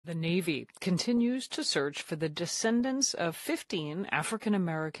The Navy continues to search for the descendants of 15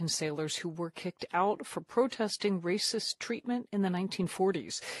 African-American sailors who were kicked out for protesting racist treatment in the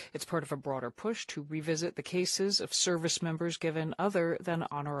 1940s. It's part of a broader push to revisit the cases of service members given other than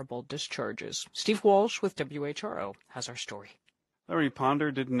honorable discharges. Steve Walsh with WHRO has our story. Larry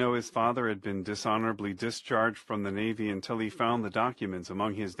Ponder didn't know his father had been dishonorably discharged from the Navy until he found the documents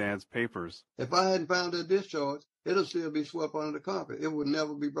among his dad's papers. If I hadn't found that discharge, it'll still be swept under the carpet. It would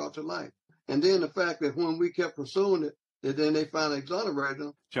never be brought to light. And then the fact that when we kept pursuing it, that then they finally exonerated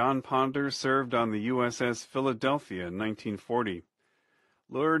him. John Ponder served on the USS Philadelphia in 1940.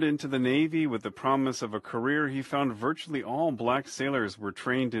 Lured into the Navy with the promise of a career, he found virtually all black sailors were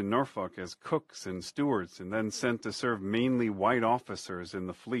trained in Norfolk as cooks and stewards and then sent to serve mainly white officers in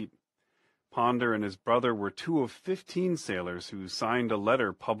the fleet. Ponder and his brother were 2 of 15 sailors who signed a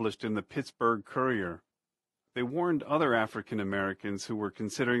letter published in the Pittsburgh Courier. They warned other African Americans who were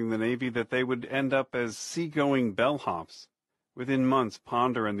considering the Navy that they would end up as seagoing bellhops. Within months,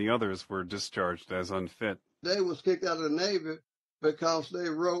 Ponder and the others were discharged as unfit. They was kicked out of the Navy because they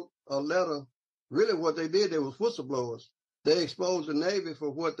wrote a letter. Really what they did, they was whistleblowers. They exposed the Navy for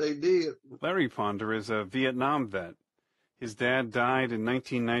what they did. Larry Ponder is a Vietnam vet. His dad died in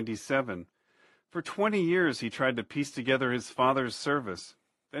 1997. For 20 years, he tried to piece together his father's service.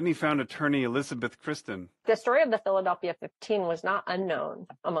 Then he found attorney Elizabeth Kristen. The story of the Philadelphia 15 was not unknown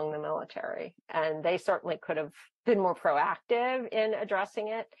among the military, and they certainly could have been more proactive in addressing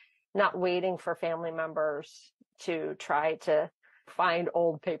it, not waiting for family members to try to find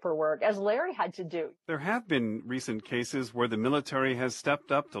old paperwork, as Larry had to do. There have been recent cases where the military has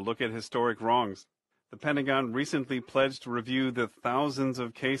stepped up to look at historic wrongs. The Pentagon recently pledged to review the thousands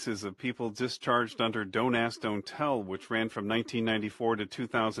of cases of people discharged under Don't Ask, Don't Tell, which ran from 1994 to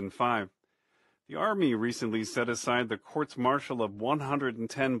 2005. The Army recently set aside the courts-martial of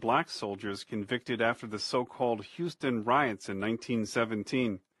 110 black soldiers convicted after the so-called Houston riots in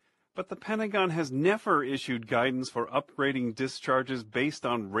 1917. But the Pentagon has never issued guidance for upgrading discharges based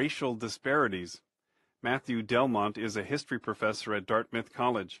on racial disparities. Matthew Delmont is a history professor at Dartmouth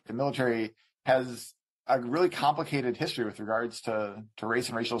College. The military has a really complicated history with regards to race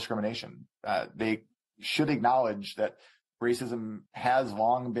and racial discrimination. They should acknowledge that racism has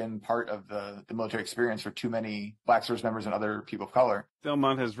long been part of the military experience for too many black service members and other people of color.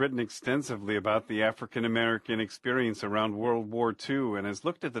 Delmont has written extensively about the African-American experience around World War II and has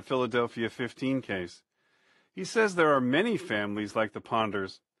looked at the Philadelphia 15 case. He says there are many families like the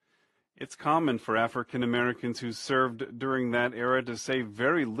Ponders. It's common for African-Americans who served during that era to say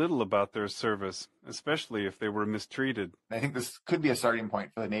very little about their service, especially if they were mistreated. I think this could be a starting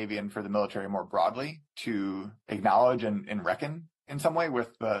point for the Navy and for the military more broadly to acknowledge and reckon in some way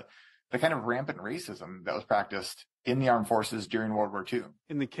with the kind of rampant racism that was practiced in the armed forces during World War II.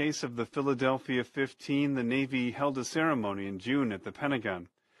 In the case of the Philadelphia 15, the Navy held a ceremony in June at the Pentagon.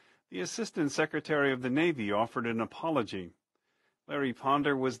 The Assistant Secretary of the Navy offered an apology. Larry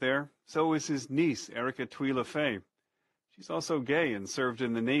Ponder was there. So was his niece, Erica Tuila-Fay. She's also gay and served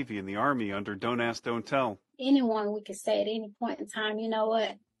in the Navy and the Army under Don't Ask, Don't Tell. Anyone we could say at any point in time, you know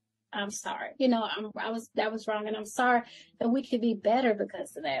what, I'm sorry. You know, that was wrong, and I'm sorry that we could be better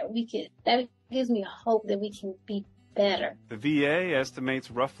because of that. That gives me hope that we can be better. The VA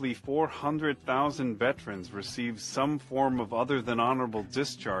estimates roughly 400,000 veterans received some form of other than honorable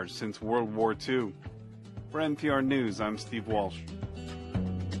discharge since World War II. For NPR News, I'm Steve Walsh.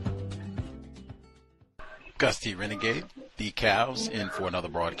 Gus T. Renegade, the C.O.W.S. in for another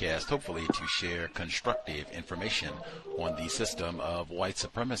broadcast, hopefully to share constructive information on the system of white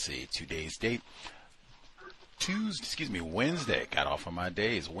supremacy. Today's date, Wednesday. Got off on my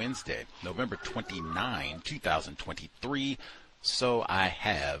days. Wednesday, November 29, 2023. So I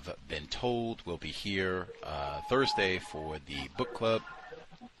have been told. We'll be here Thursday for the book club,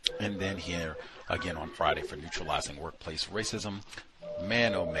 and then here again on Friday for Neutralizing Workplace Racism.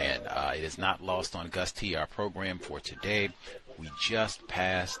 Man, oh man, it is not lost on Gus T, our program for today. We just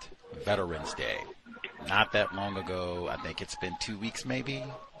passed Veterans Day. Not that long ago. I think it's been 2 weeks maybe,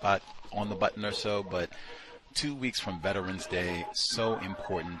 but on the button or so, but 2 weeks from Veterans Day. So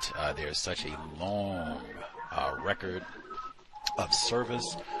important. There's such a long record of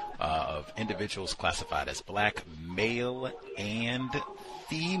service of individuals classified as black, male, and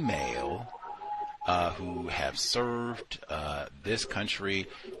female who have served this country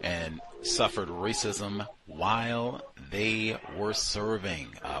and suffered racism while they were serving.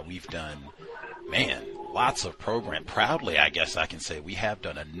 We've done, lots of programs. Proudly, I guess I can say we have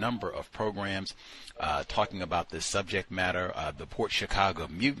done a number of programs talking about this subject matter. The Port Chicago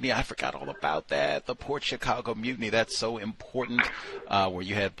Mutiny, I forgot all about that. The Port Chicago Mutiny, that's so important, where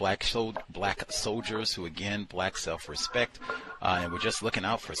you had black soldiers who, again, black self-respect, and we're just looking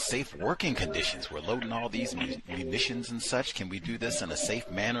out for safe working conditions. We're loading all these munitions and such. Can we do this in a safe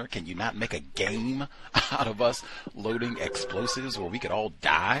manner? Can you not make a game out of us loading explosives where we could all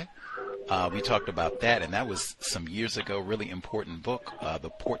die? We talked about that, and that was some years ago. Really important book, The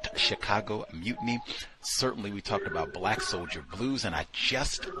Port Chicago Mutiny. Certainly, we talked about Black Soldier Blues, and I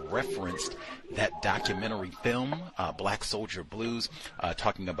just referenced that documentary film, Black Soldier Blues,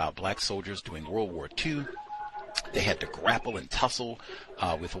 talking about black soldiers during World War II. They had to grapple and tussle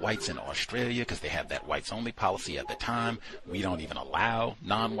with whites in Australia because they had that whites-only policy at the time. We don't even allow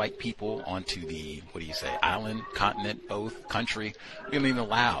non-white people onto the, island, continent, both, country. We don't even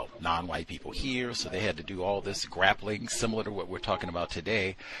allow non-white people here, so they had to do all this grappling, similar to what we're talking about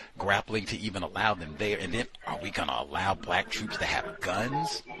today, grappling to even allow them there. And then, are we going to allow black troops to have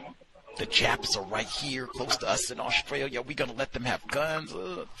guns? The Japs are right here, close to us in Australia. We're going to let them have guns?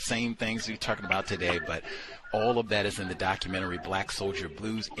 Same things we're talking about today, but all of that is in the documentary Black Soldier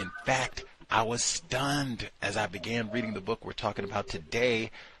Blues. In fact, I was stunned as I began reading the book we're talking about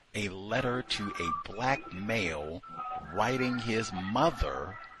today, a letter to a black male writing his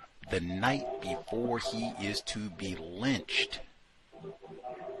mother the night before he is to be lynched.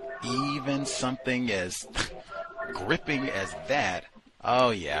 Even something as gripping as that.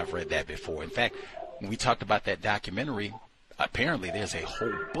 Oh, yeah, I've read that before. In fact, when we talked about that documentary, apparently there's a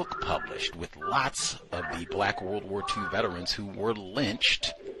whole book published with lots of the black World War II veterans who were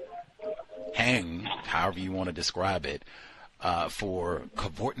lynched, hanged, however you want to describe it, for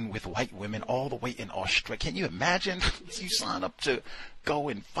cavorting with white women all the way in Australia. Can you imagine? You sign up to go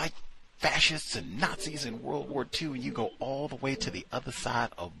and fight fascists and Nazis in World War II, and you go all the way to the other side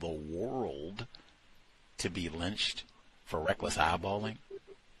of the world to be lynched for reckless eyeballing,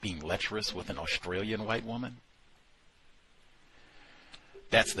 being lecherous with an Australian white woman.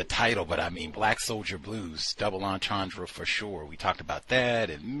 That's the title, but I mean Black Soldier Blues, double entendre for sure. We talked about that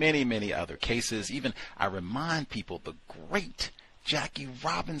and many, many other cases. Even I remind people the great Jackie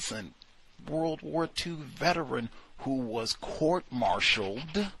Robinson, World War II veteran who was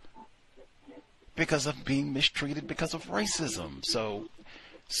court-martialed because of being mistreated because of racism. So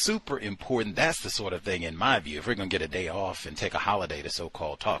super important. That's the sort of thing, in my view, if we're going to get a day off and take a holiday to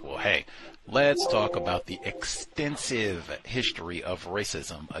so-called talk, well, hey, let's talk about the extensive history of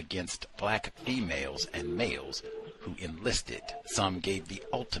racism against black females and males who enlisted. Some gave the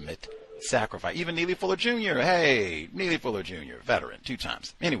ultimate sacrifice. Even Neely Fuller Jr., hey, Neely Fuller Jr., veteran, 2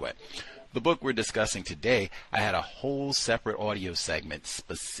 times. Anyway, the book we're discussing today, I had a whole separate audio segment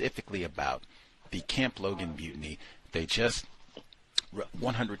specifically about the Camp Logan mutiny. They just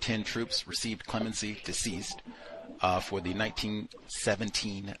 110 troops received clemency, deceased, for the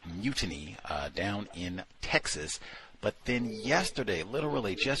 1917 mutiny down in Texas. But then yesterday,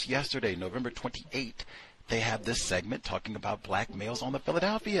 literally just yesterday, November 28th, they have this segment talking about black males on the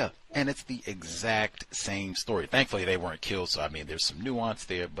Philadelphia. And it's the exact same story. Thankfully, they weren't killed, so I mean, there's some nuance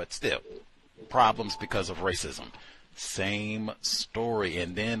there, but still, problems because of racism. Same story.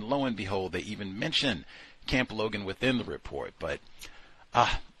 And then, lo and behold, they even mention Camp Logan within the report. But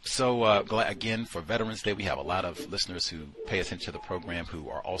so glad again for Veterans Day. We have a lot of listeners who pay attention to the program who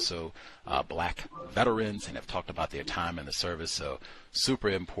are also black veterans and have talked about their time in the service. So super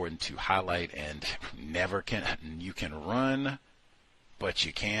important to highlight. And you can run, but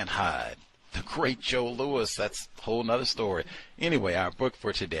you can't hide. The great Joe Louis. That's a whole nother story. Anyway, our book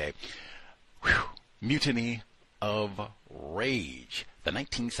for today, Mutiny of Rage. The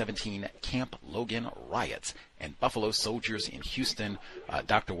 1917 Camp Logan riots and Buffalo soldiers in Houston.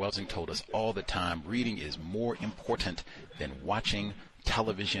 Dr. Welsing told us all the time, reading is more important than watching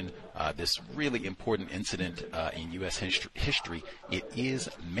television. This really important incident in U.S. history, it is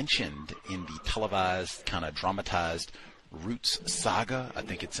mentioned in the televised, kind of dramatized Roots saga. I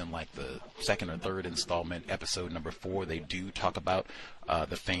think it's in like the 2nd or 3rd installment, episode number 4. They do talk about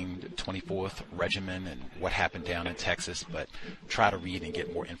the famed 24th Regiment and what happened down in Texas, but try to read and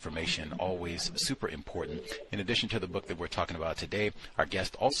get more information. Always super important. In addition to the book that we're talking about today, our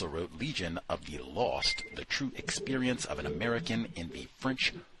guest also wrote Legion of the Lost, the true experience of an American in the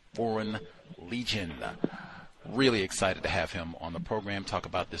French Foreign Legion. Really excited to have him on the program, talk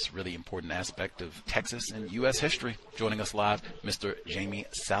about this really important aspect of Texas and U.S. history. Joining us live, Mr. Jamie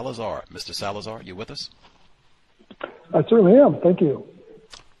Salazar. Mr. Salazar, you with us? I certainly am. Thank you.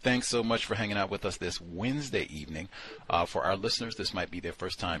 thanks so much for hanging out with us this Wednesday evening. For our listeners, this might be their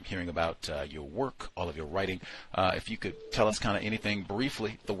first time hearing about your work, all of your writing. If you could tell us kind of anything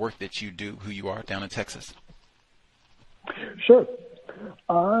briefly, the work that you do, who you are down in Texas. Sure.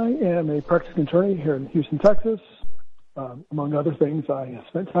 I am a practicing attorney here in Houston, Texas. Among other things, I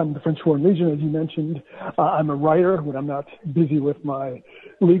spent time in the French Foreign Legion, as you mentioned. I'm a writer when I'm not busy with my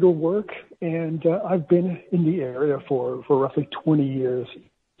legal work, and I've been in the area for roughly 20 years.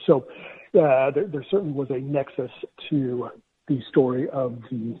 So there certainly was a nexus to the story of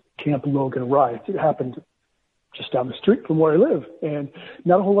the Camp Logan riots. It happened just down the street from where I live, and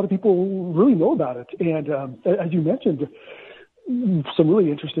not a whole lot of people really know about it. And as you mentioned, some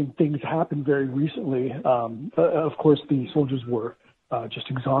really interesting things happened very recently. Of course, the soldiers were just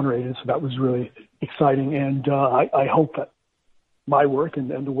exonerated, so that was really exciting. And I hope that my work and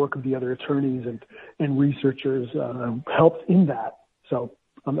the work of the other attorneys and researchers helped in that. So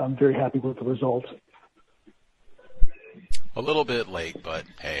I'm very happy with the results. A little bit late, but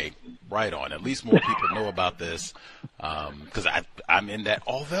hey, right on. At least more people know about this because I'm in that.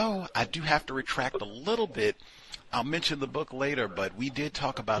 Although I do have to retract a little bit. I'll mention the book later, but we did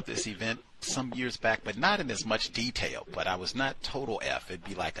talk about this event some years back, but not in as much detail. But I was not total F. It'd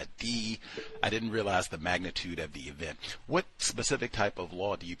be like a D. I didn't realize the magnitude of the event. What specific type of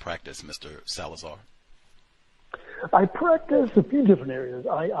law do you practice, Mr. Salazar? I practice a few different areas.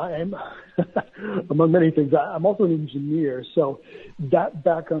 I am, among many things, I'm also an engineer, so that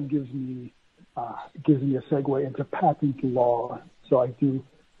background gives me a segue into patent law. So I do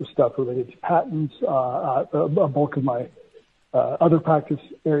the stuff related to patents. A bulk of my other practice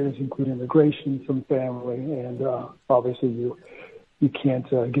areas include immigration, some family, and obviously you can't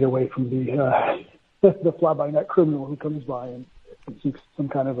get away from the fly-by-night criminal who comes by and seeks some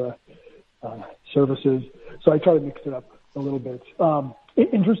kind of services. So I try to mix it up a little bit.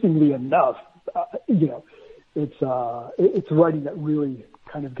 Interestingly enough, it's writing that really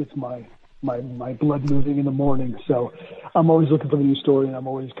kind of gets my blood moving in the morning. So I'm always looking for the new story, and I'm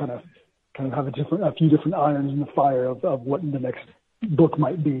always kind of have a few different irons in the fire of what the next book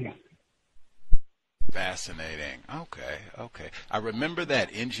might be. Fascinating. Okay. I remember that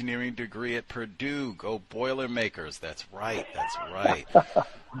engineering degree at Purdue. Go Boilermakers. That's right.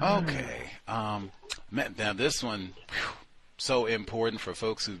 Okay. Now this one, so important for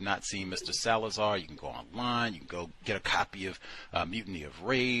folks who've not seen Mr. Salazar. You can go online. You can go get a copy of Mutiny of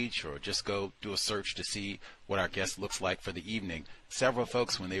Rage, or just go do a search to see what our guest looks like for the evening. Several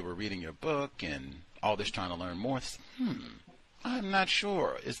folks, when they were reading your book and all this trying to learn more, I'm not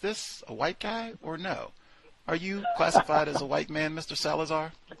sure. Is this a white guy or no? Are you classified as a white man, Mr.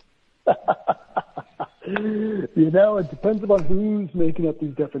 Salazar? It depends upon who's making up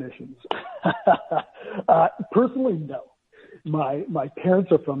these definitions. Personally, no. My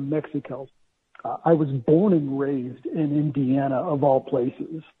parents are from Mexico. I was born and raised in Indiana, of all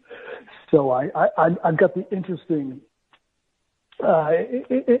places. So I've got the interesting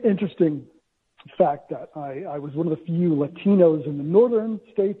fact that I was one of the few Latinos in the northern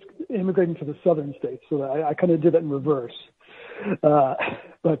states immigrating to the southern states. So I kind of did it in reverse.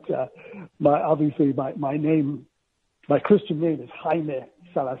 But my name, my Christian name is Jaime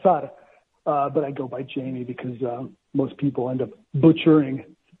Salazar, but I go by Jamie because most people end up butchering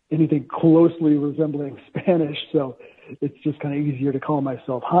anything closely resembling Spanish. So it's just kind of easier to call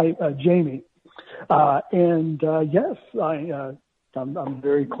myself Jamie. Yes, I'm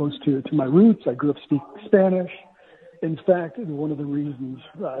very close to my roots. I grew up speaking Spanish. In fact, one of the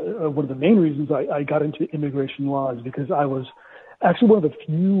main reasons I got into immigration law is because I was actually one of the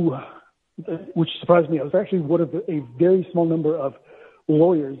few, which surprised me. I was actually one of a very small number of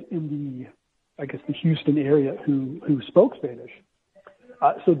lawyers in the Houston area who spoke Spanish.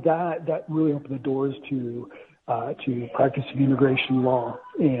 So that really opened the doors to practicing immigration law.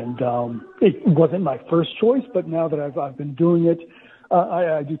 And it wasn't my first choice, but now that I've been doing it,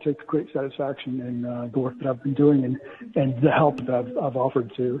 I do take great satisfaction in the work that I've been doing and the help that I've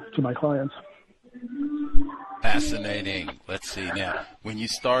offered to my clients. Fascinating. Let's see. Now, when you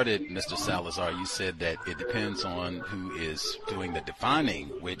started, Mr. Salazar, you said that it depends on who is doing the defining,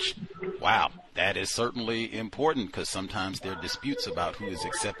 which, wow, that is certainly important because sometimes there are disputes about who is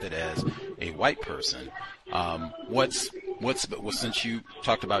accepted as a white person. Since you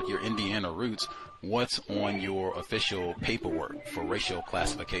talked about your Indiana roots, what's on your official paperwork for racial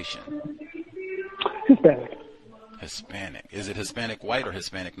classification? Hispanic. Is it Hispanic white or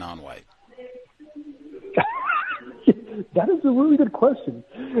Hispanic non-white? That is a really good question.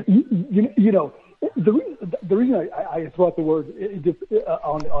 The reason I throw out the word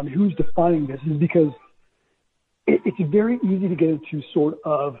on who's defining this is because it's very easy to get into sort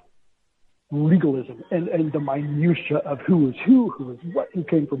of legalism and the minutia of who is who is what, who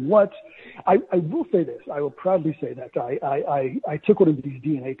came from what. I will say this. I will proudly say that I took one of these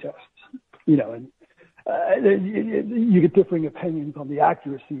DNA tests, and you get differing opinions on the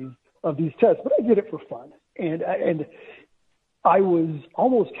accuracy of these tests, but I did it for fun. And I was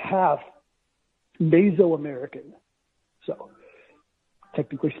almost half Mesoamerican. So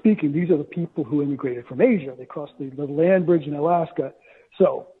technically speaking, these are the people who immigrated from Asia. They crossed the land bridge in Alaska.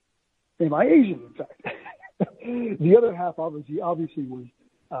 So am I Asian, in fact? The other half obviously was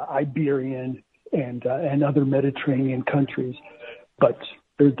Iberian and other Mediterranean countries. But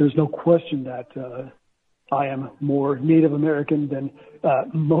there's no question that I am more Native American than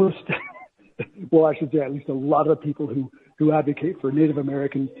most, well, I should say at least a lot of people who advocate for Native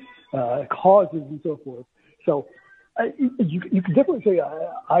American causes and so forth. So you can definitely say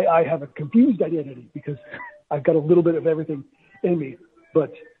I have a confused identity because I've got a little bit of everything in me,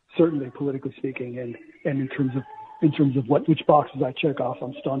 but certainly politically speaking and in terms of which boxes I check off,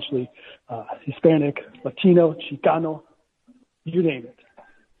 I'm staunchly Hispanic, Latino, Chicano, you name it.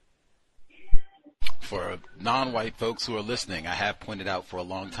 For non-white folks who are listening, I have pointed out for a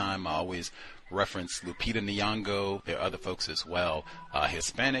long time, I always reference Lupita Nyong'o. There are other folks as well.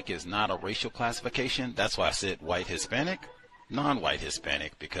 Hispanic is not a racial classification. That's why I said white Hispanic, non-white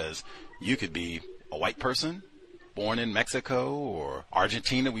Hispanic, because you could be a white person born in Mexico or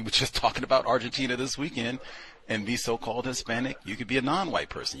Argentina. We were just talking about Argentina this weekend and be so-called Hispanic. You could be a non-white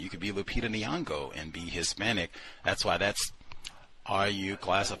person. You could be Lupita Nyong'o and be Hispanic. That's why are you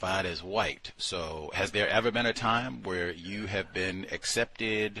classified as white? So has there ever been a time where you have been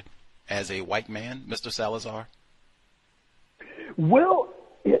accepted as a white man, Mr. Salazar? Well,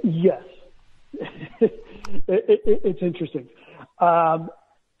 yes. It's interesting. As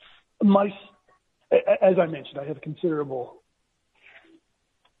I mentioned, I have considerable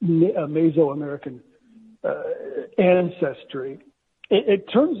Mesoamerican ancestry. It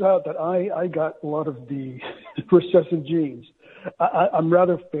turns out that I got a lot of the recessive genes. I'm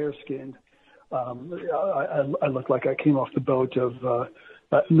rather fair-skinned. I look like I came off the boat of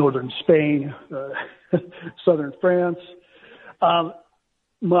northern Spain, southern France.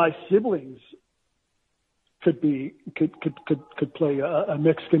 My siblings could play a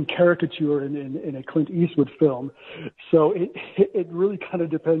Mexican caricature in a Clint Eastwood film. So it really kind of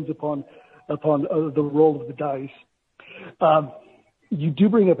depends upon the roll of the dice. You do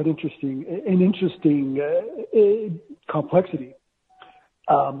bring up an interesting complexity.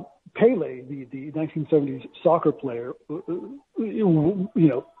 Pele, the 1970s soccer player,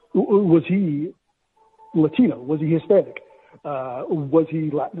 was he Latino? Was he Hispanic? Was he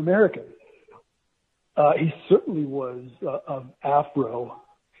Latin American? He certainly was of Afro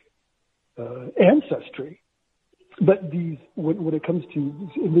ancestry. But when it comes to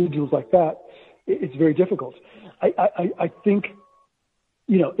individuals like that, it's very difficult. I think,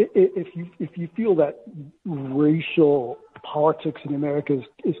 if you feel that racial politics in America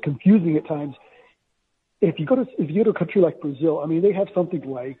is confusing at times, if you go to a country like Brazil, I mean, they have something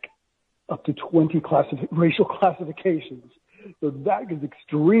like up to 20 racial classifications. So that is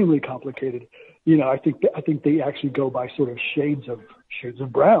extremely complicated. I think they actually go by sort of shades of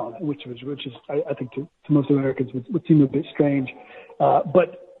brown, which is I think to most Americans would seem a bit strange.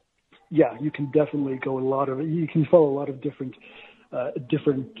 But yeah, you can definitely you can follow a lot of different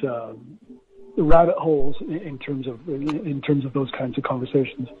rabbit holes in terms of those kinds of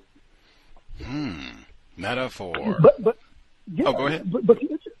conversations. Metaphor. But yeah, oh, go ahead. But I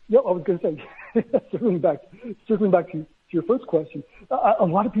was going to say, circling back to your first question, a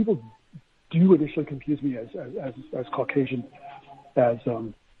lot of people do initially confuse me as Caucasian, as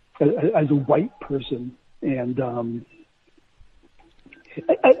a white person, and an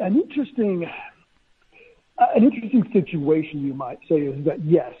interesting situation, you might say, is that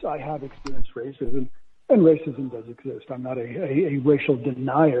yes, I have experienced racism, and racism does exist. I'm not a racial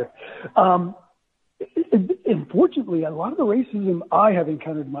denier. Unfortunately, a lot of the racism I have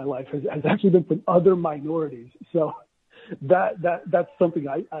encountered in my life has actually been from other minorities. So that's something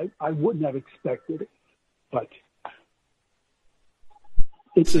I wouldn't have expected, but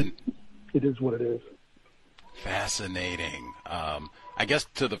it is what it is. Fascinating. I guess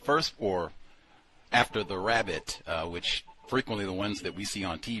to the first, or after the rabbit, which frequently the ones that we see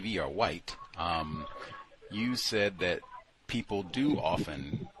on TV are white, you said that people do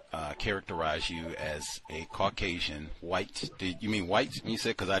often characterize you as a Caucasian white. Did you mean white? You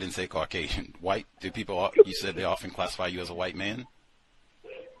said, because I didn't say Caucasian. White? You said they often classify you as a white man?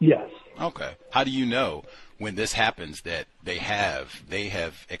 Yes. Okay. How do you know when this happens that they have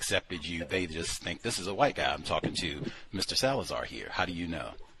accepted you? They just think this is a white guy. I'm talking to Mr. Salazar here. How do you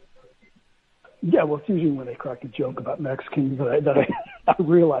know? Yeah, well, it's usually when they crack a joke about Mexicans that I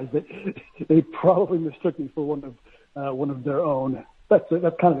realize that they probably mistook me for one of their own. That's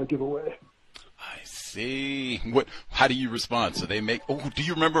kind of a giveaway. I see. How do you respond? So they make, do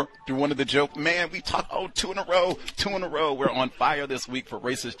you remember one of the jokes? Man, we talked, two in a row. We're on fire this week for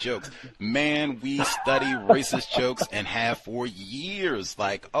racist jokes. Man, we study racist jokes and have for years.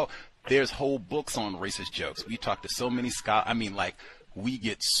 Like, there's whole books on racist jokes. We talk to so many scholars. We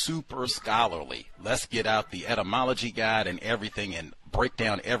get super scholarly. Let's get out the etymology guide and everything and break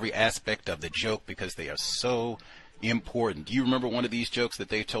down every aspect of the joke because they are so important. Do you remember one of these jokes that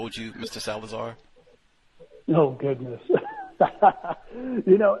they told you, Mr. Salazar? Oh, goodness.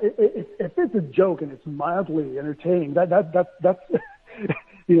 If it's a joke and it's mildly entertaining, that's that's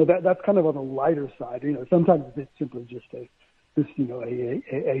kind of on the lighter side. Sometimes it's simply just a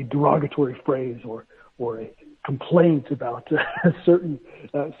derogatory phrase or a complaint about a certain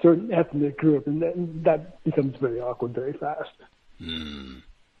ethnic group, and that becomes very awkward very fast. Do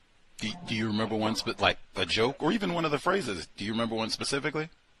you remember one, like a joke or even one of the phrases? Do you remember one specifically?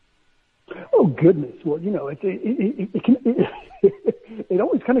 Oh, goodness. Well, it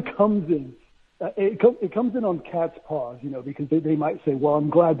always kind of comes in. It comes in on cat's paws, because they might say, well,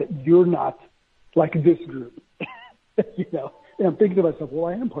 I'm glad that you're not like this group, And I'm thinking to myself, well,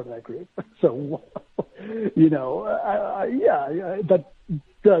 I am part of that group. So, that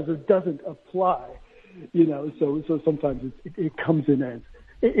does or doesn't apply, So sometimes it comes in as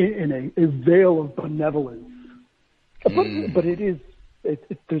in a veil of benevolence, but it is.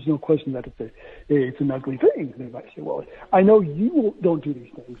 There's no question that it's an ugly thing. They might say, well, I know you don't do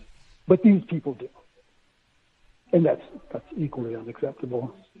these things, but these people do, and that's equally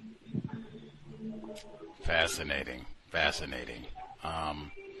unacceptable. Fascinating.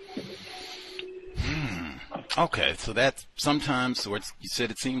 Okay, so that's sometimes, you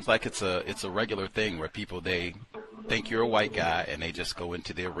said it seems like it's a regular thing where people, they think you're a white guy and they just go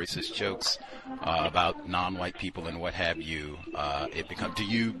into their racist jokes about non-white people and what have you.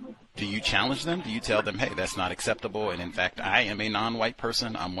 Do you challenge them? Do you tell them, hey, that's not acceptable, and in fact, I am a non-white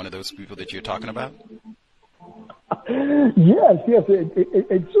person? I'm one of those people that you're talking about? Yes,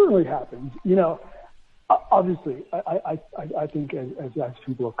 it certainly happens. Obviously, I think as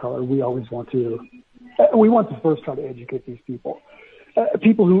people of color, we always want to first try to educate these people,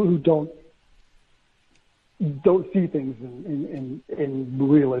 people who don't see things in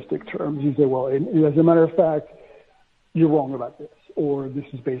realistic terms. You say, well, as a matter of fact, you're wrong about this, or this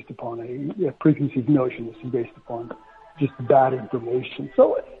is based upon a preconceived notion. This is based upon just bad information.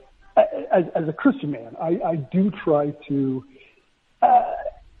 So, as a Christian man, I do try to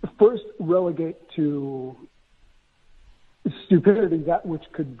first relegate to stupidity that which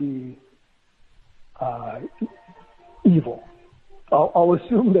could be evil. I'll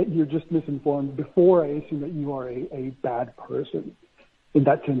assume that you're just misinformed before I assume that you are a bad person, and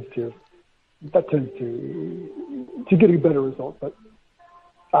that tends to get a better result. But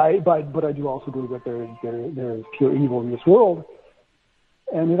I do also believe that there is pure evil in this world,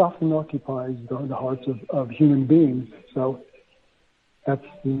 and it often occupies the hearts of human beings. So that's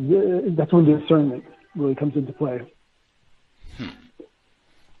when discernment really comes into play.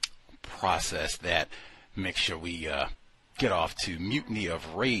 Process that. Make sure we get off to Mutiny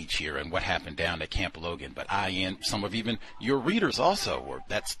of Rage here and what happened down at Camp Logan. But I and some of even your readers also,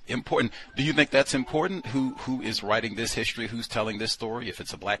 that's important. Do you think that's important? Who is writing this history? Who's telling this story? If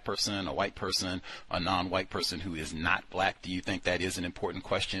it's a black person, a white person, a non-white person who is not black, do you think that is an important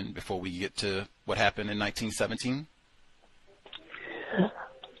question before we get to what happened in 1917?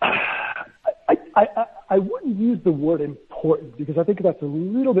 I wouldn't use the word important because I think that's a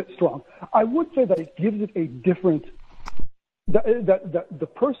little bit strong. I would say that it gives it a different, that the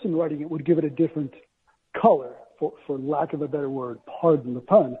person writing it would give it a different color, for lack of a better word, pardon the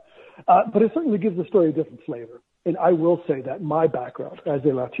pun. But it certainly gives the story a different flavor. And I will say that my background as a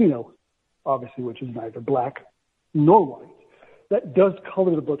Latino, obviously, which is neither black nor white, that does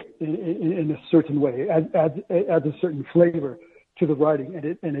color the book in a certain way, adds a certain flavor to the writing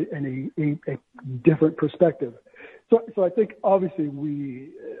and a different perspective. So I think obviously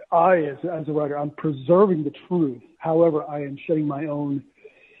as a writer, I'm preserving the truth. However, I am shedding my own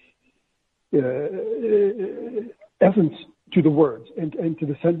essence to the words and to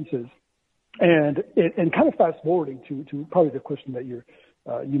the sentences, and kind of fast forwarding to probably the question that you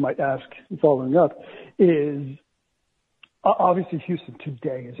might ask following up is obviously Houston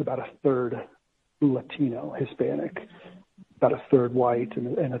today is about a third Latino, Hispanic. about a third white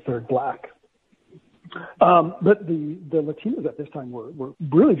and a third black. But the Latinos at this time were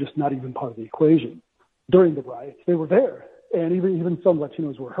really just not even part of the equation during the riots. They were there, and even some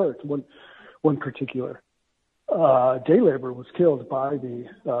Latinos were hurt. One particular day laborer was killed by the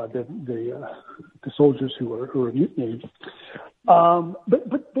soldiers who were mutinied.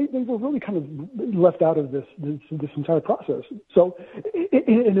 But they were really kind of left out of this entire process. So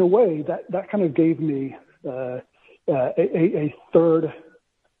in a way, that kind of gave me a third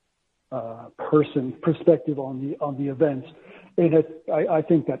person perspective on the events. And I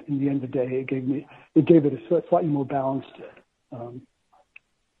think that in the end of the day, it gave it a slightly more balanced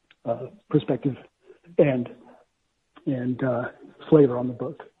perspective and flavor on the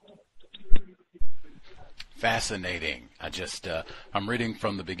book. Fascinating. I'm reading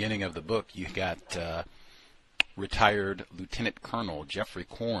from the beginning of the book. You got retired Lieutenant Colonel Jeffrey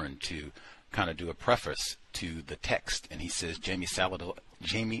Korn to kind of do a preface to the text, and he says Jamie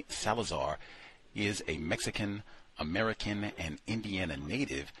Salazar is a Mexican American and Indiana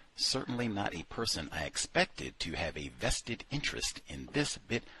native, certainly not a person I expected to have a vested interest in this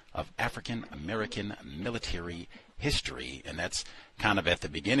bit of African American military history. And that's kind of at the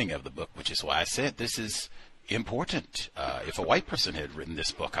beginning of the book, which is why I said this is important. If a white person had written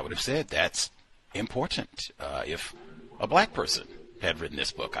this book, I would have said that's important. If a black person had written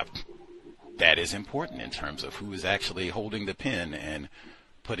this book, that is important in terms of who is actually holding the pen and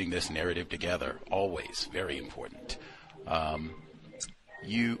putting this narrative together. Always very important. Matter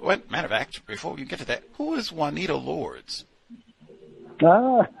of fact, before you get to that, who is Juanita Lords?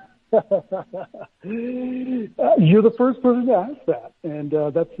 You're the first person to ask that, and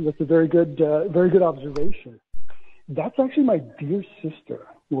that's a very good observation. That's actually my dear sister.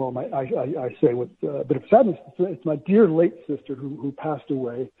 Well, I say with a bit of sadness, it's my dear late sister who passed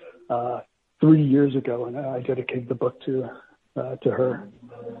away 3 years ago, and I dedicated the book to her.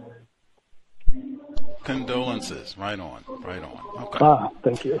 Condolences. Right on. Okay.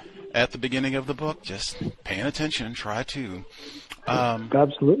 Thank you. At the beginning of the book, just paying attention, try to.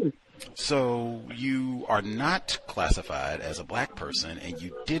 Absolutely. So you are not classified as a black person, and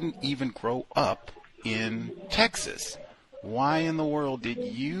you didn't even grow up in Texas. Why in the world did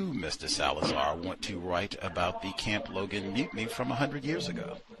you, Mr. Salazar, want to write about the Camp Logan mutiny from 100 years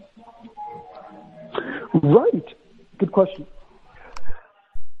ago? Right. Good question.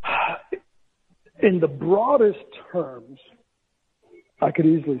 In the broadest terms, I could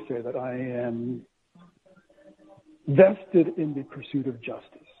easily say that I am vested in the pursuit of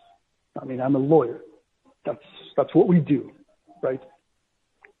justice. I mean, I'm a lawyer. That's what we do, right?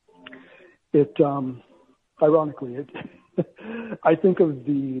 Ironically, I think of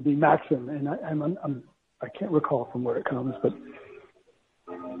the maxim, and I can't recall from where it comes, but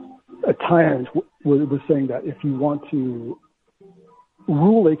a tyrant was saying that if you want to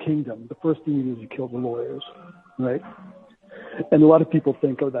rule a kingdom, the first thing you do is you kill the lawyers, right? And a lot of people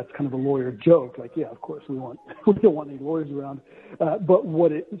think, oh, that's kind of a lawyer joke. Like, yeah, of course we don't want any lawyers around. But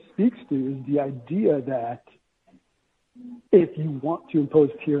what it speaks to is the idea that if you want to impose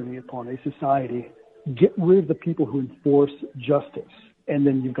tyranny upon a society, get rid of the people who enforce justice, and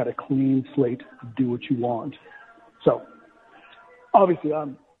then you've got a clean slate to do what you want. So, obviously,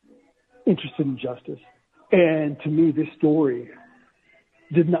 I'm interested in justice. And to me, this story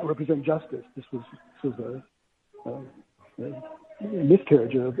did not represent justice. This was a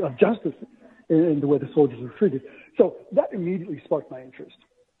miscarriage of justice in the way the soldiers were treated. So that immediately sparked my interest.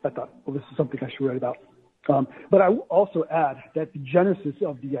 I thought, well, this is something I should write about. But I will also add that the genesis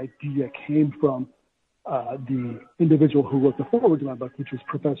of the idea came from the individual who wrote the foreword to my book, which was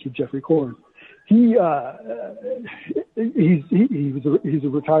Professor Jeffrey Korn. He's a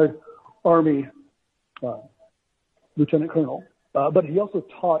retired Army lieutenant colonel, but he also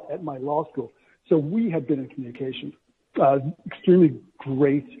taught at my law school. So we had been in communication. Extremely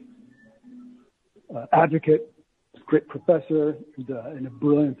great advocate, great professor, and a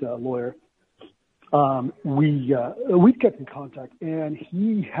brilliant lawyer. We kept in contact, and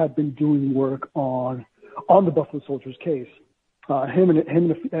he had been doing work on the Buffalo Soldiers case. Him and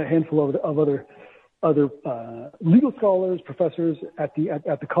a handful of other legal scholars, professors at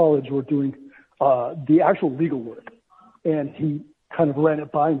the college were doing the actual legal work, and he kind of ran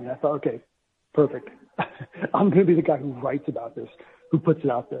it by me. I thought, okay, perfect. I'm going to be the guy who writes about this, who puts it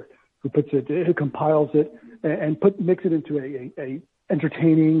out there, who compiles it, and makes it into a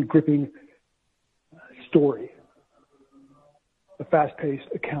entertaining, gripping story, a fast-paced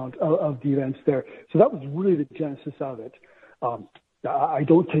account of the events there. So that was really the genesis of it. I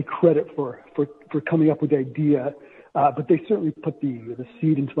don't take credit for coming up with the idea, but they certainly put the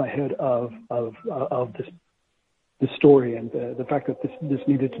seed into my head of this story and the fact that this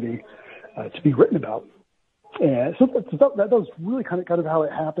needed to be written about. And so that was really kind of how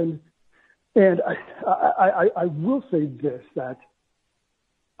it happened. And I will say this, that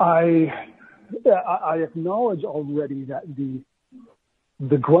I acknowledge already that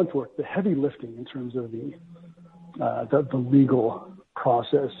the grunt work, the heavy lifting in terms of the legal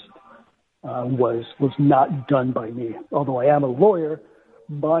process was not done by me. Although I am a lawyer,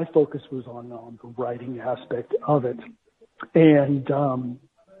 my focus was on the writing aspect of it. And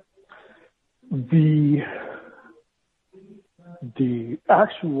the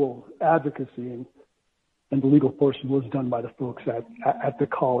actual advocacy and the legal portion was done by the folks at the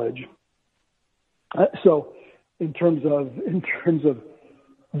college. So in terms of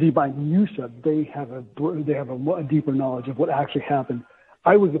the minutia, they have a deeper knowledge of what actually happened.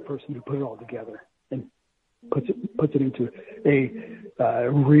 I was the person who put it all together and puts it into a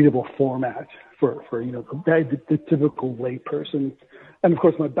readable format for the typical lay person. And of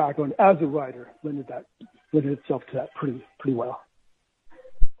course, my background as a writer lended itself to that pretty well.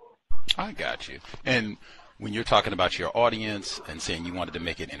 I got you. And when you're talking about your audience and saying you wanted to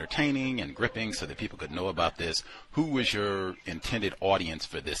make it entertaining and gripping so that people could know about this, who was your intended audience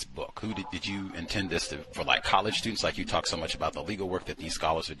for this book? Who did you intend this for, like college students, like you talk so much about the legal work that these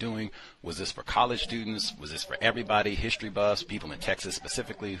scholars are doing? Was this for college students? Was this for everybody, history buffs, people in Texas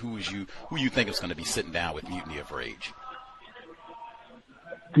specifically? Who you think is going to be sitting down with Mutiny of Rage?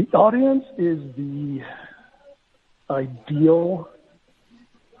 The audience is the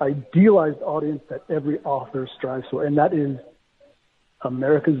idealized audience that every author strives for, and that is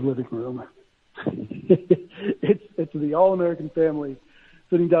America's living room. It's the all-American family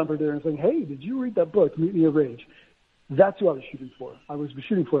sitting down for dinner and saying, "Hey, did you read that book, Mutiny of Rage?" That's who I was shooting for. I was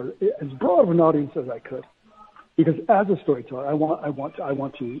shooting for as broad of an audience as I could, because as a storyteller, I want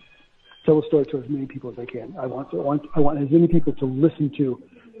to tell a story to as many people as I can. I want as many people to listen to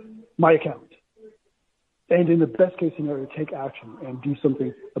my account. And in the best case scenario, take action and do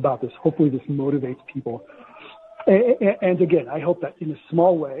something about this. Hopefully this motivates people. And again, I hope that in a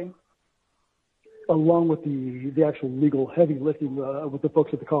small way, along with the actual legal heavy lifting with the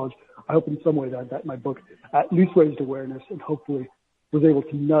folks at the college, I hope in some way that my book at least raised awareness and hopefully was able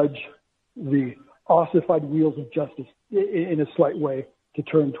to nudge the ossified wheels of justice in a slight way to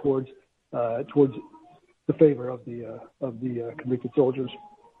turn towards the favor of the convicted soldiers.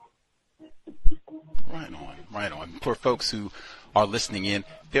 Right on. For folks who are listening in,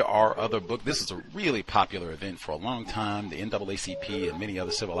 there are other books. This is a really popular event for a long time. The NAACP and many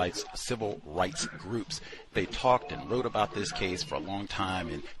other civil rights groups, they talked and wrote about this case for a long time.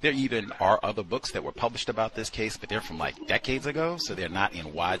 And there even are other books that were published about this case, but they're from like decades ago, so they're not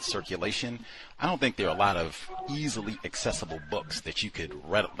in wide circulation. I don't think there are a lot of easily accessible books that you could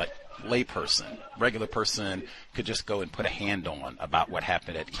read, like layperson, regular person could just go and put a hand on about what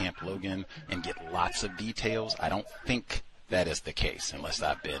happened at Camp Logan and get lots of details. I don't think that is the case, unless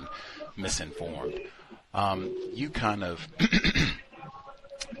I've been misinformed. You kind of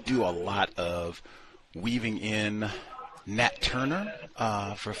do a lot of weaving in Nat Turner,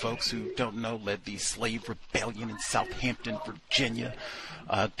 for folks who don't know, led the slave rebellion in Southampton, Virginia,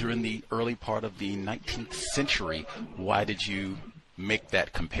 during the early part of the 19th century. Why did you make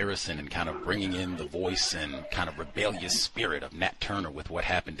that comparison and kind of bringing in the voice and kind of rebellious spirit of Nat Turner with what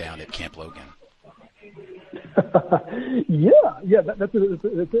happened down at Camp Logan?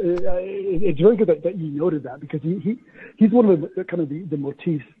 It's very good that you noted that, because he's one of the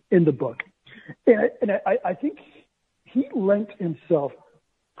motifs in the book, and I think he lent himself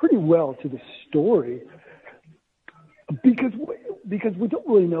pretty well to the story, because we don't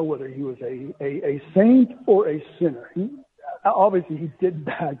really know whether he was a saint or a sinner. Obviously, he did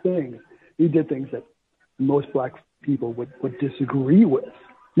bad things. He did things that most black people would disagree with.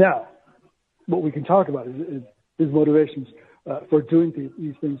 Now, what we can talk about is his motivations for doing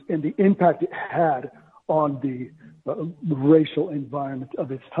these things and the impact it had on the racial environment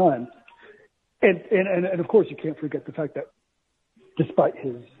of its time. And of course, you can't forget the fact that despite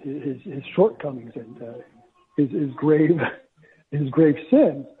his shortcomings and his grave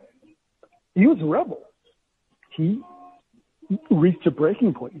sins, he was a rebel. He reached a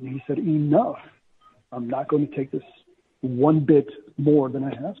breaking point, and he said, "Enough! I'm not going to take this one bit more than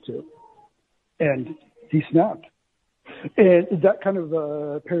I have to." And he snapped. And that kind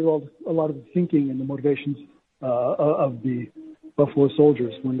of paralleled a lot of the thinking and the motivations of the Buffalo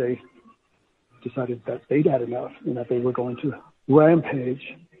Soldiers when they decided that they'd had enough and that they were going to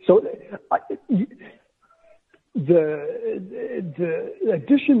rampage. So the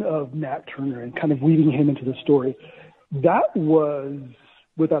addition of Nat Turner and kind of weaving him into the story, that was,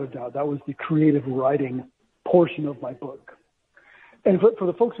 without a doubt, that was the creative writing portion of my book. And for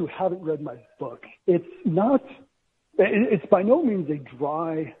the folks who haven't read my book, it's by no means a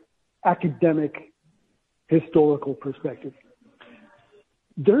dry academic historical perspective.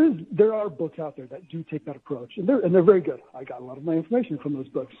 There are books out there that do take that approach, and they're very good. I got a lot of my information from those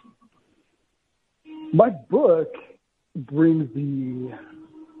books. My book brings the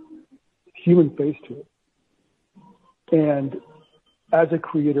human face to it. And as a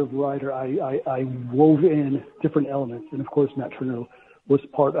creative writer, I wove in different elements. And of course, Nat Turner was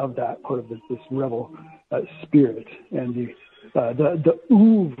part of this rebel spirit. And the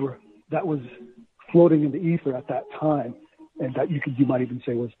oeuvre that was floating in the ether at that time, and that you might even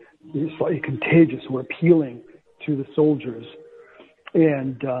say was slightly contagious or appealing to the soldiers.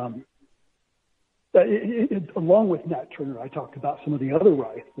 And along with Nat Turner, I talked about some of the other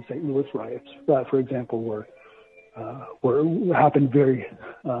riots, the St. Louis riots, for example, were happened very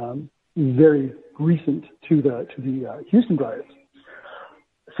recent to the Houston riots.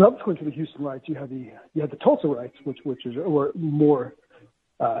 Subsequent to the Houston riots, you had the Tulsa riots, which were more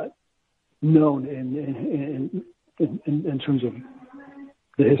known in terms of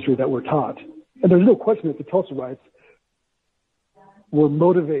the history that we're taught. And there's no question that the Tulsa riots were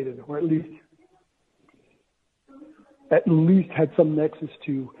motivated, or at least had some nexus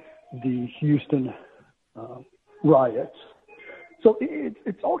to the Houston riots. So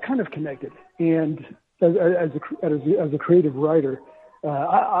it's all kind of connected. And as a creative writer,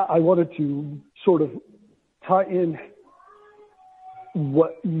 I wanted to sort of tie in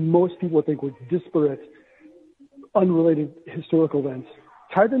what most people think were disparate, unrelated historical events,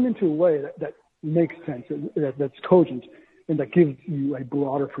 tie them into a way that makes sense, that's cogent, and that gives you a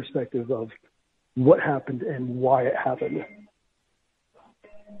broader perspective of what happened and why it happened.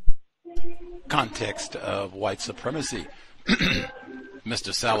 Context of white supremacy.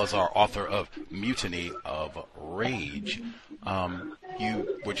 Mr. Salazar, author of Mutiny of Rage.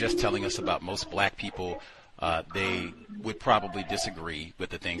 You were just telling us about most black people. They would probably disagree with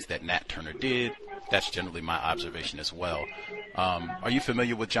the things that Nat Turner did. That's generally my observation as well. Are you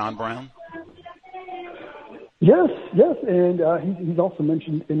familiar with John Brown? Yes, and he's also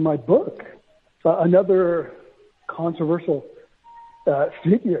mentioned in my book. Another controversial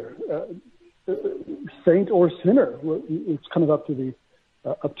figure, saint or sinner. It's kind of up to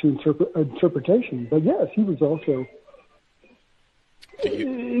interpretation. But yes, he was also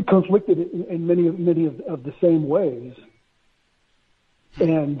conflicted in many of the same ways,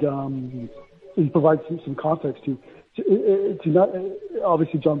 and he provides some context to not.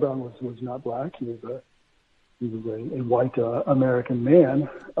 Obviously, John Brown was not black. He was a white American man,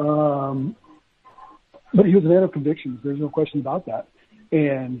 but he was a man of convictions. There's no question about that.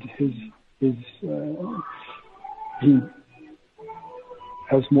 And he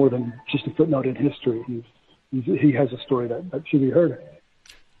has more than just a footnote in history. He has a story that should be heard.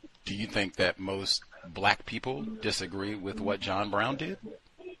 Do you think that most black people disagree with what John Brown did?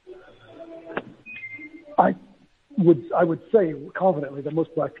 I would say confidently that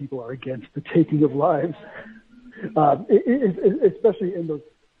most black people are against the taking of lives, especially in those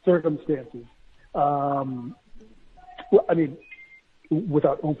circumstances. I mean,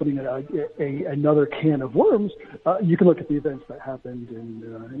 without opening another can of worms, you can look at the events that happened in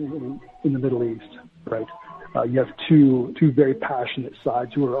the Middle East, right? You have two very passionate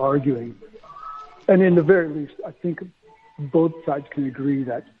sides who are arguing, and in the very least, I think both sides can agree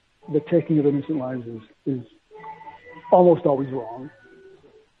that the taking of innocent lives is almost always wrong,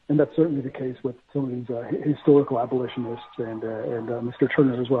 and that's certainly the case with some of these historical abolitionists and Mr.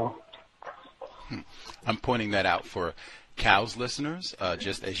 Turner as well. I'm pointing that out for C.O.W.S listeners,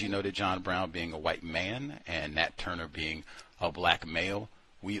 just as you noted, John Brown being a white man and Nat Turner being a black male.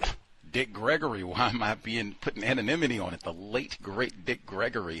 Dick Gregory, why am I putting anonymity on it? The late, great Dick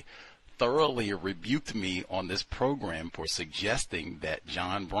Gregory thoroughly rebuked me on this program for suggesting that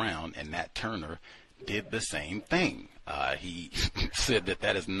John Brown and Nat Turner did the same thing. He said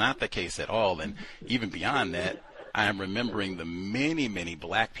that is not the case at all. And even beyond that, I am remembering the many, many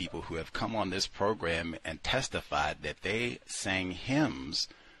black people who have come on this program and testified that they sang hymns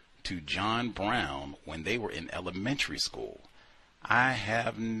to John Brown when they were in elementary school. I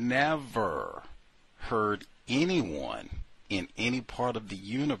have never heard anyone in any part of the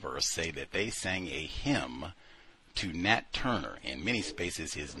universe say that they sang a hymn to Nat Turner. In many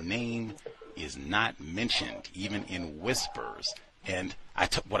spaces, his name is not mentioned, even in whispers. And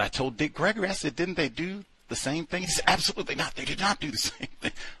what I told Dick Gregory, I said, didn't they do the same thing? He said, absolutely not. They did not do the same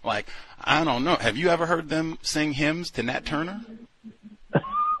thing. Like, I don't know. Have you ever heard them sing hymns to Nat Turner?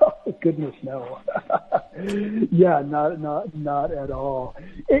 Oh, goodness, no. Yeah, not at all.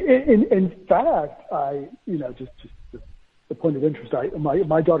 In fact, just the point of interest,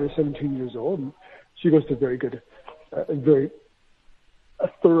 my daughter is 17 years old, and she goes to a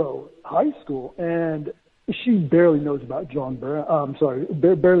thorough high school, and she barely knows about John Brown.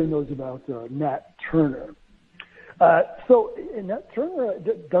 Barely knows about Nat Turner. So Nat Turner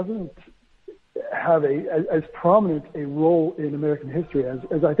doesn't have as prominent a role in American history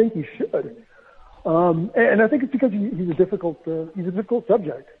as I think he should. And I think it's because he's a difficult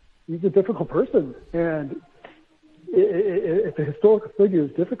subject. He's a difficult person, and if a historical figure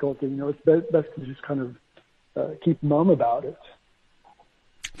is difficult, it's best to just kind of keep mum about it.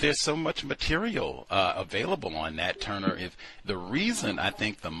 There's so much material available on Nat Turner. If the reason I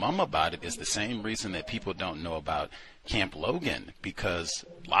think the mum about it is the same reason that people don't know about Camp Logan, because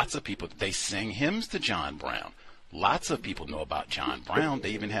lots of people, they sing hymns to John Brown. Lots of people know about John Brown.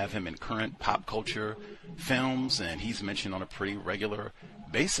 They even have him in current pop culture films, and he's mentioned on a pretty regular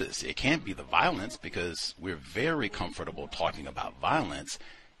basis. It can't be the violence, because we're very comfortable talking about violence.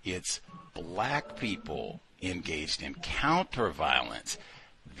 It's black people engaged in counter-violence.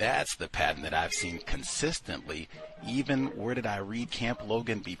 That's the pattern that I've seen consistently. Even, where did I read Camp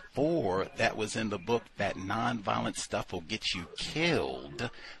Logan before? That was in the book, That Nonviolent Stuff Will Get You Killed,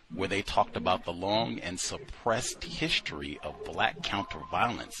 where they talked about the long and suppressed history of black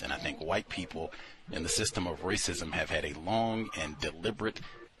counter-violence. And I think white people in the system of racism have had a long and deliberate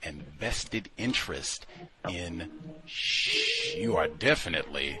and vested interest in, you are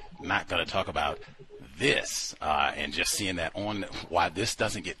definitely not going to talk about this, and just seeing that on why this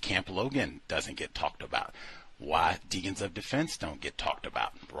doesn't get, Camp Logan doesn't get talked about, why Deacons of Defense don't get talked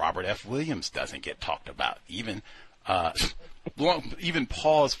about, Robert F. Williams doesn't get talked about, even pause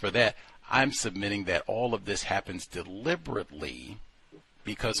for that. I'm submitting that all of this happens deliberately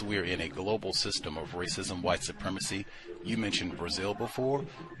because we're in a global system of racism, white supremacy. You mentioned Brazil before.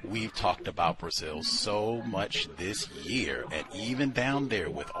 We've talked about Brazil so much this year, and even down there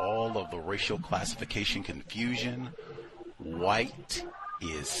with all of the racial classification confusion, white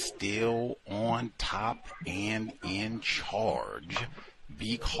is still on top and in charge,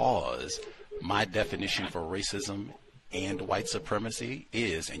 because my definition for racism and white supremacy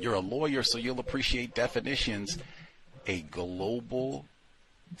is, and you're a lawyer so you'll appreciate definitions, a global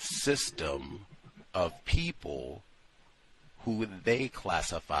system of people who they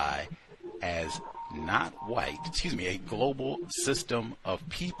classify as not white, a global system of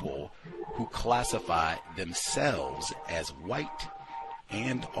people who classify themselves as white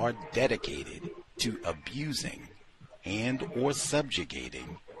and are dedicated to abusing and or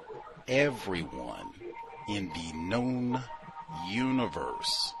subjugating everyone in the known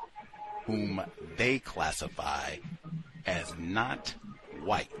universe whom they classify as not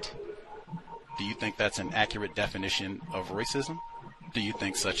white. Do you think that's an accurate definition of racism? Do you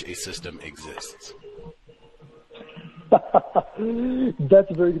think such a system exists? That's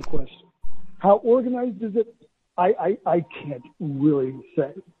a very good question. How organized is it? I can't really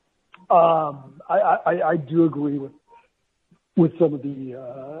say. I do agree with some of the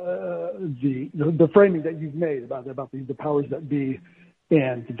framing that you've made about the powers that be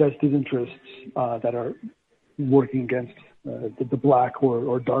and the vested interests that are working against the black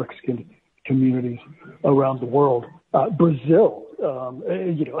or dark-skinned communities around the world. Brazil,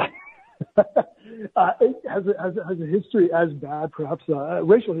 has a history as bad, perhaps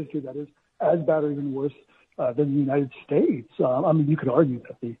racial history that is as bad or even worse than the United States. You could argue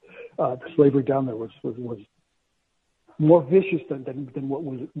that the slavery down there was more vicious than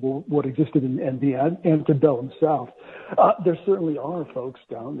what existed in the antebellum South. There certainly are folks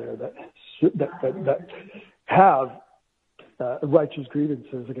down there that have righteous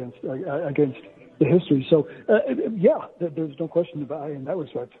grievances against the history. So, there's no question about it in that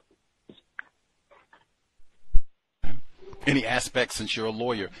respect. Any aspect, since you're a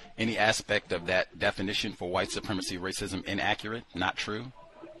lawyer, any aspect of that definition for white supremacy, racism, inaccurate, not true?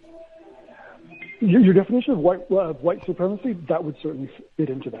 Your definition of white supremacy, that would certainly fit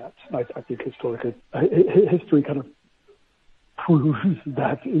into that. I think history kind of proves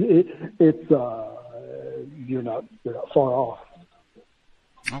that it's you're not far off.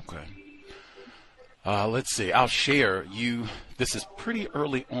 Okay. Let's see. I'll share you. This is pretty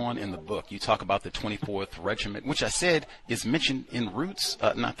early on in the book. You talk about the 24th Regiment, which I said is mentioned in Roots.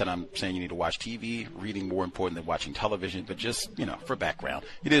 Not that I'm saying you need to watch TV, reading more important than watching television, but just, for background.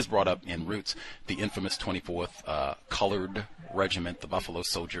 It is brought up in Roots, the infamous 24th Colored Regiment, the Buffalo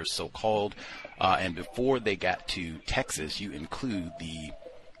Soldiers, so-called. And before they got to Texas, you include the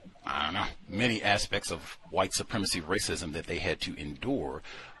I don't know, many aspects of white supremacy racism that they had to endure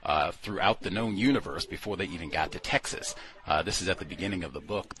throughout the known universe before they even got to Texas. This is at the beginning of the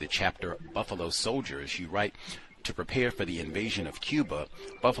book, the chapter Buffalo Soldiers. You write, to prepare for the invasion of Cuba,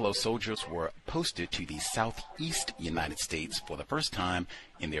 Buffalo soldiers were posted to the southeast United States for the first time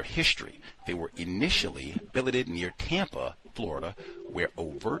in their history. They were initially billeted near Tampa, Florida, where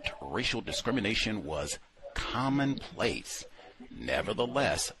overt racial discrimination was commonplace.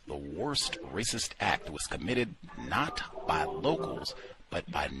 Nevertheless, the worst racist act was committed not by locals, but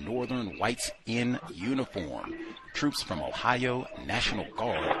by northern whites in uniform. Troops from Ohio National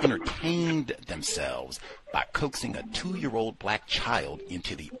Guard entertained themselves by coaxing a 2-year-old black child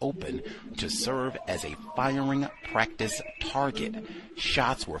into the open to serve as a firing practice target.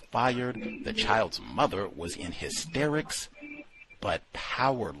 Shots were fired. The child's mother was in hysterics, but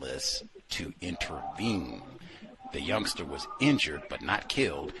powerless to intervene. The youngster was injured but not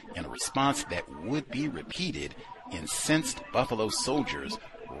killed in a response that would be repeated. Incensed Buffalo soldiers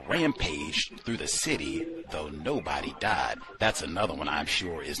rampaged through the city, though nobody died. That's another one I'm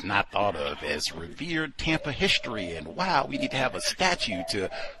sure is not thought of as revered Tampa history, and wow, we need to have a statue to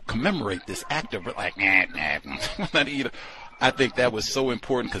commemorate this act of, like, I think that was so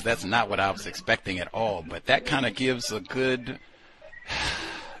important because that's not what I was expecting at all, but that kind of gives a good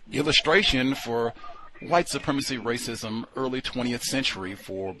illustration for white supremacy racism, early 20th century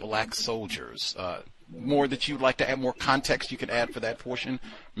for black soldiers. More that you'd like to add, more context you could add for that portion,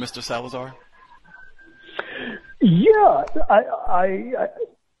 Mr. Salazar? Yeah,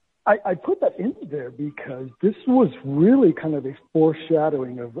 I put that in there because this was really kind of a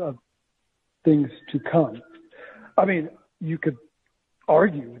foreshadowing of things to come. I mean, you could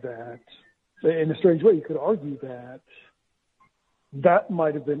argue that, in a strange way, you could argue that that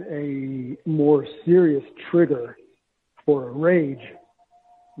might have been a more serious trigger for a rage,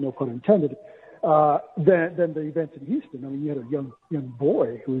 no pun intended, than the events in Houston. I mean, you had a young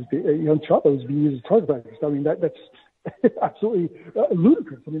boy a young child that was being used as target practice. I mean, that's absolutely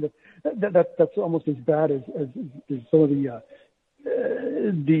ludicrous. I mean, that's almost as bad as some of the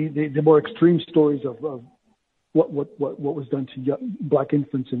more extreme stories of what was done to black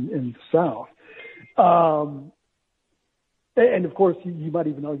infants in the South. And of course, you might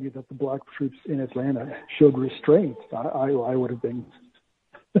even argue that the black troops in Atlanta showed restraint. I would have been.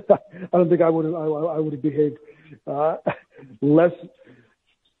 I don't think I would have behaved less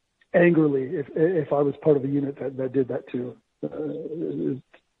angrily if I was part of a unit that did that to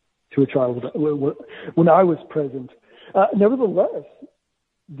a child when I was present. Nevertheless,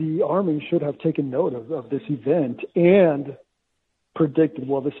 the Army should have taken note of this event and predicted,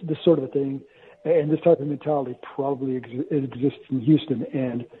 well, this sort of a thing and this type of mentality probably exists in Houston,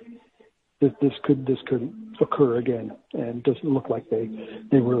 and this could occur again. And it doesn't look like they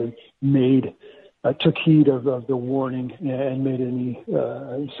really took heed of the warning and made any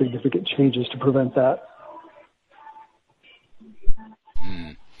significant changes to prevent that.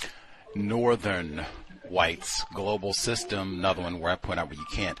 Northern whites, global system, another one where I point out where you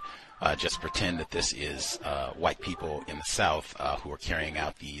can't just pretend that this is white people in the South who are carrying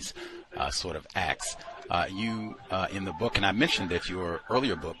out these sort of acts. You, in the book, and I mentioned that your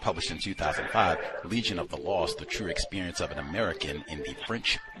earlier book, published in 2005, Legion of the Lost, The True Experience of an American in the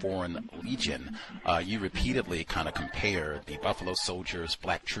French Foreign Legion, you repeatedly kind of compare the Buffalo Soldiers,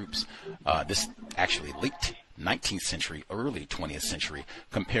 black troops, this actually late 19th century, early 20th century,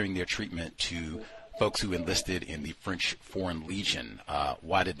 comparing their treatment to folks who enlisted in the French Foreign Legion.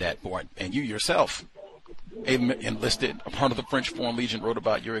 Why did that, and you yourself enlisted, a part of the French Foreign Legion, wrote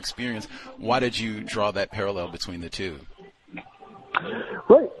about your experience. Why did you draw that parallel between the two?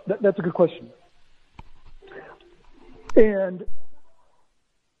 Right, that's a good question. And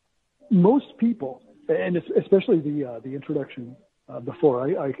most people, and especially the introduction before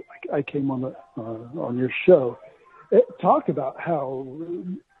I came on your show, talked about how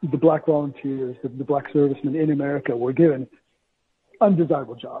the black volunteers, the black servicemen in America were given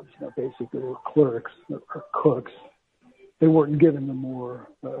undesirable jobs, basically, or clerks or cooks. They weren't given the more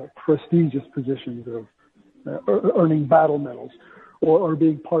prestigious positions of earning battle medals or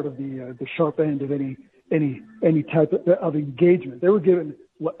being part of the sharp end of any type of engagement. They were given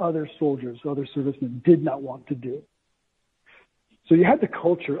what other soldiers, other servicemen did not want to do. So you had the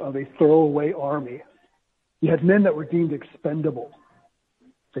culture of a throwaway army. You had men that were deemed expendable.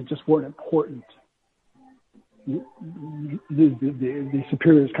 They just weren't important. The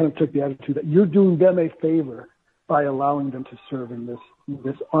superiors kind of took the attitude that you're doing them a favor by allowing them to serve in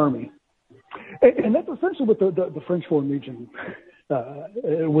this army. And that's essentially what the French Foreign Legion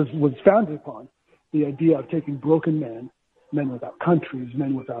was founded upon, the idea of taking broken men men without countries,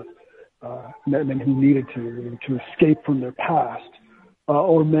 men without men who needed to escape from their past,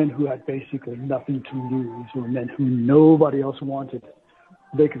 or men who had basically nothing to lose, or men who nobody else wanted.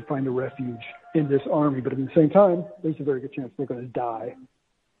 They could find a refuge in this army, but at the same time, there's a very good chance they're going to die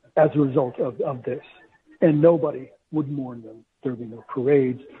as a result of this. And nobody would mourn them. There would be no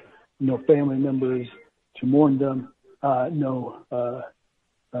parades, no family members to mourn them, no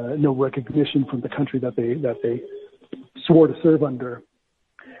recognition from the country that they swore to serve under.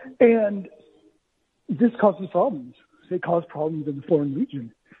 And this causes problems. It caused problems in the Foreign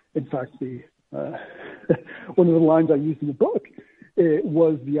Legion. In fact, one of the lines I used in the book, it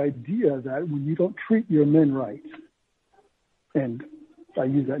was the idea that when you don't treat your men right, and I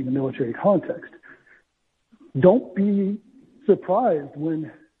use that in the military context, don't be surprised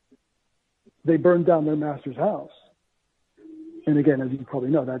when they burn down their master's house. And again, as you probably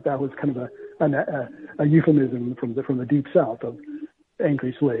know, that was kind of a euphemism from the Deep South of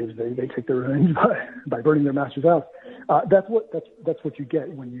angry slaves. They take their revenge by burning their master's house. That's what you get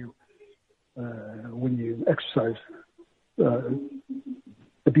when you exercise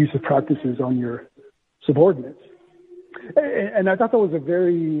abusive practices on your subordinates. And I thought that was a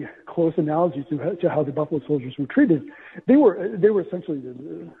very close analogy to how the Buffalo Soldiers were treated. They were essentially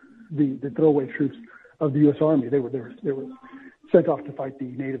the throwaway troops of the U.S. Army. They were sent off to fight the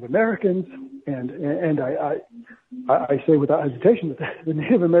Native Americans, and I say without hesitation that the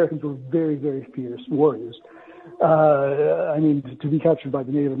Native Americans were very, very fierce warriors. I mean, to be captured by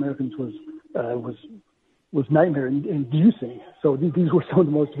the Native Americans was nightmare-inducing. So these were some of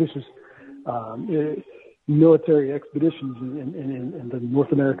the most vicious military expeditions in the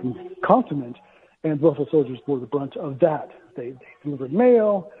North American continent, and Buffalo Soldiers bore the brunt of that. They delivered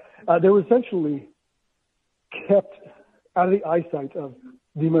mail. They were essentially kept out of the eyesight of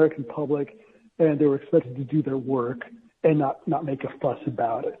the American public, and they were expected to do their work and not make a fuss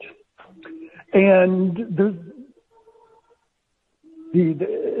about it. And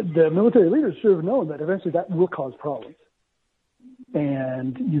the military leaders should have known that eventually that will cause problems,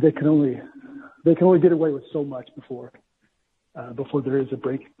 and they can only get away with so much before there is a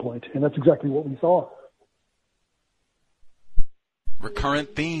breaking point, and that's exactly what we saw.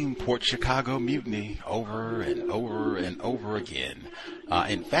 Recurrent theme, Port Chicago Mutiny, over and over and over again.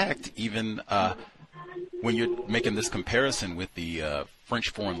 In fact, even when you're making this comparison with the French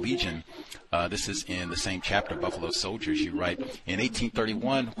Foreign Legion, this is in the same chapter, Buffalo Soldiers, you write, in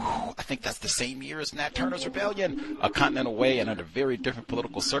 1831, I think that's the same year as Nat Turner's Rebellion, a continent away and under very different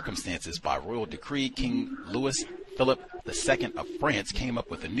political circumstances, by royal decree, King Louis Philip II of France came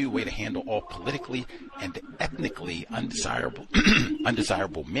up with a new way to handle all politically and ethnically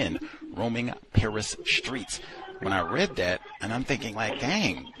undesirable men roaming Paris streets. When I read that, and I'm thinking, like,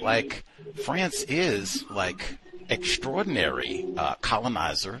 dang, like, France is, like, extraordinary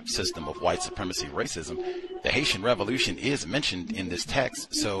colonizer system of white supremacy racism. The Haitian Revolution is mentioned in this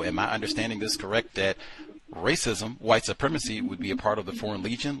text. So am I understanding this correct, that racism, white supremacy, would be a part of the Foreign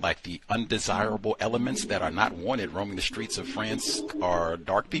Legion, like the undesirable elements that are not wanted roaming the streets of France are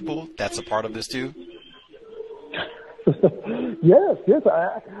dark people? That's a part of this too? Yes.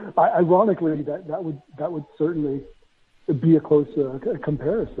 Ironically, that would certainly be a close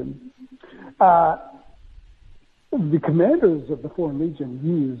comparison. The commanders of the Foreign Legion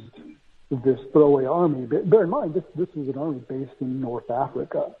used this throwaway army. Bear in mind, this was an army based in North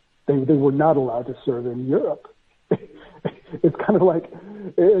Africa. They were not allowed to serve in Europe. It's kind of like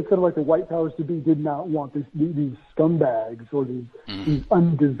the white powers to be did not want these scumbags or these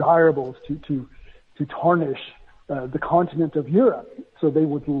undesirables to tarnish the continent of Europe. So they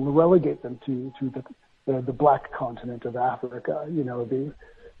would relegate them to the black continent of Africa. You know,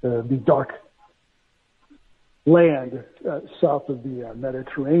 the dark land south of the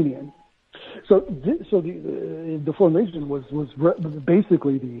Mediterranean. So the Foreign Legion was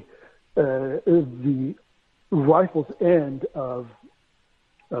basically the rifle's end of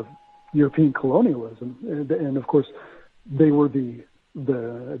European colonialism, and of course they were the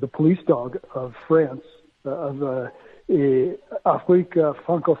police dog of France, of Afrique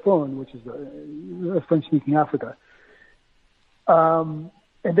francophone, which is French-speaking Africa, and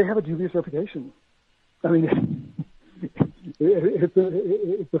they have a dubious reputation. I mean, if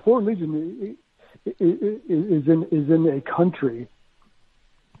the Foreign Legion is in a country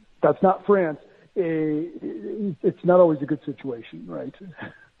that's not France, it's not always a good situation, right?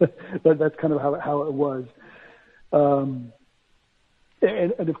 That's kind of how it was, and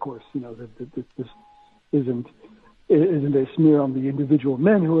of course, you know, this isn't a smear on the individual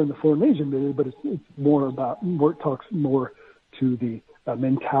men who are in the Foreign Legion, but it's more about it talks more to the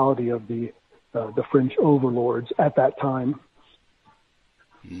mentality of the the French overlords at that time.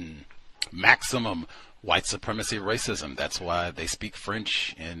 Maximum white supremacy racism. That's why they speak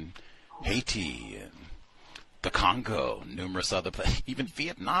French in Haiti and the Congo, numerous other places, even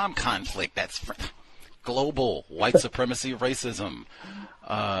Vietnam conflict. That's global white supremacy racism.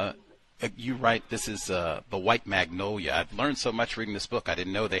 You write, this is the white magnolia. I've learned so much reading this book. I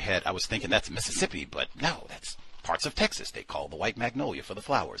didn't know they had, I was thinking that's Mississippi, but no, that's parts of Texas. They call the white magnolia for the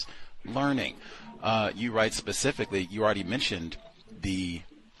flowers. Learning. You write specifically, you already mentioned the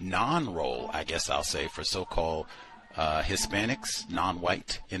non-role, I guess I'll say, for so-called Hispanics,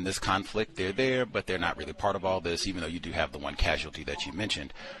 non-white in this conflict. They're there, but they're not really part of all this, even though you do have the one casualty that you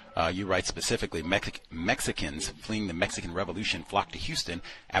mentioned. You write specifically, Mexicans fleeing the Mexican Revolution flocked to Houston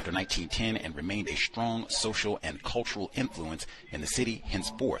after 1910 and remained a strong social and cultural influence in the city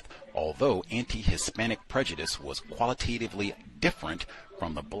henceforth. Although anti-Hispanic prejudice was qualitatively different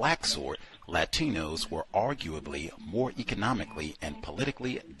from the black sort, Latinos were arguably more economically and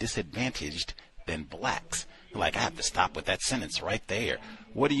politically disadvantaged than blacks. Like, I have to stop with that sentence right there.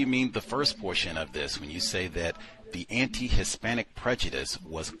 What do you mean the first portion of this when you say that the anti-Hispanic prejudice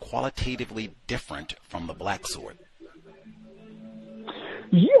was qualitatively different from the black sort?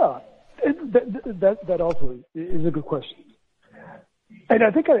 Yeah, that also is a good question. And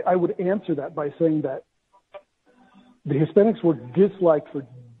I think I would answer that by saying that the Hispanics were disliked for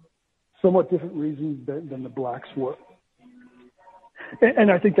somewhat different reasons than the blacks were.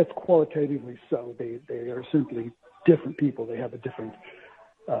 And I think that's qualitatively so. They are simply different people. They have a different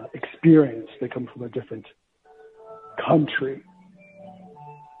experience. They come from a different country.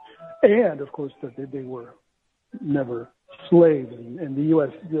 And, of course, that they were never slaves in the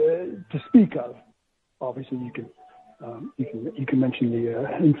U.S. To speak of. Obviously, you can mention the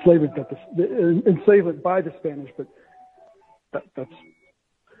enslavement by the Spanish, but that's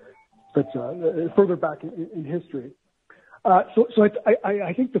further back in history. So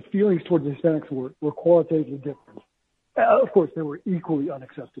I think the feelings towards the Hispanics were qualitatively different. Of course, they were equally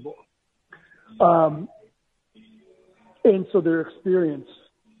unacceptable. And so their experience,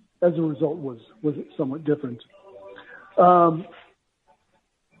 as a result, was somewhat different.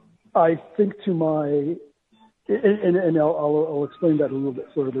 I think to my, and I'll explain that a little bit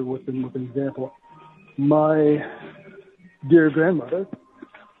further with an example. My dear grandmother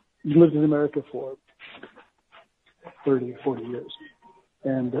lived in America for 30, 40 years,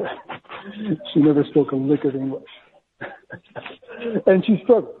 and she never spoke a lick of English. And she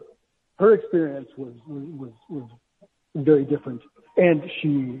struggled. Her experience was very different, and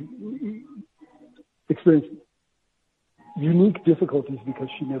she experienced unique difficulties because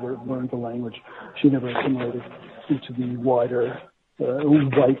she never learned the language. She never assimilated into the wider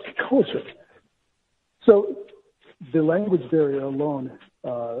white culture. So the language barrier alone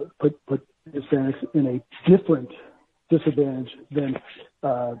put Hispanics in a different disadvantage than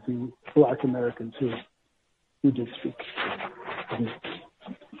the Black Americans who did speak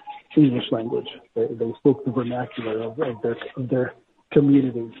the English language. They spoke the vernacular of their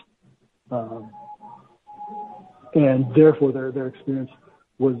communities, and therefore their experience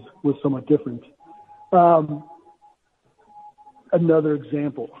was somewhat different. Another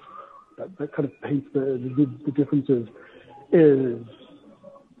example that kind of paints the differences is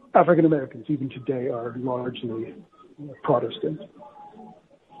African Americans, even today, are largely Protestant.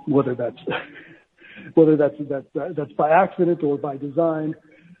 Whether that's by accident or by design,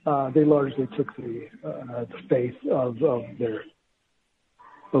 they largely took the faith of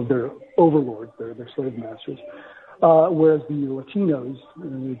their overlords, their slave masters. Whereas the Latinos,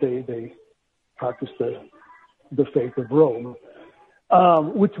 they practiced the faith of Rome,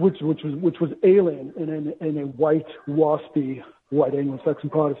 which was alien in a white, waspy, white Anglo-Saxon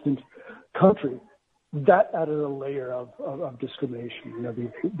Protestant country. That added a layer of discrimination. You know,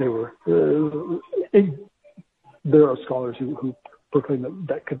 they were. There are scholars who proclaim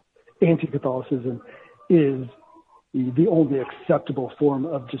that anti-Catholicism is the only acceptable form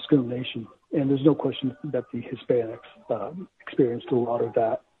of discrimination, and there's no question that the Hispanics experienced a lot of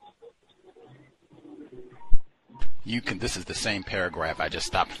that. This is the same paragraph. I just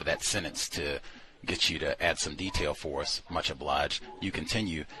stopped for that sentence to get you to add some detail for us. Much obliged. You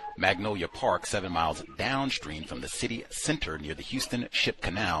continue. Magnolia Park, 7 miles downstream from the city center near the Houston Ship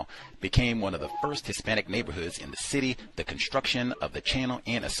Canal, became one of the first Hispanic neighborhoods in the city. The construction of the channel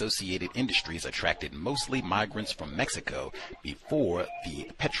and associated industries attracted mostly migrants from Mexico before the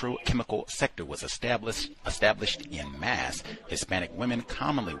petrochemical sector was established en masse. Hispanic women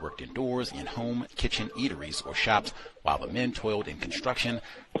commonly worked indoors in home, kitchen, eateries, or shops, while the men toiled in construction,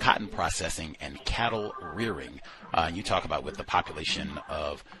 cotton processing, and cattle rearing. You talk about with the population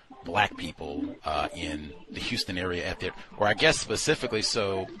of black people in the Houston area or I guess specifically,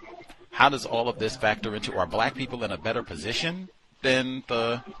 so how does all of this factor into, are black people in a better position than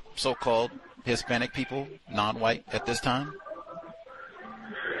the so-called Hispanic people, non-white, at this time?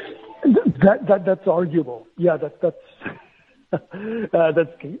 That's arguable. Yeah, that's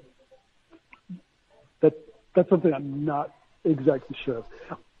something I'm not exactly sure of.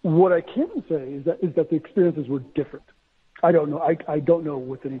 What I can say is that the experiences were different. I don't know. I don't know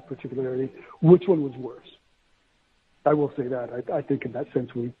with any particularity which one was worse. I will say that. I think in that sense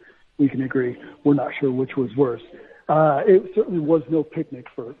we can agree. We're not sure which was worse. It certainly was no picnic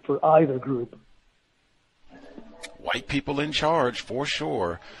for either group. White people in charge, for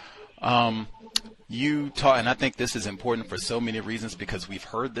sure. You taught, and I think this is important for so many reasons because we've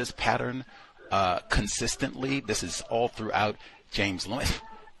heard this pattern consistently. This is all throughout James Lewis.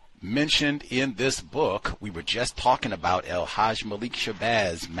 Mentioned in this book, we were just talking about El Hajj Malik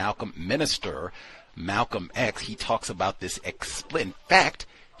Shabazz, Minister Malcolm X. He talks about this in fact,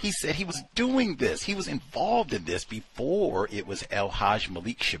 he said he was doing this. He was involved in this before it was El Hajj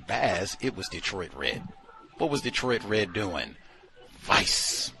Malik Shabazz. It was Detroit Red. What was Detroit Red doing?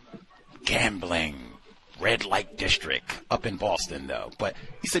 Vice, gambling, red light district up in Boston, though. But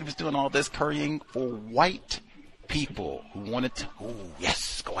he said he was doing all this currying for white people who wanted to,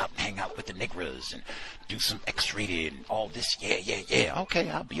 go out and hang out with the niggers and do some X-rated and all this. Yeah. Okay,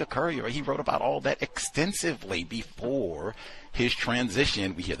 I'll be a courier. He wrote about all that extensively before his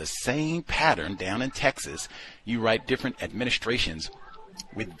transition. We hear the same pattern down in Texas. You write different administrations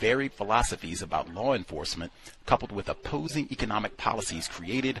with varied philosophies about law enforcement, coupled with opposing economic policies,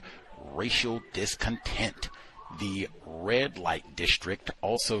 created racial discontent. The red light district,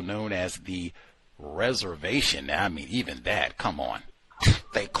 also known as the reservation. I mean, even that, come on.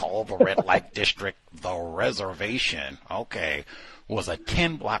 They call the red light district the reservation. Okay. Was a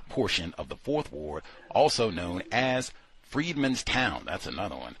 10-block portion of the 4th Ward, also known as Freedman's Town. That's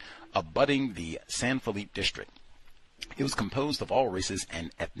another one. Abutting the San Felipe district. It was composed of all races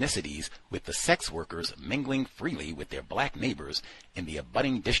and ethnicities, with the sex workers mingling freely with their black neighbors in the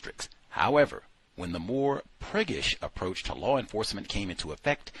abutting districts. However, when the more priggish approach to law enforcement came into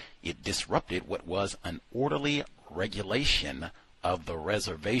effect, it disrupted what was an orderly regulation of the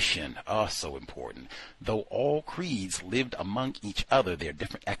reservation. Oh, so important. Though all creeds lived among each other, their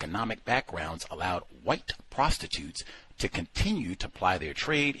different economic backgrounds allowed white prostitutes to continue to ply their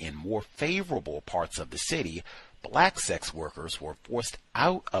trade in more favorable parts of the city. Black sex workers were forced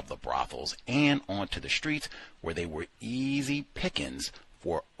out of the brothels and onto the streets, where they were easy pickings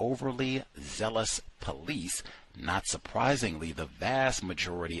for overly zealous police. Not surprisingly, the vast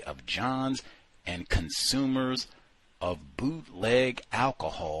majority of Johns and consumers of bootleg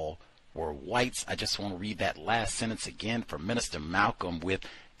alcohol were whites. I just want to read that last sentence again for Minister Malcolm with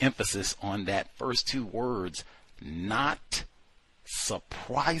emphasis on that first two words. Not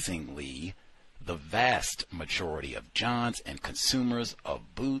surprisingly, the vast majority of Johns and consumers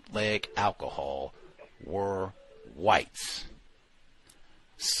of bootleg alcohol were whites.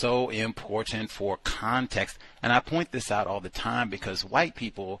 So important for context. And I point this out all the time because white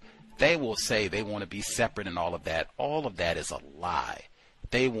people, they will say they want to be separate and all of that. All of that is a lie.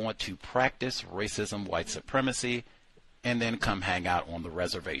 They want to practice racism, white supremacy, and then come hang out on the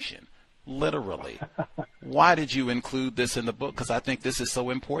reservation. Literally. Why did you include this in the book? Because I think this is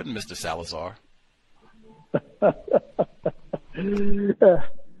so important, Mr. Salazar.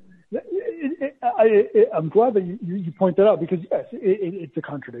 I'm glad that you point that out because, yes, it's a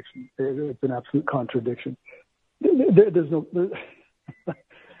contradiction. It's an absolute contradiction. There's no.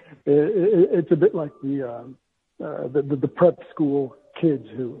 It's a bit like the prep school kids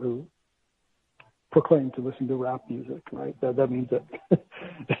who proclaim to listen to rap music, right? That means that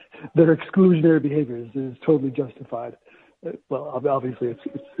their exclusionary behavior is totally justified. Well, obviously,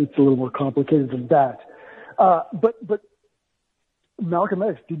 it's a little more complicated than that. But Malcolm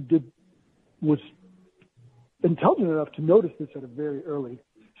X was intelligent enough to notice this at a very early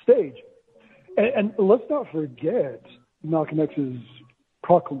stage. And let's not forget Malcolm X's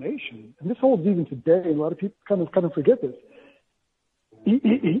proclamation, and this holds even today, a lot of people kind of forget this.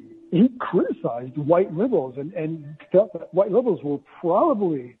 He criticized white liberals and felt that white liberals were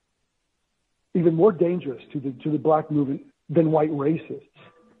probably even more dangerous to the black movement than white racists.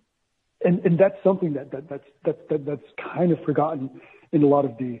 And that's something that's kind of forgotten in a lot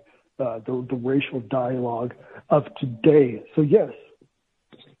of the racial dialogue of today. So yes,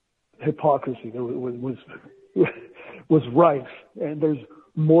 hypocrisy was rife, and there's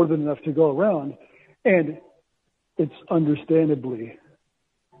more than enough to go around, and it's understandably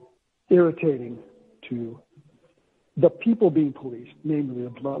irritating to the people being policed, namely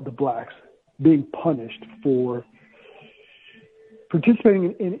the blacks, being punished for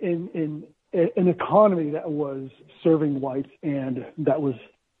participating in an economy that was serving whites and that was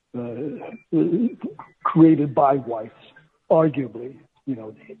created by whites, arguably,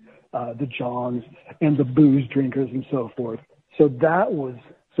 the Johns and the booze drinkers and so forth. So that was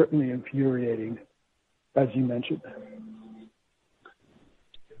certainly infuriating, as you mentioned.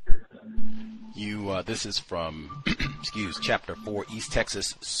 This is from, Chapter 4, East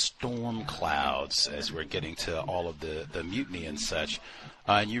Texas Storm Clouds, as we're getting to all of the mutiny and such.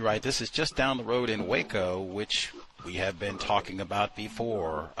 And you write, this is just down the road in Waco, which we have been talking about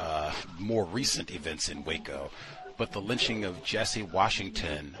before, more recent events in Waco. But the lynching of Jesse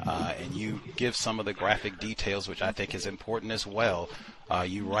Washington, and you give some of the graphic details, which I think is important as well.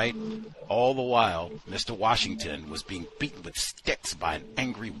 You write, all the while, Mr. Washington was being beaten with sticks by an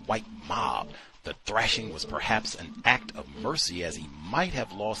angry white mob. The thrashing was perhaps an act of mercy, as he might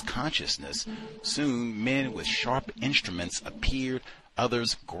have lost consciousness. Soon, men with sharp instruments appeared.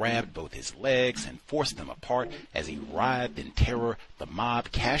 Others grabbed both his legs and forced them apart. As he writhed in terror, the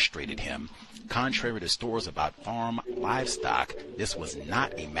mob castrated him. Contrary to stories about farm livestock, this was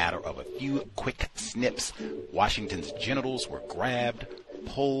not a matter of a few quick snips. Washington's genitals were grabbed,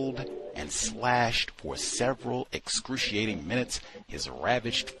 pulled, and slashed for several excruciating minutes. His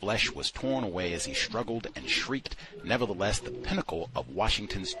ravaged flesh was torn away as he struggled and shrieked. Nevertheless, the pinnacle of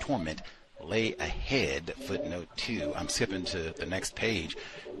Washington's torment lay ahead. Footnote 2. I'm skipping to the next page.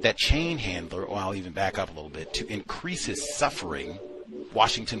 That chain handler, or I'll even back up a little bit, to increase his suffering,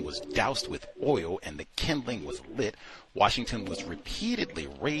 Washington was doused with oil and the kindling was lit. Washington was repeatedly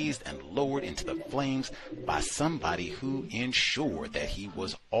raised and lowered into the flames by somebody who ensured that he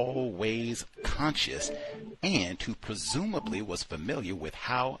was always conscious and who presumably was familiar with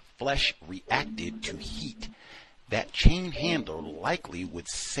how flesh reacted to heat. That chain handler likely would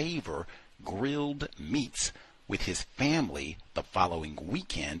savor grilled meats with his family the following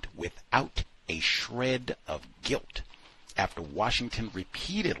weekend without a shred of guilt. After Washington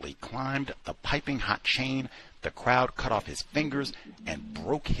repeatedly climbed the piping hot chain, the crowd cut off his fingers and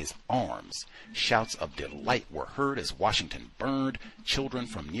broke his arms. Shouts of delight were heard as Washington burned. Children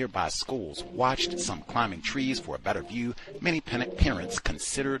from nearby schools watched, some climbing trees for a better view. Many parents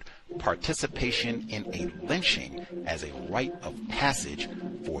considered participation in a lynching as a rite of passage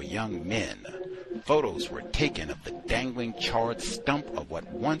for young men. Photos were taken of the dangling, charred stump of what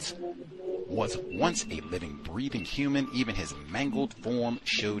was once a living, breathing human. Even his mangled form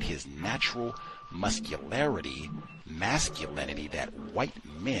showed his natural masculinity that white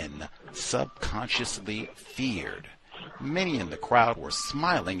men subconsciously feared. Many in the crowd were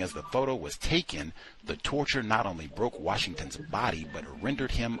smiling as the photo was taken. The torture not only broke Washington's body, but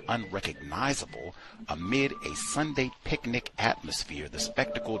rendered him unrecognizable. Amid a Sunday picnic atmosphere, the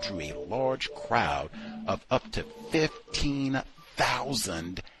spectacle drew a large crowd of up to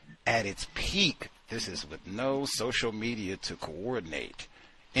 15,000 at its peak. This is with no social media to coordinate,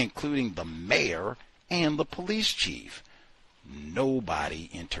 including the mayor and the police chief.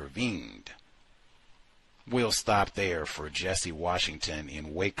 Nobody intervened. We'll stop there for Jesse Washington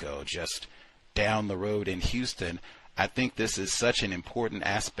in Waco, just down the road in Houston. I think this is such an important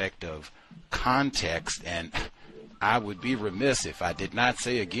aspect of context, and I would be remiss if I did not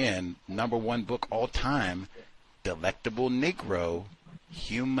say again, #1 book all time, Delectable Negro,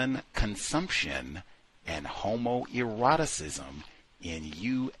 Human Consumption and Homoeroticism in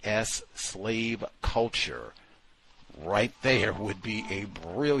U.S. Slave Culture. Right there would be a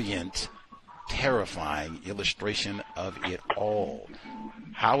brilliant, terrifying illustration of it all.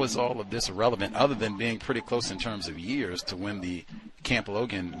 How is all of this relevant, other than being pretty close in terms of years to when the Camp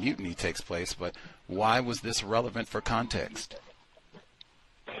Logan mutiny takes place, but why was this relevant for context?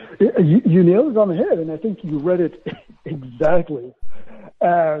 You nailed it on the head, and I think you read it exactly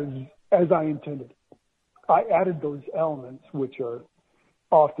as I intended. I added those elements, which are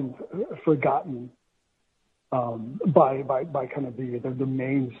often forgotten by kind of the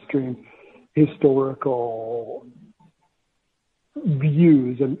mainstream historical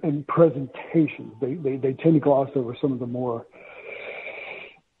views and presentations. They tend to gloss over some of the more,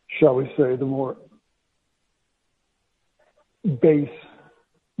 shall we say, the more base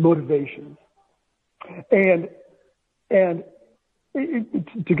motivations. And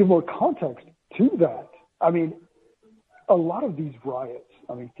to give more context to that, I mean, a lot of these riots,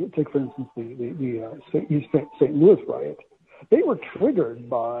 I mean, take for instance the East St. Louis riot, they were triggered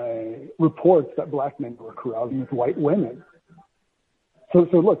by reports that black men were carousing with white women. So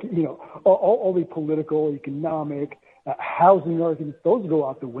look, all the political, economic, housing arguments, those go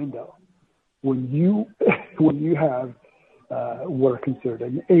out the window when you when you have what are considered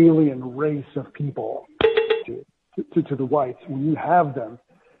an alien race of people to the whites, when you have them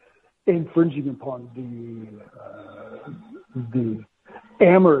infringing upon the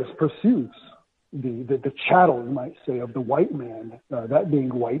amorous pursuits, the chattel, you might say, of the white man, that being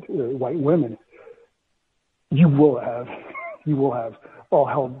white women, you will have all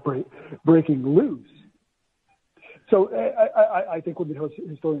hell breaking loose. So I think when the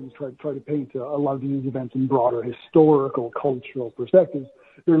historians try to paint a lot of these events in broader historical, cultural perspectives,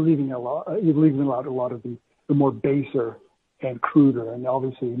 you're leaving out a lot of the more baser and cruder and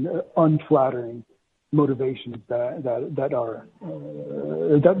obviously unflattering motivations that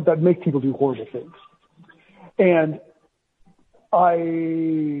make people do horrible things. And I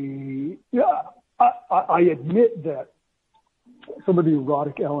admit that some of the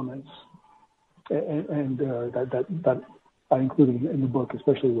erotic elements and that I included in the book,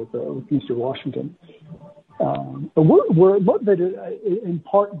 especially with Mr. Washington, were motivated in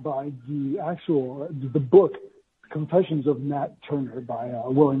part by the book Confessions of Nat Turner by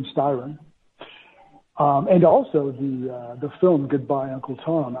William Styron, and also the film Goodbye Uncle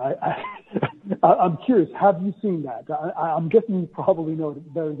Tom. I'm curious, have you seen that? I'm guessing you probably know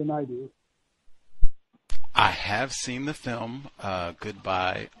it better than I do. I have seen the film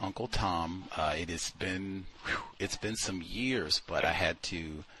Goodbye Uncle Tom. It's been some years, but I had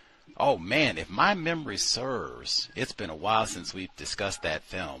to. Oh man, if my memory serves, it's been a while since we've discussed that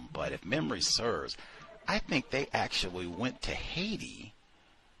film. But if memory serves, I think they actually went to Haiti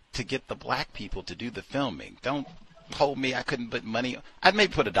to get the black people to do the filming. Don't hold me. I couldn't put money. I'd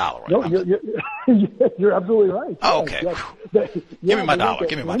maybe put $1 on it. No, you're absolutely right. Oh, okay. Yes. Give me my dollar.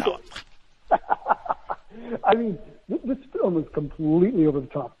 Give me my dollar. I mean, this film is completely over the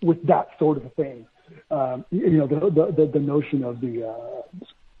top with that sort of a thing. The notion of the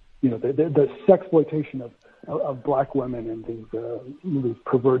sexploitation of black women and these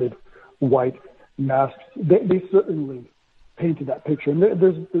perverted white masks. They certainly painted that picture, and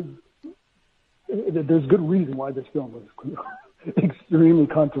there's good reason why this film was extremely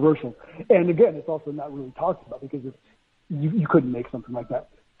controversial. And again, it's also not really talked about because you couldn't make something like that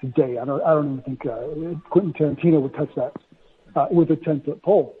today. I don't even think Quentin Tarantino would touch that with a 10-foot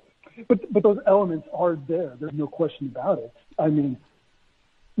pole. But those elements are there. There's no question about it. I mean,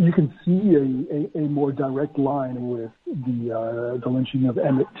 you can see a more direct line with the lynching of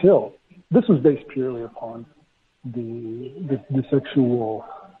Emmett Till. This was based purely upon the sexual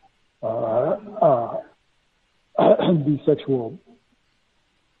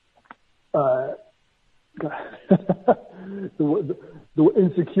the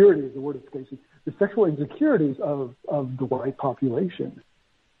insecurities, the word escapes me, the sexual insecurities of the white population.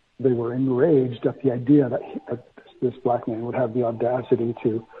 They were enraged at the idea that this black man would have the audacity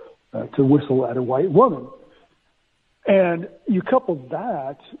to whistle at a white woman. And you couple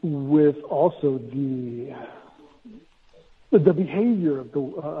that with also the behavior of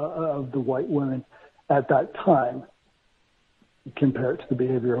the white women at that time, compared to the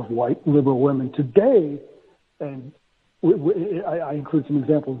behavior of white liberal women today, and I include some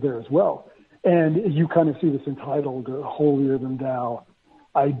examples there as well. And you kind of see this entitled holier than thou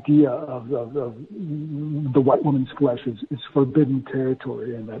idea of the white woman's flesh is forbidden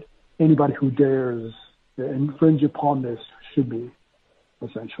territory, and that anybody who dares infringe upon this should be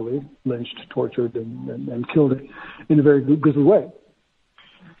essentially lynched, tortured, and killed in a very grisly way.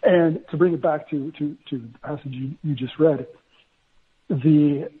 And to bring it back to the passage you just read,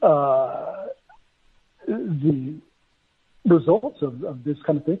 the results of this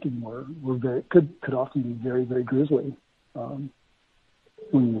kind of thinking were very could often be very, very grisly.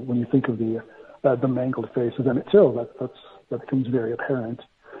 When you think of the mangled face of Emmett Till, that becomes very apparent.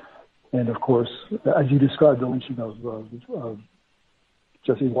 And of course, as you described, the lynching of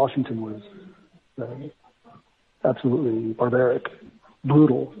Jesse Washington was absolutely barbaric,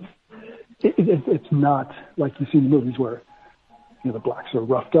 brutal. It's not like you see in the movies where the blacks are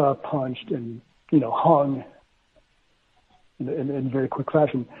roughed up, punched, and hung in very quick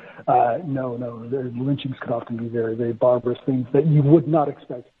fashion. No, the lynchings could often be very, very barbarous things that you would not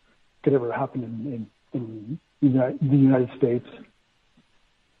expect could ever happen in the United States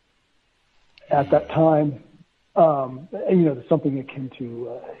at that time. There's something akin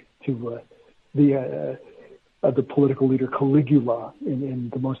to the political leader Caligula in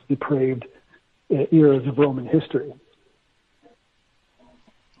the most depraved eras of Roman history.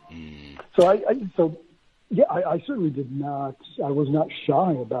 So I certainly did not. I was not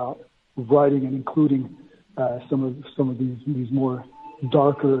shy about writing and including some of these more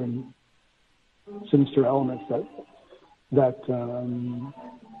darker and sinister elements that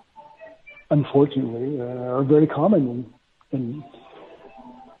unfortunately, are very common in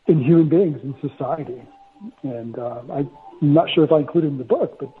human beings in society. And I'm not sure if I included it in the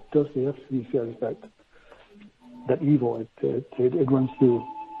book, but Dostoevsky says that evil it runs through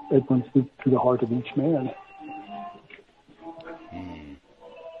the heart of each man.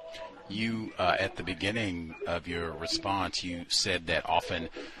 You, at the beginning of your response, you said that often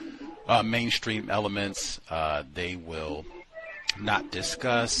mainstream elements, they will not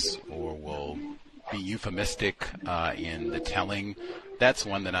discuss or will be euphemistic in the telling. That's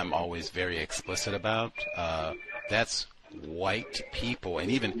one that I'm always very explicit about. That's white people. And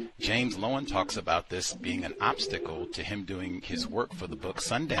even James Lowen talks about this being an obstacle to him doing his work for the book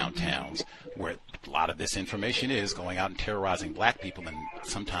Sundown Towns, where a lot of this information is going out and terrorizing black people and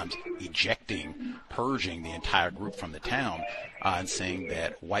sometimes ejecting, purging the entire group from the town, and saying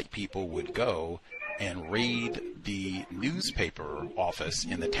that white people would go and raid the newspaper office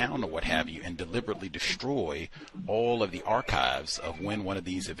in the town or what have you and deliberately destroy all of the archives of when one of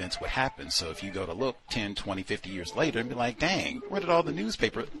these events would happen. So if you go to look 10, 20, 50 years later and be like, dang, where did all the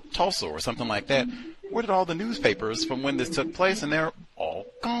newspaper, Tulsa or something like that, where did all the newspapers from when this took place? And they're all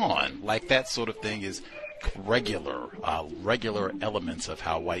gone. Like that sort of thing is regular elements of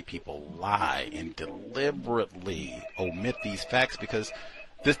how white people lie and deliberately omit these facts, because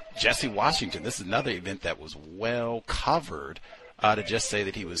this Jesse Washington, this is another event that was well covered, to just say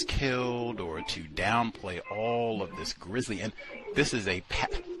that he was killed or to downplay all of this grisly. And this is a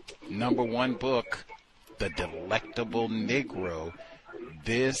 #1 book, The Delectable Negro.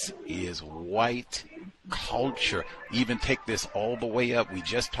 This is white culture. Even take this all the way up. We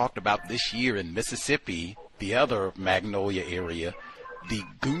just talked about this year in Mississippi, the other Magnolia area, the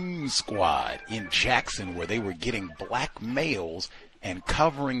Goon Squad in Jackson, where they were getting black males and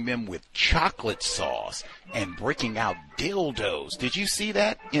covering them with chocolate sauce and breaking out dildos. Did you see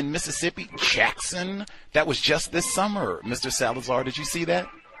that in Mississippi, Jackson? That was just this summer, Mr. Salazar. Did you see that?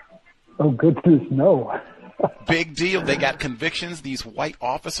 Oh, goodness, no. Big deal. They got convictions, these white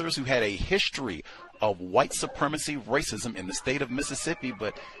officers who had a history of white supremacy, racism in the state of Mississippi,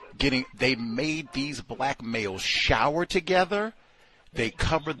 but they made these black males shower together. They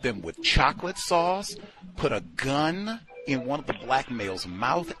covered them with chocolate sauce, put a gun in one of the black male's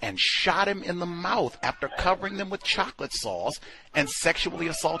mouth and shot him in the mouth after covering them with chocolate sauce and sexually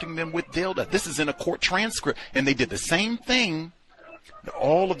assaulting them with dildo. This is in a court transcript. And they did the same thing.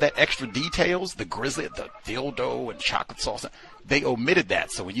 All of that extra details, the grizzly, the dildo and chocolate sauce, they omitted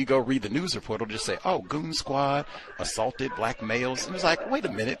that. So when you go read the news report, it'll just say, oh, Goon Squad assaulted black males. And it's like, wait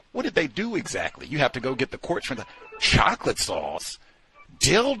a minute, what did they do exactly? You have to go get the court transcript. Chocolate sauce?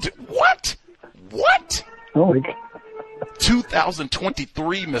 Dildo? What? Oh, my God.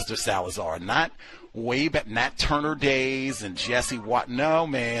 2023, Mr. Salazar, not way back, Nat Turner days and Jesse Watt. No,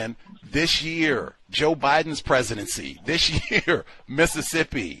 man, this year, Joe Biden's presidency, this year,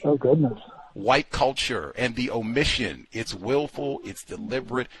 Mississippi. Oh, goodness. White culture and the omission. It's willful. It's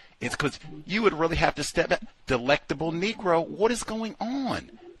deliberate. It's because you would really have to step back. Delectable Negro, what is going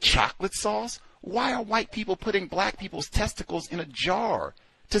on? Chocolate sauce? Why are white people putting black people's testicles in a jar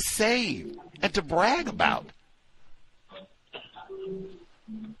to save and to brag about?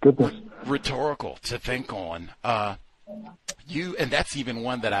 Goodness. Rhetorical to think on. And that's even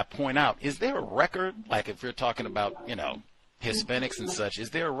one that I point out. Is there a record, like if you're talking about, Hispanics and such,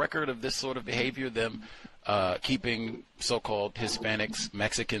 is there a record of this sort of behavior, them keeping so-called Hispanics,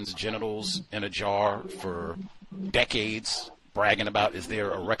 Mexicans' genitals in a jar for decades, bragging about? Is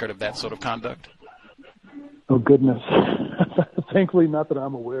there a record of that sort of conduct? Oh, goodness. Thankfully, not that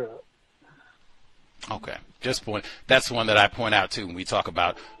I'm aware of. Okay. That's one that I point out too when we talk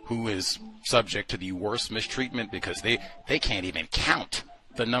about who is subject to the worst mistreatment, because they can't even count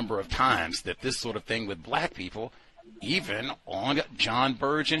the number of times that this sort of thing with black people, even on John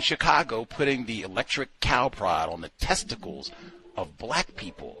Burge in Chicago, putting the electric cow prod on the testicles of black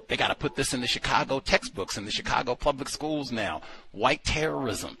people. They got to put this in the Chicago textbooks in the Chicago public schools now. White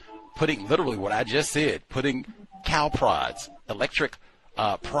terrorism, putting literally what I just said, putting cow prods, electric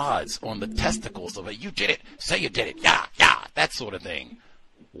prods on the testicles of you did it, say you did it, yeah, that sort of thing.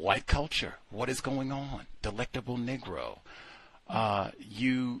 White culture, what is going on? Delectable Negro.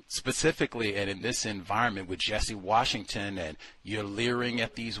 You specifically, and in this environment with Jesse Washington, and you're leering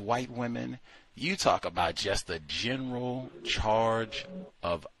at these white women, you talk about just the general charge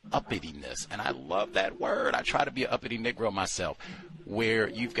of uppityness. And I love that word. I try to be an uppity Negro myself, where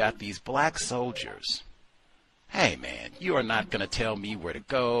you've got these black soldiers. Hey, man, you are not going to tell me where to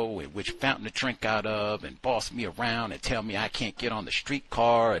go and which fountain to drink out of and boss me around and tell me I can't get on the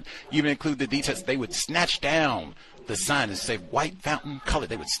streetcar, and even include the details. They would snatch down the sign and say white fountain, colored.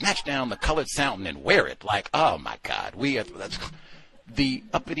 They would snatch down the colored fountain and wear it. Like, oh my God, the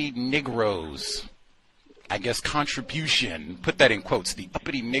uppity Negroes, I guess, contribution, put that in quotes, the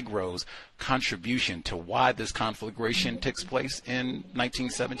uppity Negroes' contribution to why this conflagration takes place in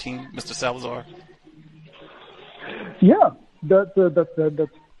 1917, Mr. Salazar? Yeah, that's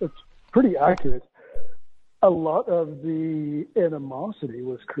pretty accurate. A lot of the animosity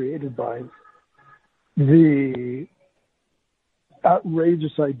was created by the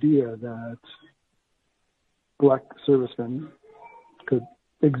outrageous idea that black servicemen could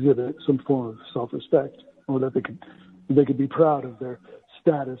exhibit some form of self-respect, or that they could be proud of their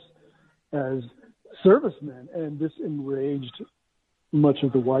status as servicemen, and this enraged much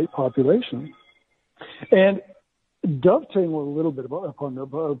of the white population. And dovetailing a little bit upon the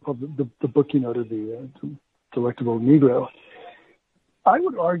book you noted, the Delectable Negro, I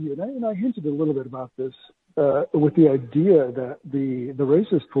would argue, and I hinted a little bit about this, with the idea that the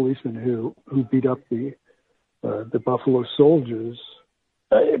racist policemen who beat up the Buffalo Soldiers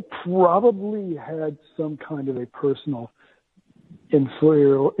probably had some kind of a personal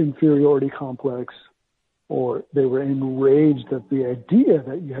inferiority complex, or they were enraged at the idea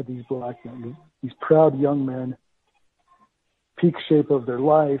that you had these black men, these proud young men, peak shape of their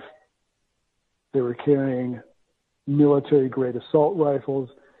life. They were carrying military-grade assault rifles,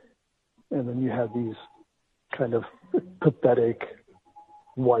 and then you had these kind of pathetic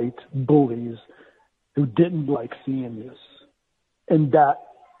white bullies who didn't like seeing this. And that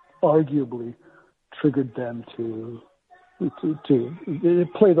arguably triggered them to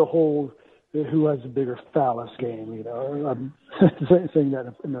play the whole who has a bigger phallus game, you know. I'm saying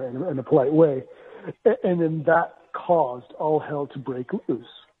that in a polite way. And then that caused all hell to break loose.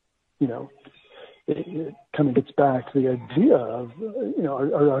 You know, it kind of gets back to the idea of, you know,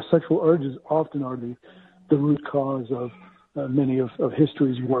 our sexual urges often are the root cause of many of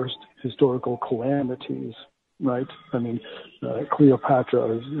history's worst historical calamities, right? I mean,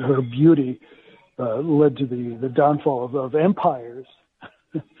 Cleopatra, her beauty led to the downfall of empires.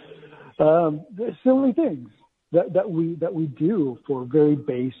 Silly things that we do for very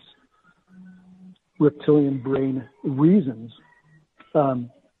base reptilian brain reasons. So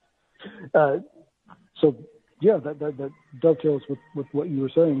yeah, that dovetails with what you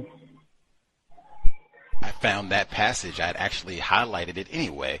were saying. I found that passage. I'd actually highlighted it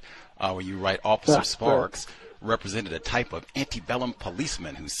anyway, where you write Officer Sparks represented a type of antebellum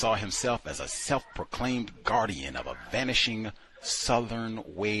policeman who saw himself as a self-proclaimed guardian of a vanishing Southern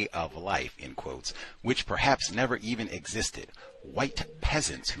way of life, in quotes, which perhaps never even existed. White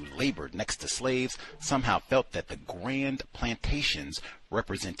peasants who labored next to slaves somehow felt that the grand plantations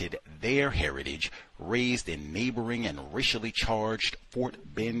represented their heritage, raised in neighboring and racially charged Fort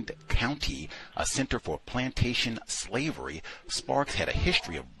Bend County, a center for plantation slavery. Sparks had a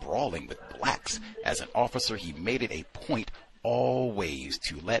history of brawling with blacks. As an officer, he made it a point always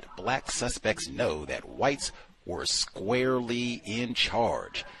to let black suspects know that whites were squarely in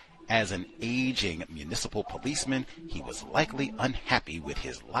charge. As an aging municipal policeman, he was likely unhappy with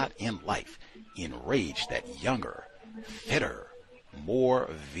his lot in life, enraged that younger, fitter,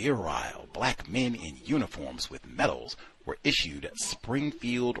 more virile black men in uniforms with medals were issued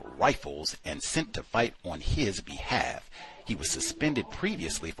Springfield rifles and sent to fight on his behalf. He was suspended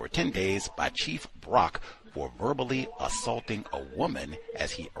previously for 10 days by Chief Brock for verbally assaulting a woman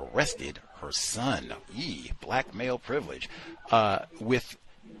as he arrested her son. Black male privilege. With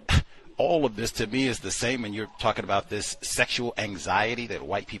all of this, to me, is the same when you're talking about this sexual anxiety that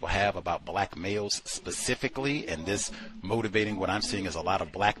white people have about black males specifically, and this motivating what I'm seeing is a lot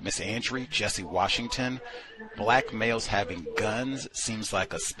of black misandry. Jesse Washington, black males having guns seems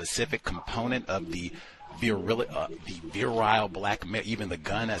like a specific component of the virile black male, even the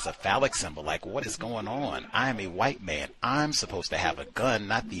gun as a phallic symbol. Like, what is going on? I'm a white man. I'm supposed to have a gun,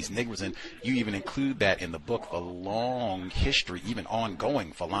 not these niggers. And you even include that in the book, a long history, even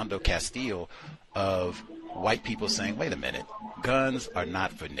ongoing, Philando Castile, of white people saying, wait a minute, guns are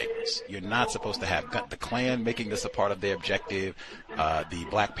not for niggers. You're not supposed to have guns. The Klan making this a part of their objective, the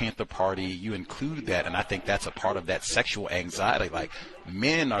Black Panther Party, you include that, and I think that's a part of that sexual anxiety. Like,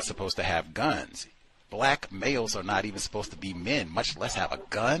 men are supposed to have guns. Black males are not even supposed to be men, much less have a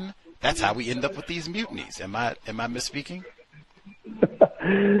gun. That's how we end up with these mutinies. Am I misspeaking?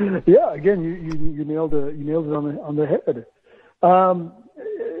 Yeah, again, you nailed it on the head.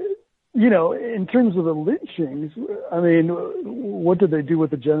 You know, in terms of the lynchings, I mean, what did they do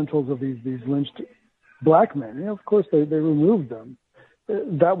with the genitals of these lynched black men? You know, of course, they removed them.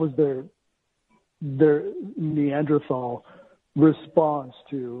 That was their Neanderthal response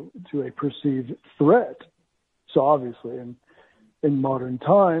to a perceived threat. So obviously, in modern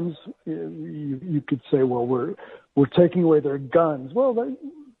times, you could say, well, we're taking away their guns. Well,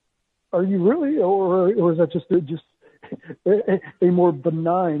 are you really, or is that just a more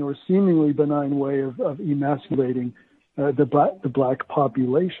benign or seemingly benign way of emasculating the black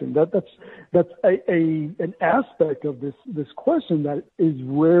population? That's an aspect of this question that is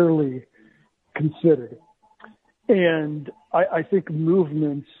rarely considered. And I think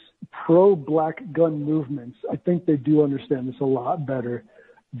movements, pro-black gun movements, I think they do understand this a lot better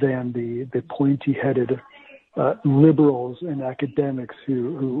than the pointy-headed liberals and academics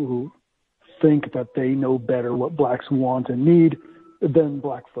who think that they know better what blacks want and need than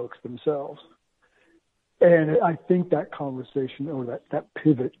black folks themselves. And I think that conversation or that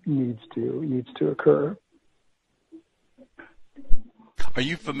pivot needs to occur. Are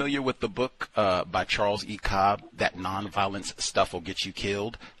you familiar with the book by Charles E. Cobb, That Nonviolence Stuff Will Get You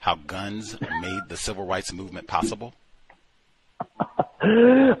Killed? How Guns Made the Civil Rights Movement Possible?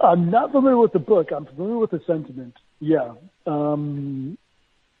 I'm not familiar with the book. I'm familiar with the sentiment. Yeah. And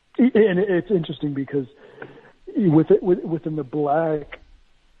it's interesting because within the black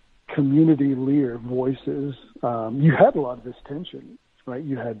community leader voices, you had a lot of this tension, right?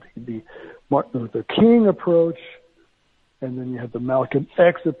 You had the Martin Luther King approach, and then you had the Malcolm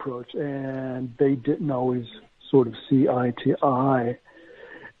X approach, and they didn't always sort of see eye to eye.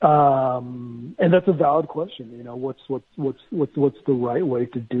 And that's a valid question. You know, what's the right way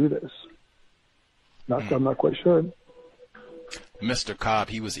to do this? I'm not quite sure. Mr. Cobb,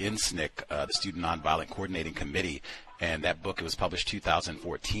 he was in SNCC, the Student Nonviolent Coordinating Committee, and that book, it was published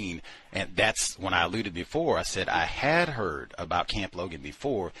 2014. And that's when I alluded before. I said I had heard about Camp Logan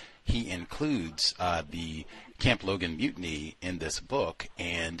before. He includes the Camp Logan mutiny in this book,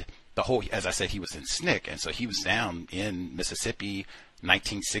 and the whole, as I said, he was in SNCC, and so he was down in Mississippi,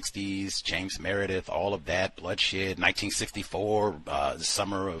 1960s, James Meredith, all of that, bloodshed, 1964, the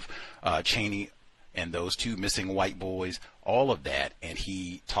summer of Cheney and those two missing white boys, all of that. And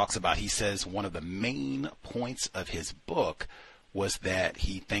he talks about, he says one of the main points of his book was that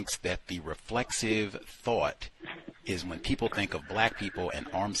he thinks that the reflexive thought is when people think of black people and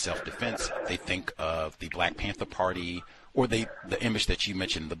armed self-defense, they think of the Black Panther Party, or the image that you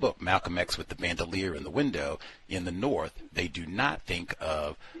mentioned in the book, Malcolm X with the bandolier in the window in the North. They do not think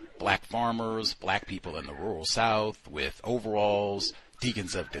of black farmers, black people in the rural South with overalls,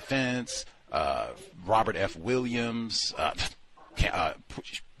 deacons of defense, Robert F. Williams,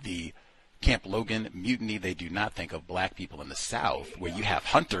 the Camp Logan mutiny. They do not think of black people in the South, where you have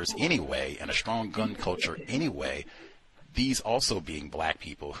hunters anyway and a strong gun culture anyway. These also being black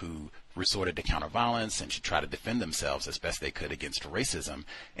people who resorted to counter-violence and should try to defend themselves as best they could against racism.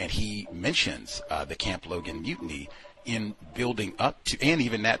 And he mentions the Camp Logan mutiny in building up to, and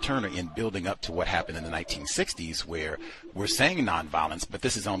even Nat Turner in building up to what happened in the 1960s, where we're saying nonviolence, but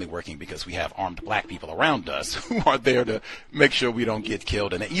this is only working because we have armed black people around us who are there to make sure we don't get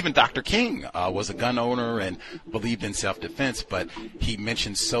killed. And even Dr. King was a gun owner and believed in self-defense, but he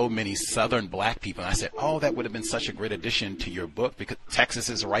mentioned so many Southern black people. And I said, oh, that would have been such a great addition to your book, because Texas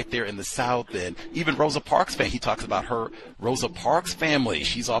is right there in the South. And even Rosa Parks' family, he talks about her Rosa Parks family.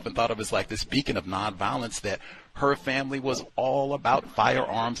 She's often thought of as like this beacon of nonviolence, that her family was all about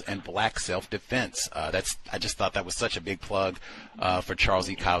firearms and black self-defense. I just thought that was such a big plug for Charles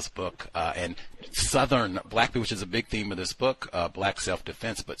E. Cobb's book. And Southern black people, which is a big theme of this book, black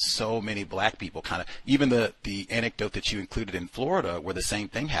self-defense, but so many black people kind of, even the anecdote that you included in Florida where the same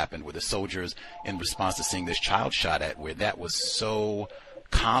thing happened, where the soldiers, in response to seeing this child shot at, where that was so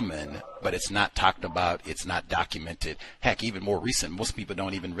common, but it's not talked about, it's not documented. Heck, even more recent, most people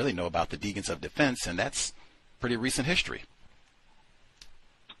don't even really know about the deacons of defense, and that's pretty recent history.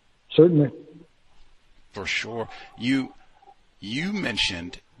 Certainly. For sure. You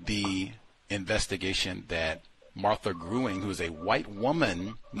mentioned the investigation that Martha Grewing, who's a white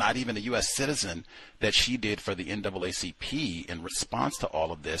woman, not even a U.S. citizen, that she did for the NAACP in response to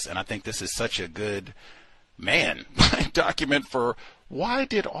all of this. And I think this is such a good, document for why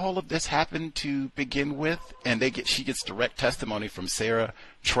did all of this happen to begin with? And she gets direct testimony from Sarah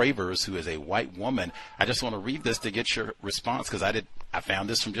Travers, who is a white woman. I just want to read this to get your response, because I found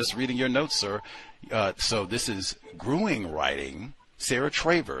this from just reading your notes, sir. So this is Grewing writing, Sarah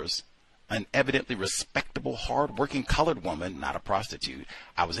Travers, an evidently respectable, hard-working colored woman, not a prostitute.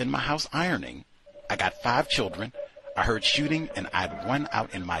 I was in my house ironing. I got 5 children. I heard shooting, and I'd run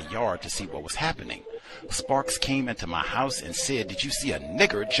out in my yard to see what was happening. Sparks came into my house and said, "Did you see a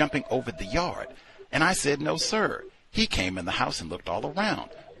nigger jumping over the yard?" And I said, "No, sir." He came in the house and looked all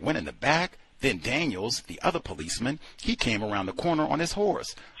around, went in the back, Then Daniels, the other policeman, he came around the corner on his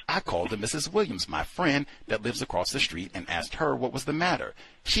horse. I called to Mrs. Williams, my friend that lives across the street, and asked her what was the matter.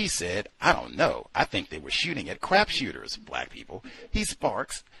 She said, I don't know. I think they were shooting at crapshooters, black people.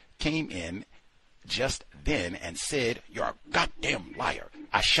 Sparks came in just then and said, you're a goddamn liar.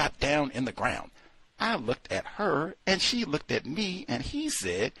 I shot down in the ground. I looked at her, and she looked at me, and he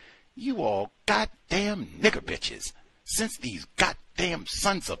said, you all goddamn nigger bitches. Since these goddamn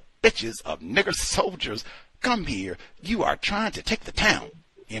sons of bitches of nigger soldiers come here, you are trying to take the town.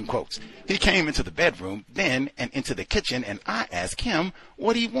 End quotes. He came into the bedroom then and into the kitchen, and I asked him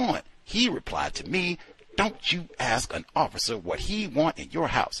what he want. He replied to me, don't you ask an officer what he want in your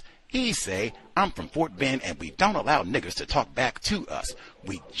house. He say, I'm from Fort Bend, and we don't allow niggers to talk back to us.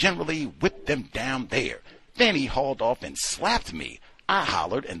 We generally whip them down there. Then he hauled off and slapped me. I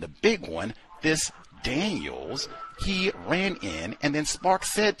hollered, and the big one, this Daniels, he ran in, and then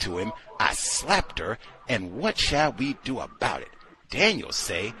Sparks said to him, I slapped her, and what shall we do about it? Daniels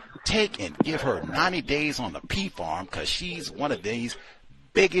say, take and give her 90 days on the pea farm, 'cause she's one of these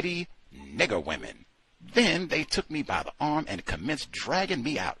biggity nigger women. Then they took me by the arm and commenced dragging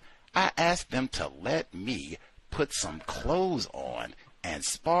me out. I asked them to let me put some clothes on, and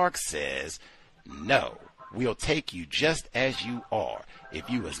Sparks says, no, we'll take you just as you are. If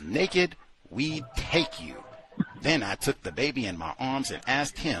you was naked, we'd take you. Then I took the baby in my arms and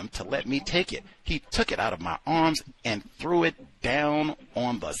asked him to let me take it. He took it out of my arms and threw it down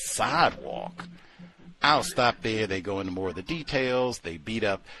on the sidewalk. I'll stop there. They go into more of the details. They beat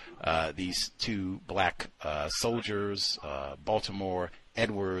up these two black soldiers, Baltimore,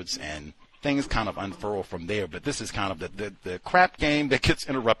 Edwards, and things kind of unfurl from there. But this is kind of the crap game that gets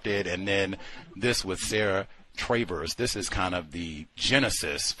interrupted. And then this with Sarah Travers, this is kind of the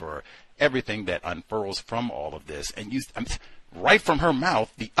genesis for everything that unfurls from all of this. And right from her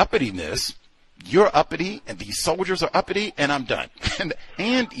mouth, the uppityness, you're uppity and these soldiers are uppity, and I'm done.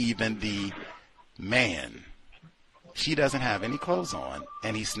 and even the man, she doesn't have any clothes on,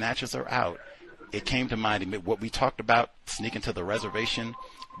 and he snatches her out. It came to mind what we talked about, sneaking to the reservation.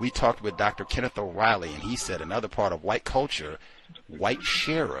 We talked with Dr. Kenneth O'Reilly, and he said another part of white culture, white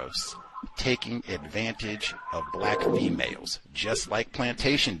sheriffs taking advantage of black females. Just like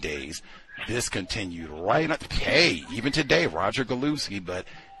plantation days, this continued right up. Hey, even today, Roger Galewski, but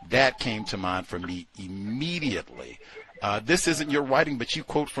that came to mind for me immediately. This isn't your writing, but you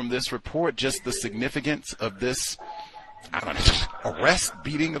quote from this report just the significance of this, I don't know, arrest,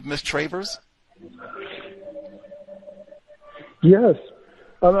 beating of Miss Travers? Yes.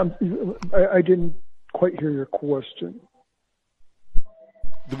 I didn't quite hear your question.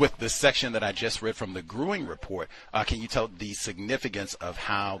 With the section that I just read from the Grewing report, can you tell the significance of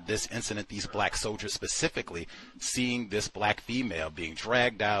how this incident, these black soldiers specifically, seeing this black female being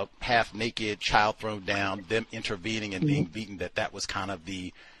dragged out, half naked, child thrown down, them intervening and being beaten, that was kind of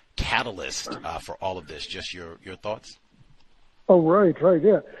the catalyst for all of this? Just your thoughts? Oh, right,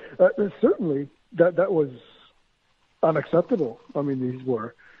 yeah. Certainly, that was unacceptable. I mean, these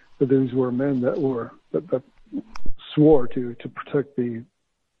were men that swore to protect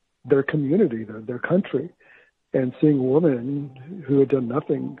their community, their country, and seeing a woman who had done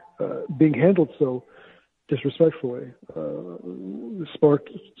nothing being handled so disrespectfully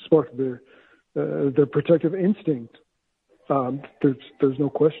sparked their protective instinct. There's no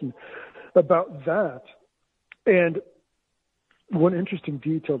question about that. And one interesting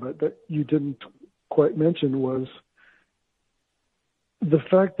detail that you didn't quite mention was the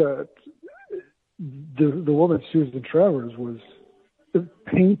fact that the woman, Susan Travers, was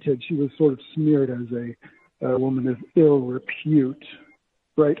painted. She was sort of smeared as a woman of ill repute,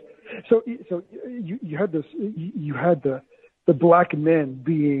 right? So you had this. You had the black men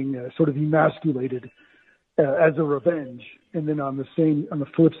being sort of emasculated as a revenge, and then on the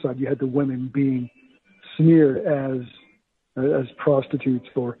flip side, you had the women being smeared as prostitutes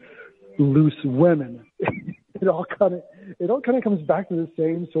or loose women. It all kind of comes back to the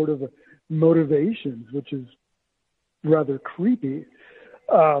same sort of motivations, which is rather creepy.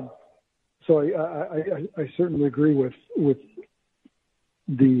 So I certainly agree with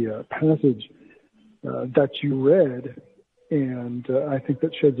the passage that you read, and I think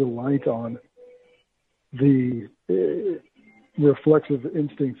that sheds a light on the reflexive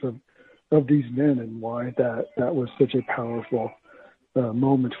instincts of these men and why that was such a powerful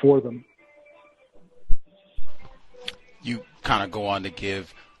moment for them. You kind of go on to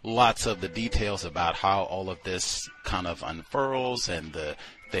give lots of the details about how all of this kind of unfurls and the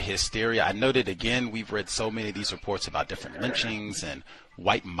hysteria. I noted again, we've read so many of these reports about different lynchings and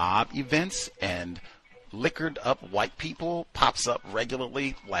white mob events, and liquored up white people pops up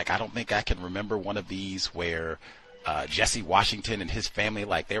regularly. Like, I don't think I can remember one of these where Jesse Washington and his family,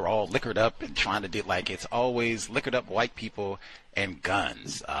 like, they were all liquored up and trying to do, like, it's always liquored up white people and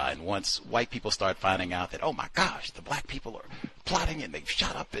guns. And once white people start finding out that, oh my gosh, the black people are plotting and they've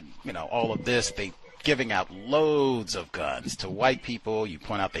shot up and, you know, all of this, they giving out loads of guns to white people. You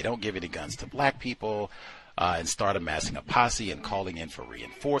point out they don't give any guns to black people, and start amassing a posse and calling in for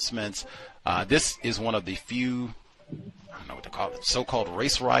reinforcements. This is one of the few, I don't know what to call it, so-called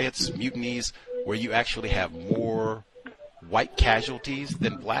race riots, mutinies, where you actually have more white casualties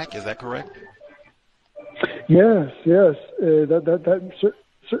than black. Is that correct? Yes. That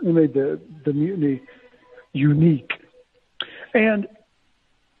certainly made the mutiny unique. And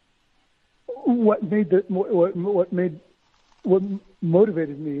what motivated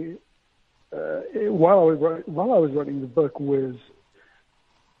me while I was writing the book was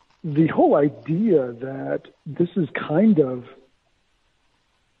the whole idea that this is kind of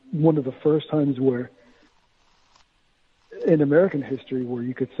one of the first times where in American history where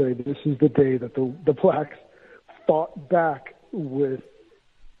you could say this is the day that the blacks fought back with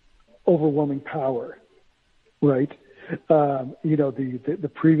overwhelming power, right?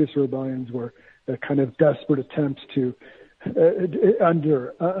 The previous rebellions were kind of desperate attempts to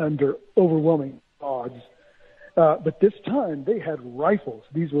under overwhelming odds. But this time they had rifles.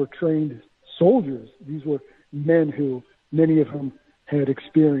 These were trained soldiers. These were men who, many of whom had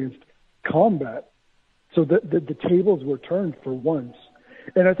experienced combat. So the tables were turned for once.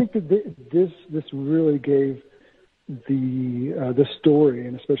 And I think that this really gave the story,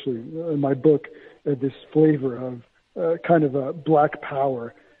 and especially in my book, this flavor of kind of a black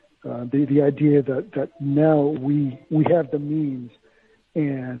power. The idea that now we have the means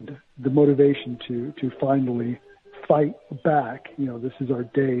and the motivation to finally fight back. You know, this is our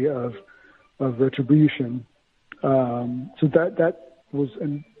day of retribution. So that was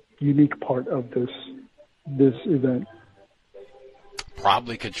a unique part of this event.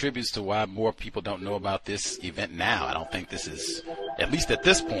 Probably contributes to why more people don't know about this event now. I don't think this is, at least at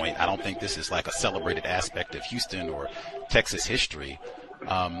this point, I don't think this is like a celebrated aspect of Houston or Texas history.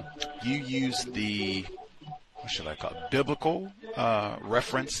 You use the, what should I call it, biblical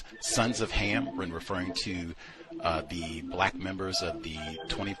reference, sons of Ham, when referring to the black members of the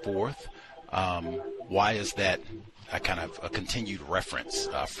 24th. Why is that a kind of a continued reference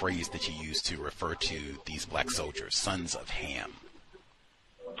phrase that you use to refer to these black soldiers, sons of Ham?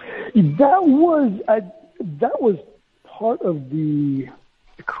 That was part of the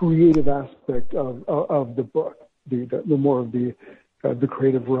creative aspect of the book, the more of the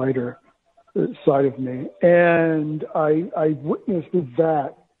creative writer side of me. And I witnessed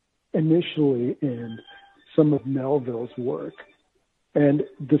that initially in some of Melville's work. And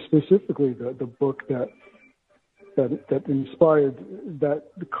specifically the book that inspired that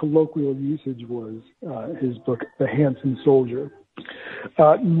colloquial usage was his book, The Handsome Soldier.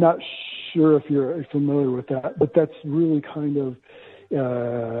 Not sure if you're familiar with that, but that's really kind of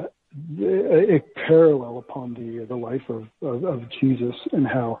a parallel upon the life of Jesus and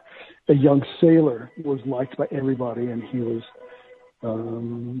how a young sailor was liked by everybody, and he was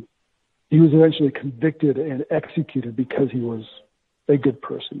eventually convicted and executed because he was a good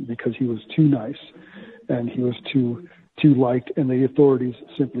person, because he was too nice and he was too liked, and the authorities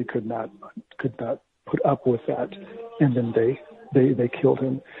simply could not put up with that, and then they killed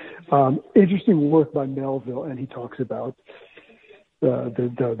him. Interesting work by Melville, and he talks about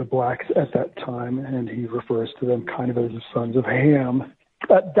the blacks at that time, and he refers to them kind of as the sons of Ham.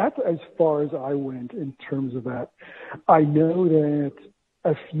 That's as far as I went in terms of that. I know that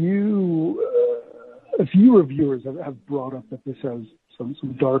a few reviewers have brought up that this has some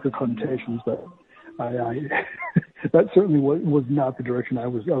darker connotations, but I that certainly was not the direction I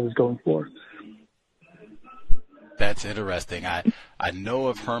was going for. That's interesting. I know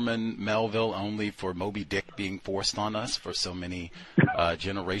of Herman Melville only for Moby Dick being forced on us for so many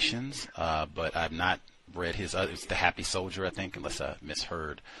generations, but I've not read his other. It's The Happy Soldier, I think, unless I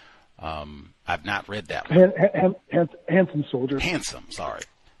misheard. I've not read that one. Handsome Soldier. Handsome, sorry.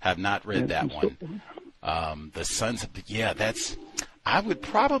 Have not read that one. The Sons of, that's, I would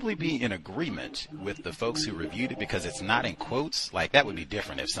probably be in agreement with the folks who reviewed it because it's not in quotes. Like, that would be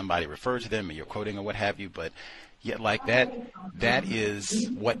different if somebody referred to them and you're quoting or what have you, but yet like that is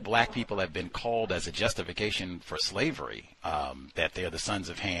what black people have been called as a justification for slavery, that they're the sons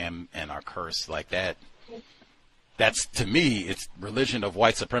of Ham and are cursed like that. That's, to me, it's religion of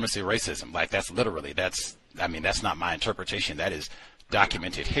white supremacy racism. Like, that's literally, that's not my interpretation. That is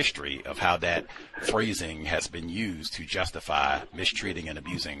documented history of how that phrasing has been used to justify mistreating and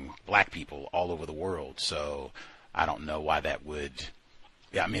abusing black people all over the world. So I don't know why that would,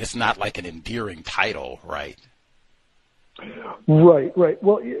 I mean, it's not like an endearing title, right? Right.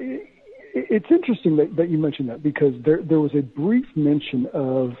 Well, it's interesting that you mentioned that, because there was a brief mention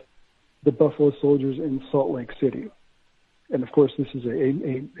of the Buffalo Soldiers in Salt Lake City. And of course, this is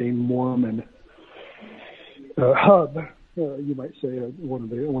a Mormon hub, you might say, one of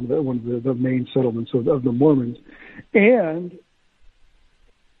the main settlements of the Mormons. And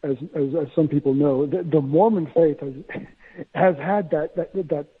as some people know, the Mormon faith has had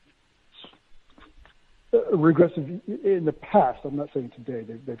that regressive in the past. I'm not saying today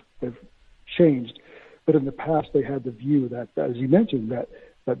they've changed, but in the past they had the view that, as you mentioned, that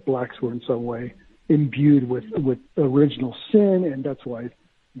blacks were in some way imbued with original sin, and that's why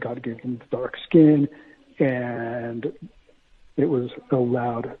God gave them dark skin, and it was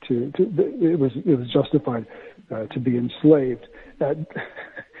allowed it was justified to be enslaved.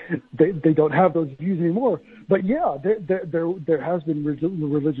 They don't have those views anymore. But yeah, there has been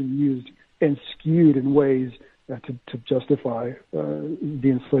religion used and skewed in ways to justify the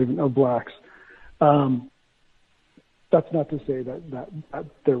enslavement of blacks. That's not to say that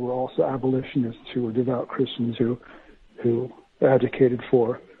there were also abolitionists who were devout Christians who advocated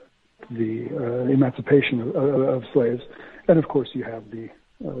for the emancipation of slaves. And of course, you have the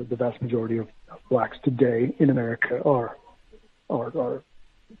vast majority of blacks today in America are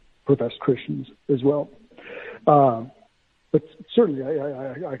professed Christians as well. But certainly,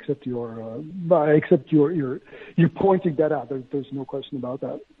 I accept your pointing that out. There's no question about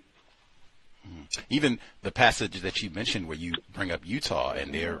that. Even the passage that you mentioned where you bring up Utah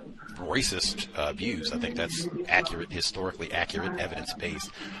and their racist views, I think that's accurate, historically accurate,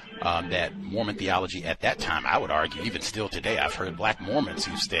 evidence-based. That Mormon theology at that time, I would argue, even still today, I've heard black Mormons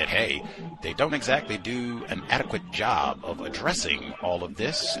who said, hey, they don't exactly do an adequate job of addressing all of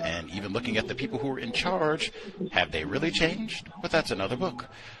this, and even looking at the people who are in charge, have they really changed? But that's another book.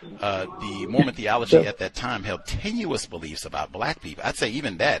 The Mormon theology at that time held tenuous beliefs about black people. I'd say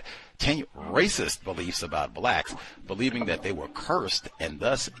even that, racist beliefs about blacks, believing that they were cursed and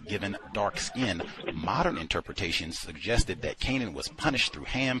thus given dark skin. Modern interpretations suggested that Canaan was punished through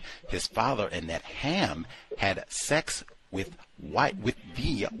Ham, his father, and that Ham had sex with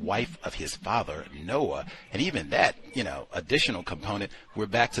the wife of his father, Noah. And even that, additional component, we're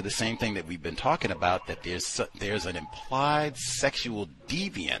back to the same thing that we've been talking about, that there's an implied sexual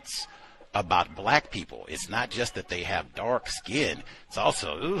deviance about black people. It's not just that they have dark skin. It's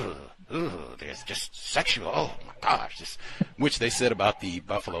also, there's just sexual, oh my gosh, which they said about the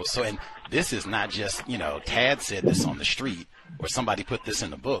Buffalo. So, and this is not just, Tad said this on the street or somebody put this in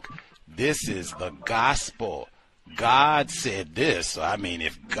the book. This is the gospel. God said this. So, I mean,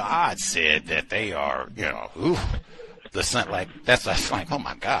 if God said that they are, the son, like, that's like, oh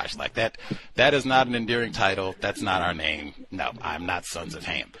my gosh, like that is not an endearing title. That's not our name. No, I'm not Sons of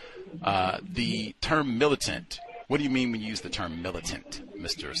Ham. The term militant, what do you mean when you use the term militant,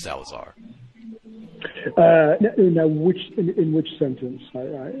 Mr. Salazar? Now, in which sentence?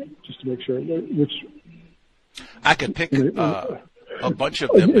 Just to make sure, which? I could pick a bunch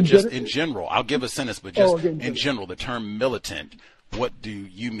of them, but just in general. I'll give a sentence, but just in general, the term militant, what do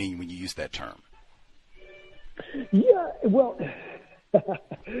you mean when you use that term? Yeah, well,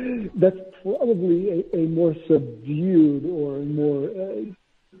 that's probably a more subdued or more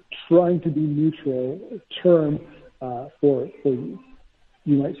trying to be neutral term for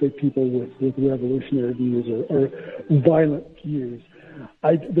you might say people with revolutionary views or violent views.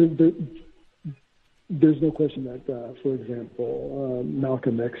 There's no question that, for example,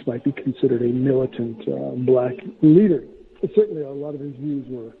 Malcolm X might be considered a militant black leader. Certainly, a lot of his views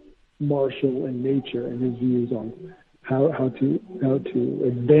were martial in nature, and his views on how to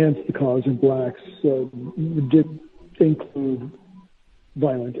advance the cause of blacks did include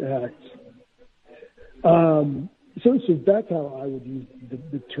violent acts. So that's how I would use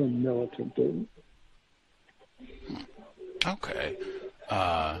the term militant. Okay.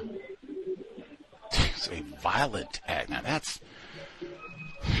 It's a violent act. Now that's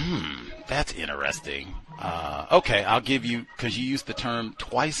interesting. Okay, I'll give you, because you used the term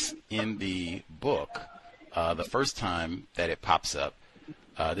twice in the book. The first time that it pops up,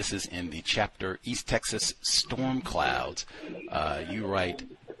 this is in the chapter East Texas Storm Clouds. You write,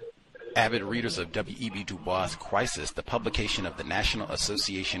 avid readers of W.E.B. Du Bois' Crisis, the publication of the National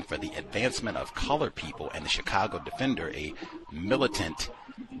Association for the Advancement of Colored People and the Chicago Defender, a militant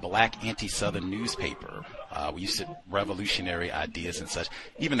black anti-Southern newspaper, We used to revolutionary ideas and such.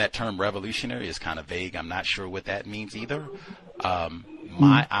 Even that term revolutionary is kind of vague. I'm not sure what that means either.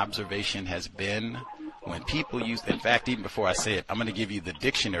 My observation has been when people use, in fact, even before I say it, I'm going to give you the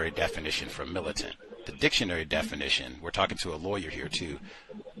dictionary definition for militant. The dictionary definition, we're talking to a lawyer here too,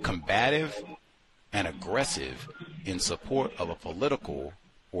 combative and aggressive in support of a political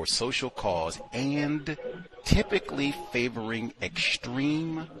or social cause and typically favoring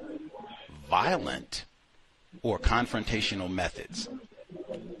extreme, violent, or confrontational methods.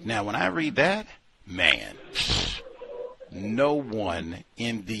 Now, when I read that, man, no one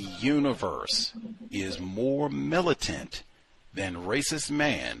in the universe is more militant than racist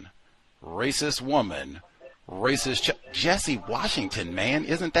man, racist woman, racist Jesse Washington, man.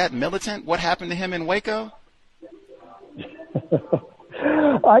 Isn't that militant? What happened to him in Waco?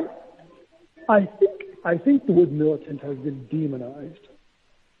 I think the word militant has been demonized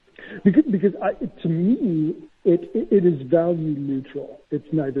because to me it is value neutral.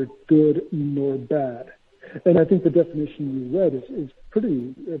 It's neither good nor bad, and I think the definition you read is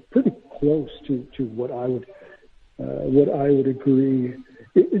pretty close to what I would agree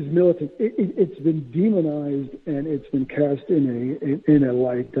is militant. It's been demonized and it's been cast in a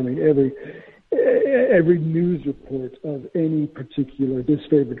light. I mean, every news report of any particular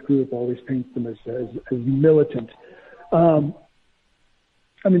disfavored group always paints them as militant.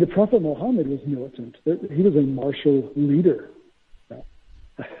 I mean, the Prophet Muhammad was militant. He was a martial leader.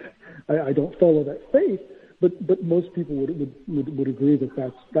 I don't follow that faith, but most people would agree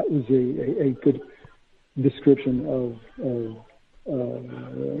that was a good description of a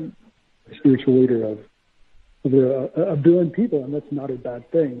spiritual leader of their own people, and that's not a bad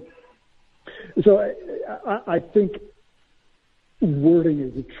thing. So I think wording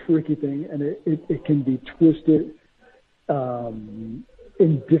is a tricky thing, and it can be twisted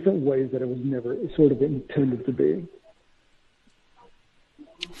in different ways that it was never sort of intended to be.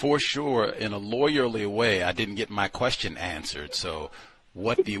 For sure, in a lawyerly way, I didn't get my question answered. So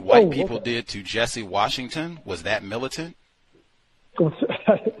what the white people did to Jesse Washington, was that militant?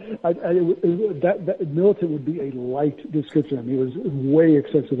 That militant would be a light description. I mean, it was way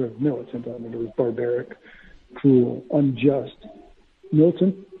excessive of militant. I mean, it was barbaric, cruel, unjust.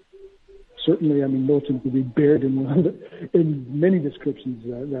 Militant, certainly. I mean, militant would be buried in many descriptions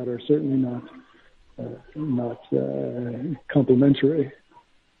that are certainly not complimentary.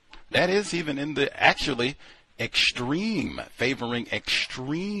 That is even in the actually extreme, favoring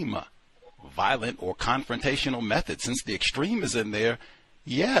extreme violent or confrontational methods. Since the extreme is in there,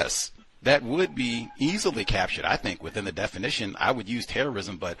 yes, that would be easily captured, I think, within the definition. I would use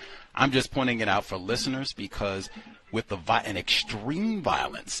terrorism, but I'm just pointing it out for listeners because with an extreme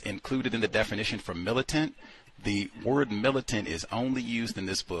violence included in the definition for militant, the word militant is only used in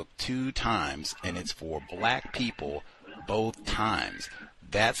this book 2 times, and it's for black people both times.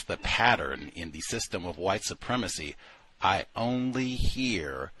 That's the pattern in the system of white supremacy. I only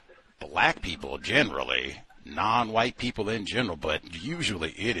hear black people generally, non-white people in general, but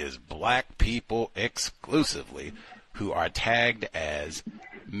usually it is black people exclusively who are tagged as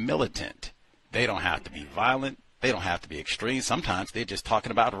militant. They don't have to be violent. They don't have to be extreme. Sometimes they're just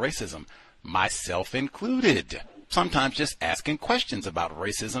talking about racism, myself included. Sometimes just asking questions about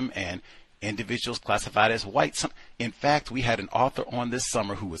racism and individuals classified as white. In fact, we had an author on this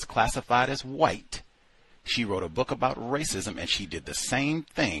summer who was classified as white. She wrote a book about racism, and she did the same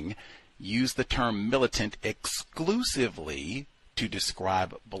thing, used the term militant exclusively to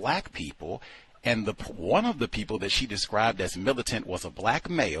describe black people. And one of the people that she described as militant was a black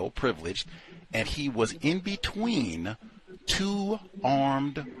male, privileged, and he was in between 2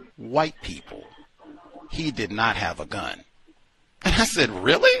 armed white people. He did not have a gun. And I said,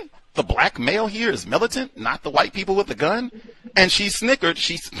 really? The black male here is militant, not the white people with the gun? And she snickered.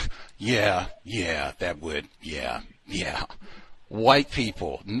 Yeah. White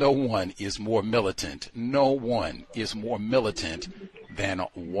people, no one is more militant. No one is more militant than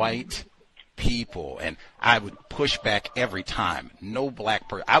white people. And I would push back every time. No black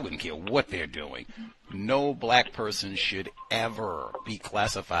person, I wouldn't care what they're doing. No black person should ever be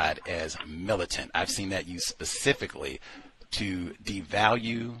classified as militant. I've seen that used specifically to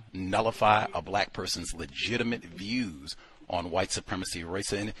devalue, nullify a black person's legitimate views on white supremacy,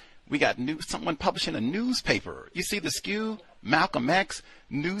 race. And we got someone publishing a newspaper. You see the skew? Malcolm X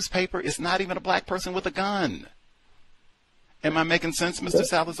newspaper is not even a black person with a gun. Am I making sense, Mr.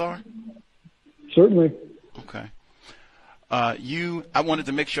 Salazar? Certainly. Okay. I wanted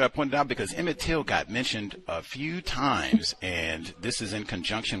to make sure I pointed out because Emmett Till got mentioned a few times, and this is in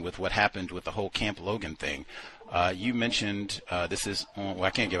conjunction with what happened with the whole Camp Logan thing. You mentioned this is on, well,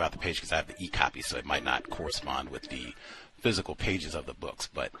 I can't give out the page because I have the e-copy, so it might not correspond with the physical pages of the books.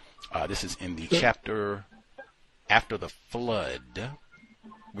 But this is in the chapter After the Flood,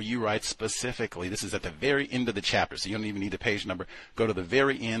 where you write specifically, this is at the very end of the chapter, so you don't even need the page number. Go to the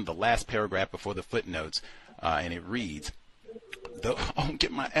very end, the last paragraph before the footnotes, and it reads, I'll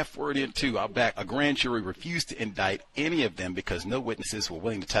get my F word in too. I'll back. A grand jury refused to indict any of them because no witnesses were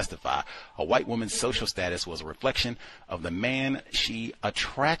willing to testify. A white woman's social status was a reflection of the man she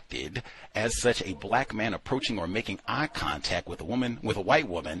attracted. As such, a black man approaching or making eye contact with a white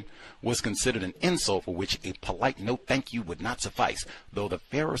woman was considered an insult for which a polite no thank you would not suffice. Though the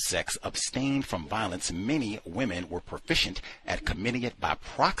fairer sex abstained from violence, many women were proficient at committing it by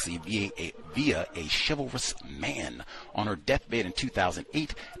proxy via a chivalrous man. On her deathbed in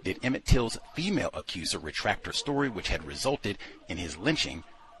 2008, did Emmett Till's female accuser retract her story, which had resulted in his lynching?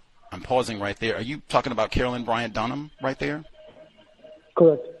 I'm pausing right there. Are you talking about Carolyn Bryant Donham right there?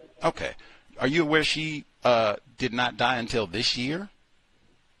 Correct. Okay. Are you aware she did not die until this year?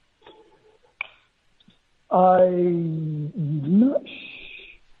 I'm not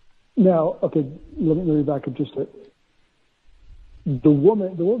now, okay, let me back up just a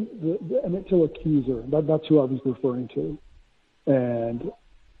the Emmett Till accuser, that's who I was referring to. And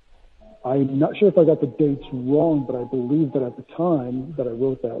I'm not sure if I got the dates wrong, but I believe that at the time that I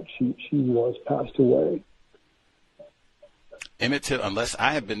wrote that, she was passed away. Emmett Till, unless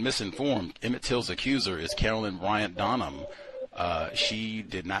I have been misinformed, Emmett Till's accuser is Carolyn Bryant Donham. She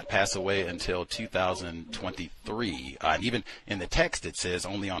did not pass away until 2023. And even in the text, it says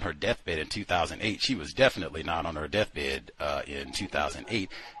only on her deathbed in 2008. She was definitely not on her deathbed in 2008.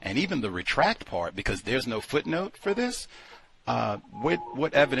 And even the retract part, because there's no footnote for this,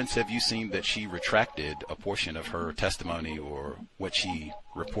 what evidence have you seen that she retracted a portion of her testimony or what she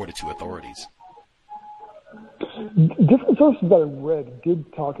reported to authorities? Different sources that I read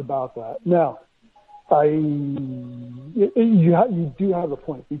did talk about that. Now, you do have a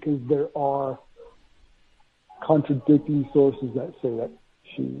point, because there are contradicting sources that say that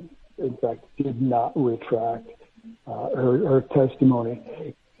she, in fact, did not retract her testimony.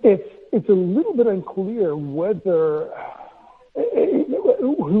 It's a little bit unclear whether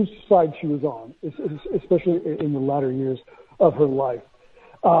whose side she was on, especially in the latter years of her life.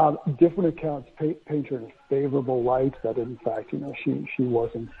 Different accounts paint her in a favorable light, that in fact, she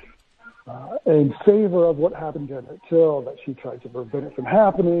wasn't in favor of what happened to Emmett Till, that she tried to prevent it from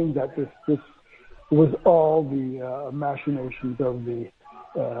happening, that this was all the machinations of the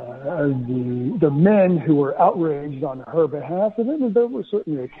men who were outraged on her behalf. And then there were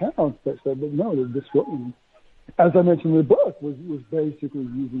certainly accounts that said that no, this woman, as I mentioned in the book, was basically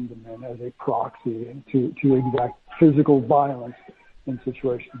using the men as a proxy to exact physical violence in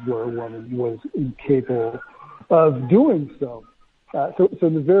situations where a woman was incapable of doing so. So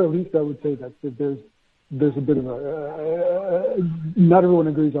in the very least, I would say that there's a bit of not everyone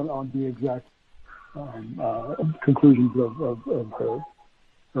agrees on the exact conclusions of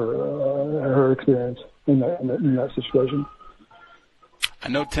her experience in that situation. I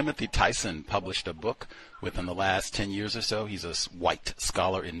know Timothy Tyson published a book within the last 10 years or so. He's a white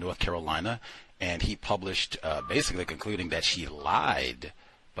scholar in North Carolina, and he published basically concluding that she lied,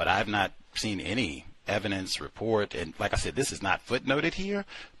 but I've not seen any evidence, report, and like I said, this is not footnoted here,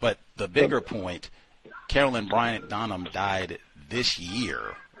 but the bigger point, Carolyn Bryant Donham died this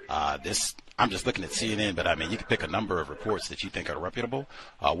year. I'm just looking at CNN, but I mean, you can pick a number of reports that you think are reputable.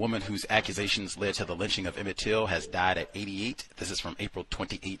 A woman whose accusations led to the lynching of Emmett Till has died at 88. This is from April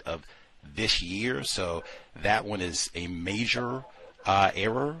 28 of this year, so that one is a major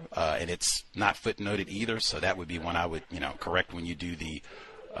error, and it's not footnoted either, so that would be one I would, correct when you do the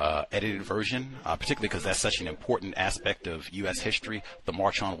edited version, particularly because that's such an important aspect of U.S. history. The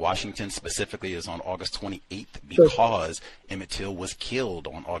March on Washington specifically is on August 28th because Emmett Till was killed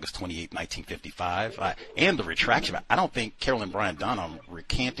on August 28, 1955. And the retraction, I don't think Carolyn Bryant Donham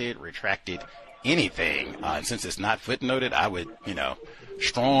retracted anything. And since it's not footnoted, I would,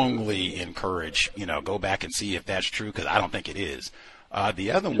 strongly encourage, go back and see if that's true, because I don't think it is.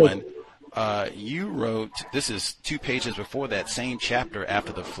 The other one, you wrote, this is 2 pages before that same chapter,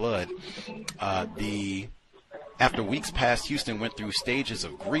 After the Flood. After weeks passed, Houston went through stages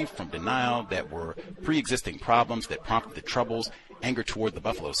of grief from denial that were pre-existing problems that prompted the troubles, anger toward the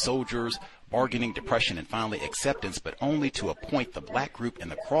Buffalo Soldiers, bargaining, depression, and finally acceptance, but only to a point. The black group in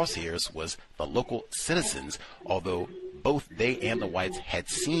the crosshairs was the local citizens. Although both they and the whites had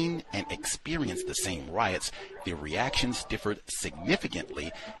seen and experienced the same riots, their reactions differed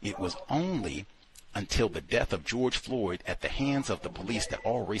significantly. It was only until the death of George Floyd at the hands of the police that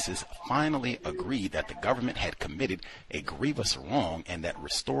all races finally agreed that the government had committed a grievous wrong and that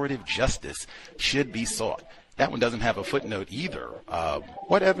restorative justice should be sought. That one doesn't have a footnote either.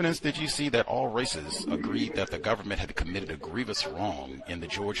 What evidence did you see that all races agreed that the government had committed a grievous wrong in the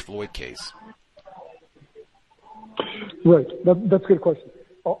George Floyd case? Right. That's a good question.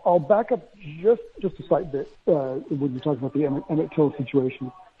 I'll back up just a slight bit when you're talking about the Emmett Till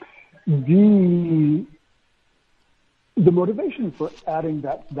situation. The motivation for adding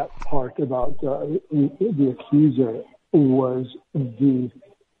that part about the accuser was the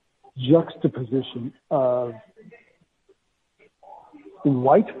juxtaposition of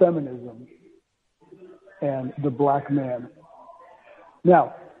white feminism and the black man.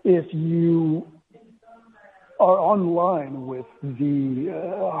 Now, if you are online with the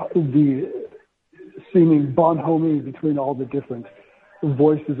seeming bonhomie between all the different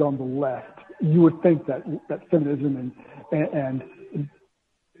voices on the left, you would think that feminism and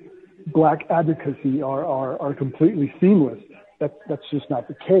black advocacy are completely seamless. That's just not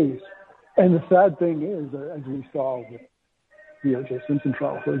the case. And the sad thing is, as we saw with the O.J. Simpson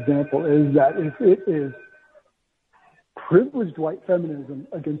trial, for example, is that if it is privileged white feminism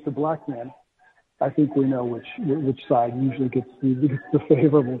against the black man, I think we know which side usually gets the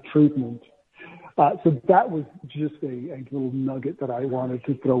favorable treatment. So that was just a little nugget that I wanted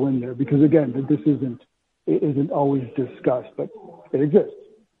to throw in there because, again, this isn't always discussed, but it exists.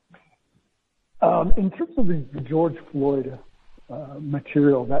 In terms of the George Floyd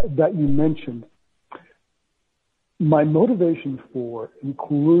material that you mentioned, my motivation for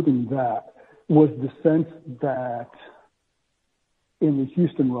including that was the sense that in the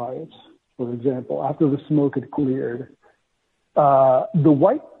Houston riots, for example, after the smoke had cleared, the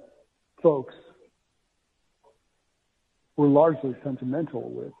white folks were largely sentimental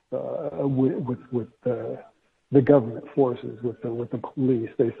with the government forces, with the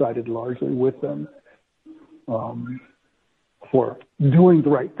police. They sided largely with them for doing the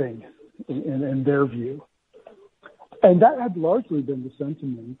right thing in their view, and that had largely been the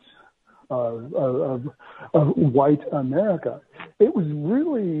sentiment of white America. It was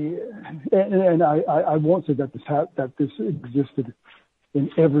really, and I won't say that this existed in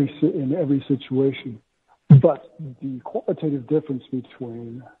every situation, but the qualitative difference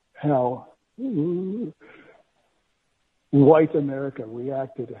between how white America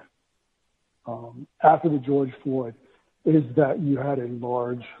reacted after the George Floyd is that you had a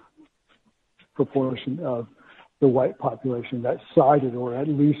large proportion of the white population that sided or at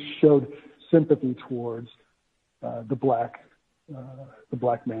least showed sympathy towards the black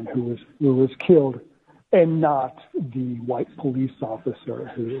man who was killed, and not the white police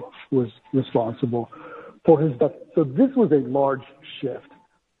officer who was responsible for his death. So this was a large shift.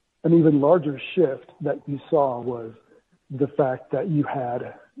 An even larger shift that you saw was the fact that you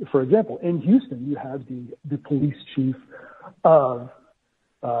had, for example, in Houston, you had the police chief of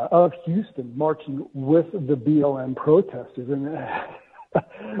Houston marching with the BLM protesters. And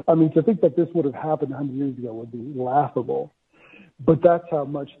I mean, to think that this would have happened 100 years ago would be laughable. But that's how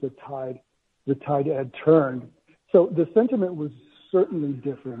much the tide had turned. So the sentiment was certainly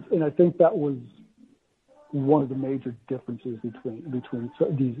different, and I think that was one of the major differences between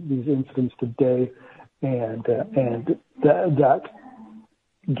these incidents today and that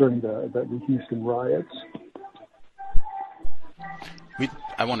during the Houston riots.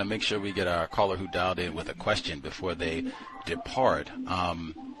 I want to make sure we get our caller who dialed in with a question before they depart.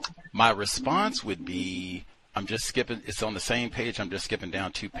 My response would be, I'm just skipping, it's on the same page, I'm just skipping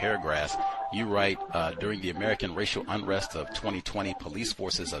down 2 paragraphs. You write, during the American racial unrest of 2020, police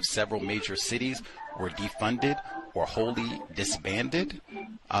forces of several major cities were defunded or wholly disbanded.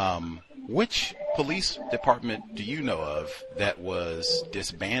 Which police department do you know of that was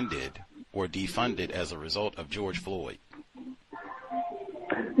disbanded or defunded as a result of George Floyd?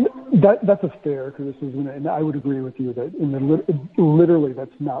 That's a fair criticism, and I would agree with you that literally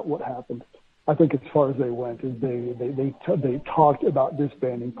that's not what happened. I think as far as they went, is they talked about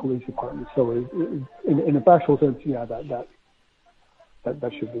disbanding police departments. So in a factual sense, yeah, that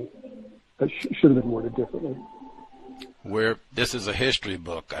should have been worded differently. This is a history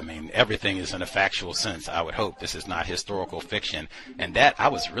book. I mean, everything is in a factual sense. I would hope this is not historical fiction. And that, I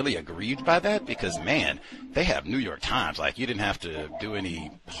was really aggrieved by that because, man, they have New York Times. Like, you didn't have to do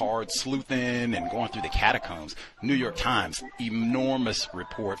any hard sleuthing and going through the catacombs. New York Times, enormous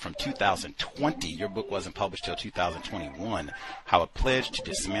report from 2020. Your book wasn't published till 2021. How a pledge to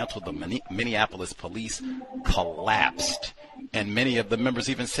dismantle the Minneapolis police collapsed. And many of the members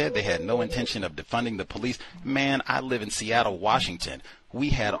even said they had no intention of defunding the police. Man, I live in Seattle, Washington. we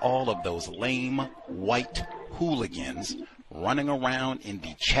had all of those lame white hooligans running around in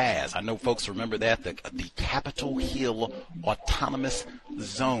the Chaz. I know folks remember that, the Capitol Hill Autonomous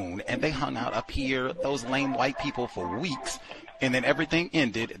Zone, and they hung out up here, those lame white people, for weeks. And then everything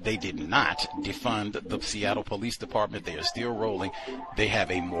ended. They did not defund the Seattle Police Department. They are still rolling. They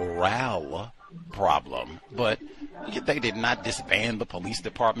have a morale problem, but they did not disband the police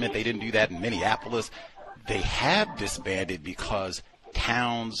department. They didn't do that in Minneapolis. They have disbanded because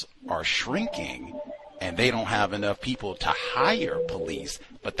towns are shrinking and they don't have enough people to hire police.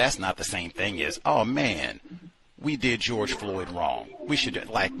 But that's not the same thing as, oh man, we did George Floyd wrong. We should,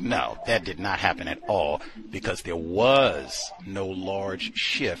 no, that did not happen at all, because there was no large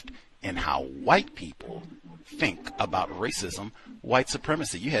shift in how white people think about racism, white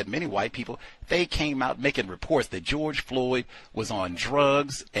supremacy. You had many white people, they came out making reports that George Floyd was on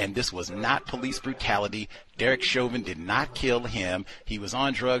drugs and this was not police brutality. Derek Chauvin did not kill him. He was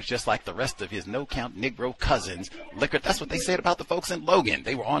on drugs just like the rest of his no-count Negro cousins. Liquor, that's what they said about the folks in Logan.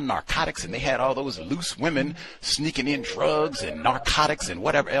 They were on narcotics and they had all those loose women sneaking in drugs and narcotics and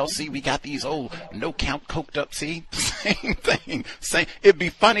whatever else. See, we got these old no-count coked up, see? Same thing. Same. It'd be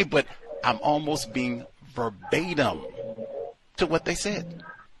funny, but I'm almost being verbatim to what they said.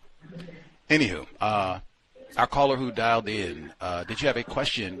 Anywho, our caller who dialed in, did you have a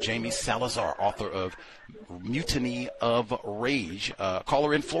question? Jamie Salazar, author of Mutiny of Rage.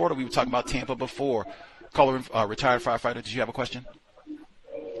 Caller in Florida, we were talking about Tampa before. Caller in, retired firefighter, did you have a question?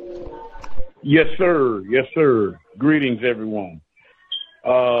 Yes, sir. Yes, sir. Greetings, everyone.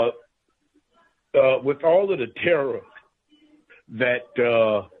 With all of the terror that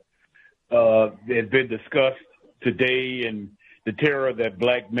has been discussed today, and the terror that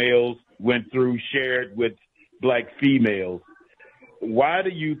black males went through shared with black females, why do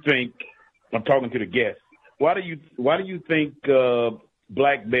you think, I'm talking to the guests, why do you think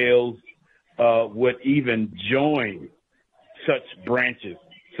black males would even join such branches,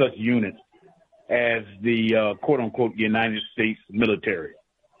 such units as the quote-unquote United States military?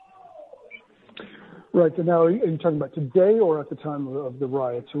 Right. So now, are you talking about today or at the time of the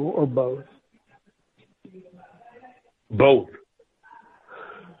riots, or both? Both.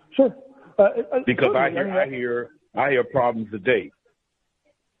 Sure. Because I hear problems today.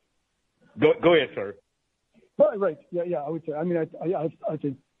 Go ahead, sir. Right. Yeah. I would say. I mean, I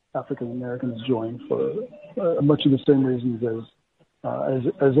think African Americans join for much of the same reasons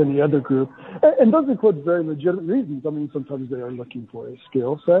as any other group, and those include very legitimate reasons. I mean, sometimes they are looking for a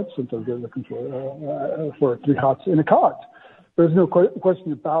skill set. Sometimes they're looking for 3 hots in a cot. There's no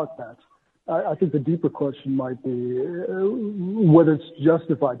question about that. I think the deeper question might be whether it's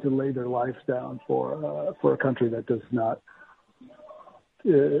justified to lay their lives down for a country that does not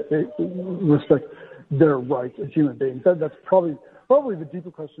respect their rights as human beings. That's probably the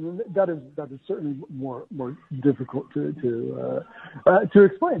deeper question, and that is certainly more difficult to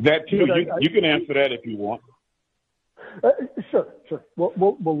explain. That too. You can answer that if you want. Sure.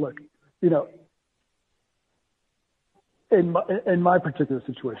 Well, look, in my particular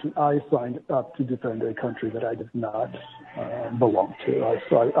situation, I signed up to defend a country that I did not belong to.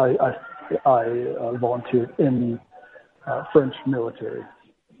 I volunteered in the French military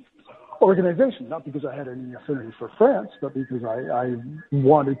organization, not because I had any affinity for France, but because I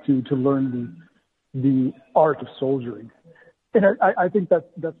wanted to learn the art of soldiering. And I think that's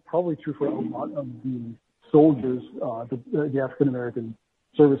probably true for a lot of the soldiers, the African American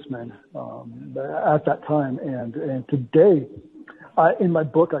servicemen at that time and today. In my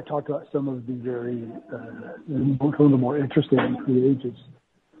book, I talked about some of the one of the more interesting and courageous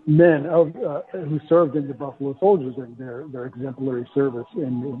men who served in the Buffalo Soldiers and their exemplary service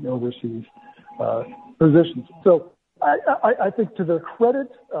in overseas positions. So I think, to their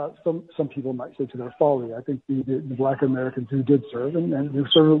credit, some people might say to their folly, I think the Black Americans who did serve and who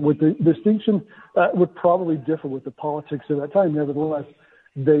served with the distinction would probably differ with the politics of that time. Nevertheless,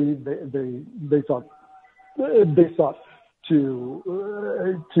 they sought to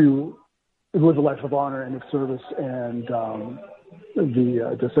live a life of honor and of service, and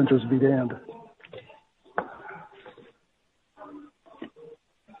the dissenters be damned.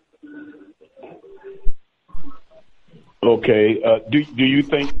 Okay. Do you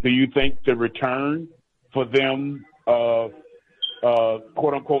think the return for them,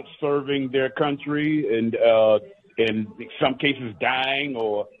 quote unquote, serving their country and in some cases dying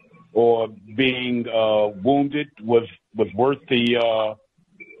or being wounded was worth the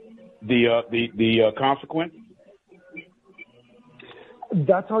consequence?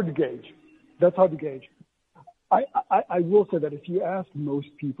 That's hard to gauge. I will say that if you ask most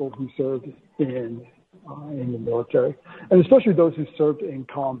people who served in in the military, and especially those who served in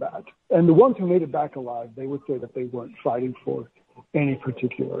combat. And the ones who made it back alive, they would say that they weren't fighting for any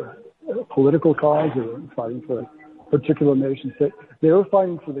particular political cause or fighting for a particular nation state. They were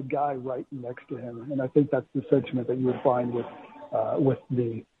fighting for the guy right next to him, and I think that's the sentiment that you would find with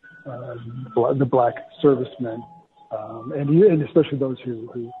the black servicemen, and especially those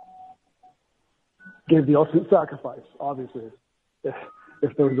who gave the ultimate sacrifice. Obviously, if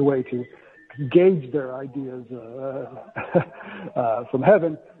there was a way to gauge their ideas from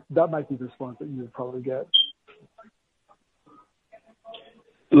heaven, that might be the response that you would probably get.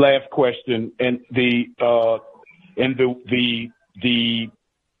 Last question, and the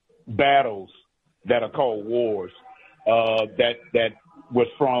battles that are called wars, that was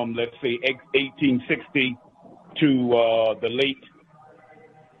from, let's say, 1860 to the late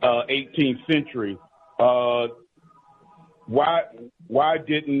 18th century. Why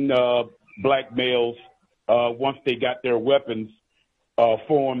didn't black males, once they got their weapons,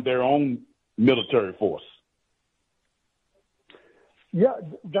 form their own military force? Yeah,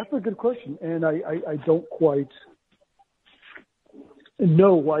 that's a good question, and I don't quite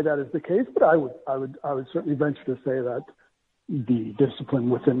know why that is the case, but I would certainly venture to say that the discipline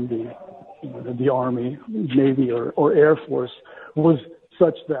within the Army, Navy, or Air Force was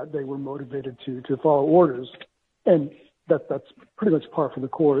such that they were motivated to follow orders, and that's pretty much par for the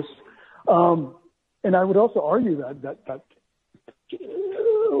course. And I would also argue that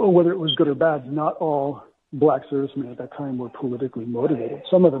whether it was good or bad, not all black servicemen at that time were politically motivated.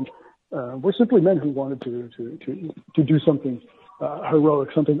 Some of them were simply men who wanted to do something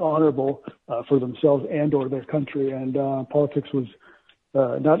heroic, something honorable for themselves and or their country, and politics was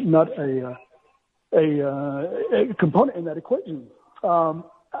not a component in that equation.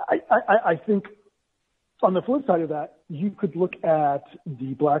 I think on the flip side of that, you could look at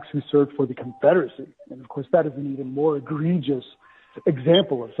the blacks who served for the Confederacy, and of course that is an even more egregious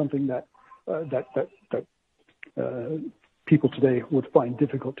example of something that people today would find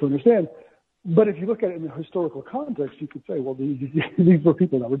difficult to understand. But if you look at it in the historical context, you could say, well, these were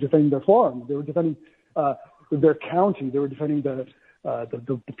people that were defending their farm, they were defending their county, they were defending the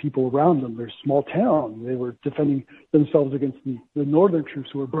people around them, their small town, they were defending themselves against the northern troops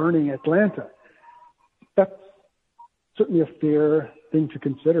who were burning Atlanta. That's certainly a fair thing to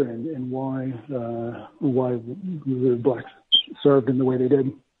consider, and why the blacks served in the way they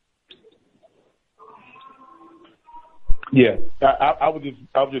did. Yeah, I was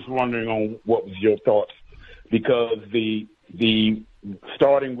just wondering on what was your thoughts, because the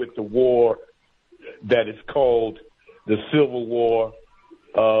starting with the war that is called the Civil War,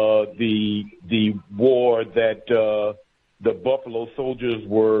 the war that the Buffalo Soldiers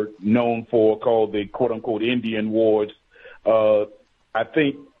were known for, called the quote-unquote Indian Wars. I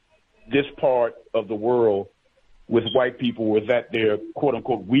think this part of the world with white people was at their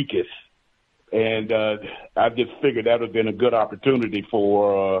quote-unquote weakest. And I just figured that would have been a good opportunity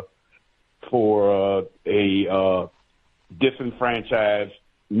for a disenfranchised,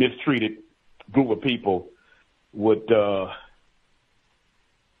 mistreated group of people would go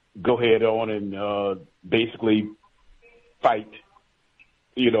ahead on and basically fight.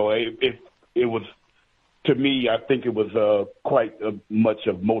 You know, it was, to me, I think it was quite much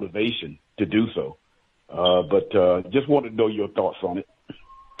of motivation to do so. But just wanted to know your thoughts on it.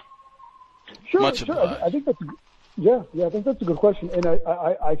 Sure. I think that's I think that's a good question, and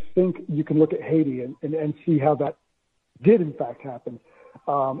I think you can look at Haiti and see how that did in fact happen,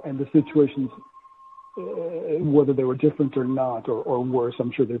 and the situations, whether they were different or not, or worse.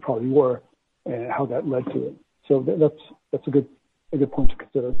 I'm sure they probably were, and how that led to it. So that's a good point to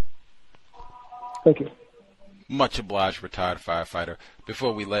consider. Thank you. Much obliged, retired firefighter.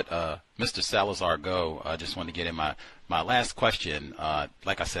 Before we let Mr. Salazar go, I just want to get in my last question.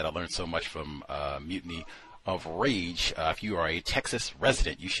 Like I said, I learned so much from Mutiny of Rage. If you are a Texas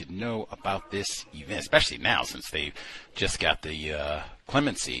resident, you should know about this event, especially now since they just got the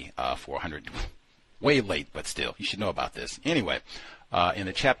clemency for 100. Way late, but still, you should know about this. Anyway, in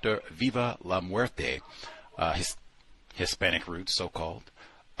the chapter Viva la Muerte, Hispanic roots, so-called,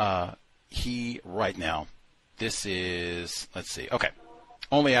 he right now, this is, let's see, okay.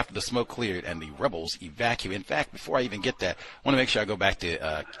 Only after the smoke cleared and the rebels evacuated. In fact, before I even get that, I want to make sure I go back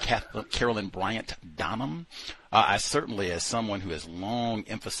to Carolyn Bryant Donham. I certainly, as someone who has long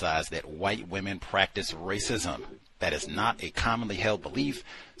emphasized that white women practice racism, that is not a commonly held belief.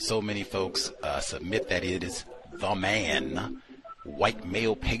 So many folks submit that it is the man, white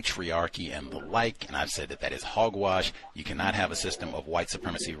male patriarchy, and the like. And I've said that that is hogwash. You cannot have a system of white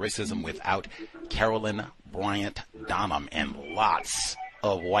supremacy racism without Carolyn Bryant Donham and lots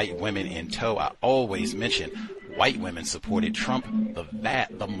of white women in tow. I always mention white women supported Trump.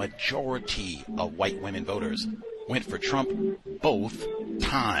 The majority of white women voters went for Trump both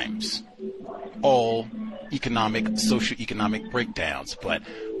times. All socioeconomic breakdowns. But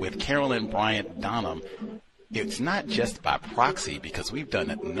with Carolyn Bryant Donham, it's not just by proxy, because we've done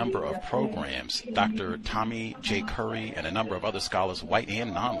a number of programs. Dr. Tommy J. Curry and a number of other scholars, white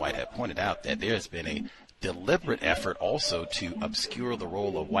and non-white, have pointed out that there has been a deliberate effort also to obscure the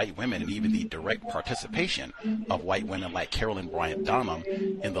role of white women and even the direct participation of white women like Carolyn Bryant Donham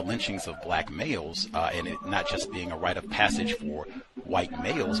in the lynchings of black males, and it not just being a rite of passage for white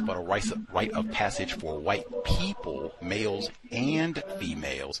males, but a rite of passage for white people, males and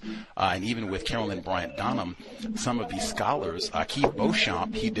females. And even with Carolyn Bryant Donham, some of these scholars, Keith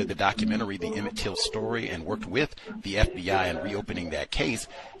Beauchamp, he did the documentary, The Emmett Till Story, and worked with the FBI in reopening that case.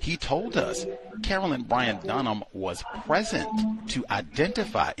 He told us Carolyn Bryant Donham was present to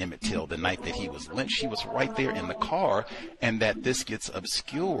identify Emmett Till the night that he was lynched. She was right there in the car, and that this gets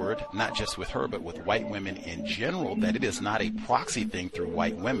obscured, not just with her, but with white women in general, that it is not a proxy thing through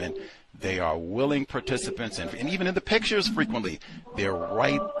white women. They are willing participants, and even in the pictures frequently, they're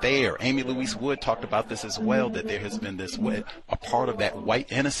right there. Amy Louise Wood talked about this as well, that there has been this, a part of that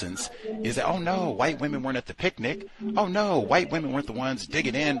white innocence is that, oh no, white women weren't at the picnic. Oh no, white women weren't the ones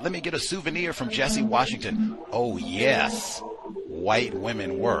digging in. Let me get a souvenir from Jesse Washington. Oh yes, white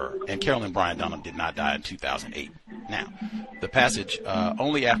women were. And Carolyn Bryant Donham did not die in 2008. Now, the passage,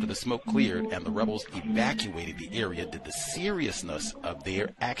 only after the smoke cleared and the rebels evacuated the area did the seriousness of their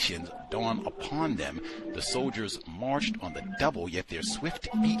actions dawn upon them. The soldiers marched on the double, yet their swift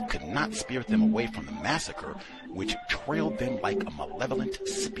feet could not spirit them away from the massacre, which trailed them like a malevolent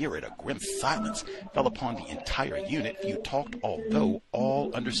spirit. A grim silence fell upon the entire unit. Few talked, although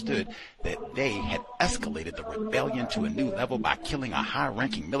all understood that they had escalated the rebellion to a new level by killing a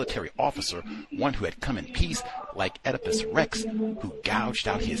high-ranking military officer, one who had come in peace, like Oedipus Rex, who gouged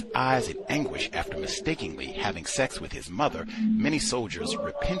out his eyes in anguish after mistakenly having sex with his mother. Many soldiers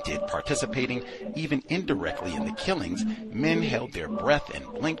repented participating even indirectly in the killings. Men held their breath and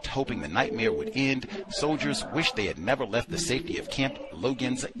blinked, hoping the nightmare would end. Soldiers wished they had never left the safety of Camp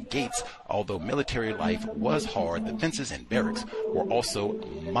Logan's gates. Although military life was hard, the fences and barracks were also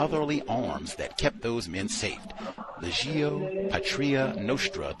motherly arms that kept those men safe. Legio Patria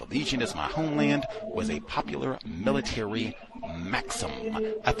Nostra, the Legion is my homeland, was a popular military maxim.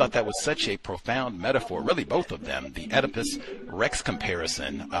 I thought that was such a profound metaphor, really both of them, the Oedipus Rex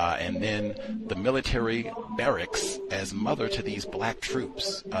comparison, and then the military barracks as mother to these black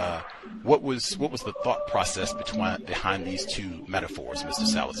troops. What was the thought process behind these two metaphors, Mr.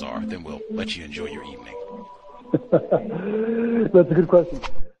 Salazar? Then we'll let you enjoy your evening. That's a good question.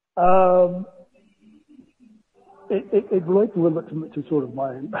 It relates a little bit to sort of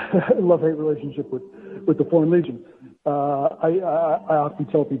my love-hate relationship with the Foreign Legion. I often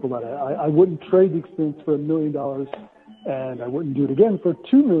tell people that I wouldn't trade the experience for $1 million, and I wouldn't do it again for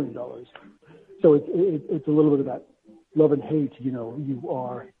 $2 million. So it's a little bit of that love and hate. You know, you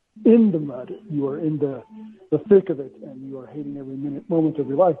are in the mud, you are in the thick of it, and you are hating every moment of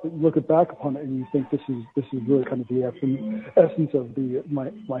your life. But you look back upon it and you think this is really kind of the essence of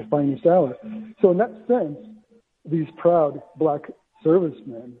my finest hour. So in that sense, these proud black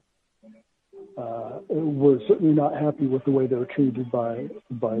servicemen were certainly not happy with the way they were treated by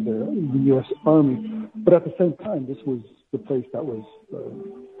the U.S. Army. But at the same time, this was the place that was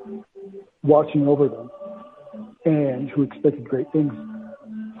watching over them and who expected great things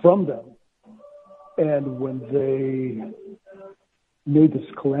from them. And when they made this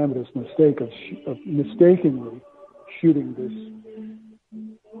calamitous mistake of mistakenly shooting this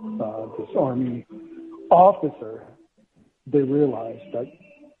Army officer, they realized that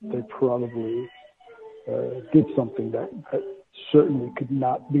they probably did something that certainly could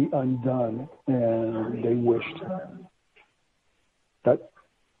not be undone, and they wished that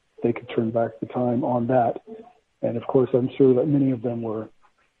they could turn back the time on that. And of course, I'm sure that many of them were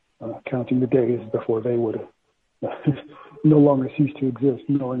counting the days before they would no longer cease to exist,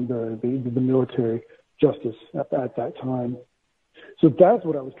 knowing the military justice at that time. So that's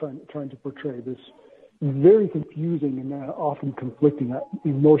what I was trying to portray, this very confusing and often conflicting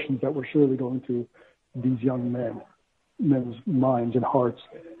emotions that were surely going through these young men's minds and hearts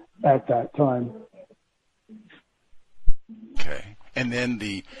at that time. Okay. And then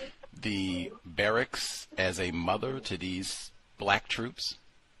the barracks as a mother to these black troops?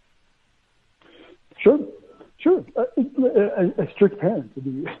 Sure. A strict parent.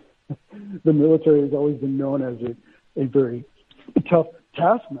 The military has always been known as a very tough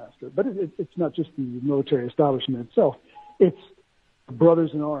taskmaster, but it's not just the military establishment itself. It's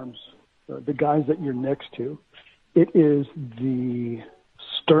brothers in arms, the guys that you're next to. It is the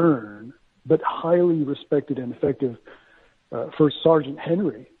stern but highly respected and effective First Sergeant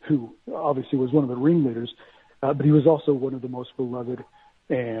Henry, who obviously was one of the ringleaders, but he was also one of the most beloved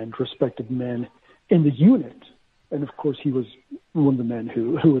and respected men in the unit. And of course, he was one of the men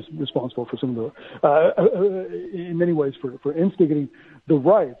who was responsible for some of the, in many ways, for instigating the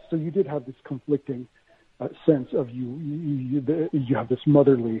riots. So you did have this conflicting sense of you have this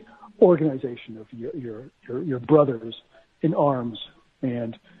motherly organization of your brothers in arms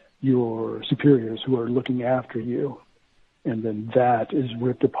and your superiors who are looking after you, and then that is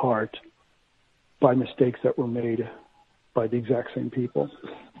ripped apart by mistakes that were made by the exact same people.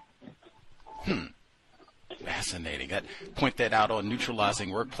 Fascinating. Point that out on neutralizing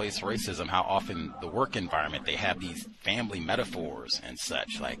workplace racism, how often the work environment, they have these family metaphors and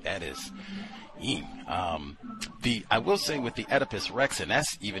such. Like, that is I will say with the Oedipus Rex, and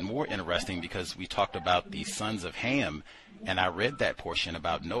that's even more interesting because we talked about the sons of Ham, and I read that portion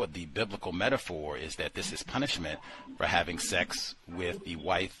about Noah. The biblical metaphor is that this is punishment for having sex with the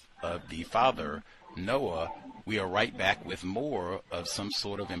wife of the father, Noah. We are right back with more of some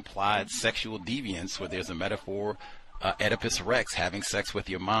sort of implied sexual deviance where there's a metaphor, Oedipus Rex, having sex with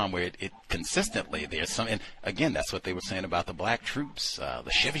your mom, where it consistently there's some, and again, that's what they were saying about the black troops,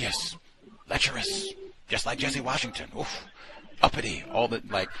 lascivious, lecherous, just like Jesse Washington, oof, uppity, all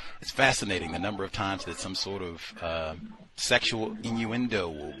that. Like, it's fascinating the number of times that some sort of sexual innuendo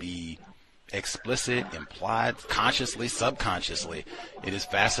will be explicit, implied, consciously, subconsciously. It is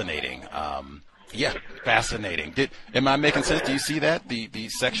fascinating. Yeah, fascinating. Am I making sense? Do you see that? The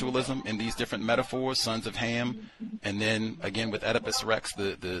sexualism in these different metaphors, sons of Ham, and then again with Oedipus Rex,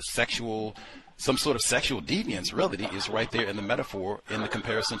 the sexual, some sort of sexual deviance really is right there in the metaphor in the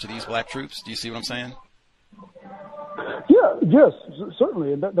comparison to these black troops. Do you see what I'm saying? Yeah, yes,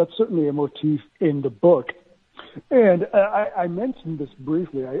 certainly. And that's certainly a motif in the book. And I mentioned this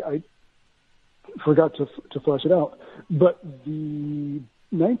briefly. I forgot to flesh it out. But the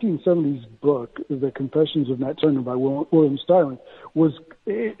 1970s book, The Confessions of Nat Turner by William Styron, was,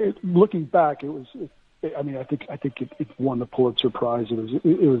 looking back, it was, I think it won the Pulitzer Prize. It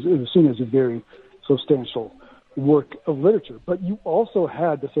was seen as a very substantial work of literature. But you also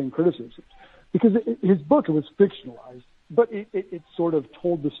had the same criticisms because his book, it was fictionalized, but it sort of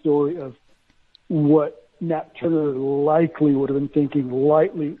told the story of what Nat Turner likely would have been thinking,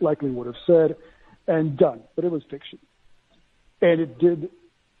 likely would have said and done, but it was fiction. And it did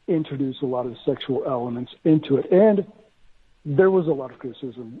introduce a lot of sexual elements into it. And there was a lot of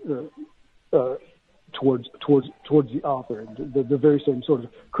criticism towards the author. And the very same sort of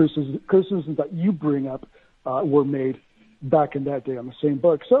criticisms that you bring up were made back in that day on the same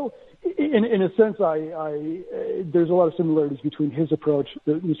book. So in a sense, there's a lot of similarities between his approach,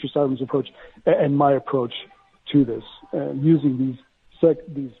 Mr. Styron's approach, and my approach to this, using these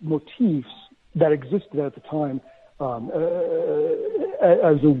motifs that existed at the time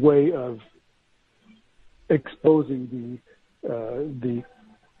as a way of exposing the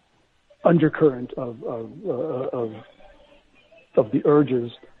undercurrent of the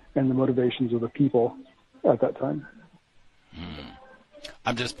urges and the motivations of the people at that time.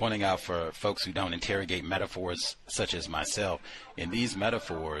 I'm just pointing out for folks who don't interrogate metaphors such as myself, in these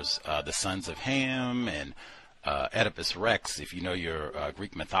metaphors, the sons of Ham and Oedipus Rex, if you know your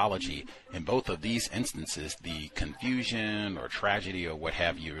Greek mythology, in both of these instances, the confusion or tragedy or what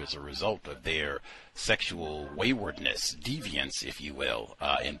have you is a result of their sexual waywardness, deviance, if you will,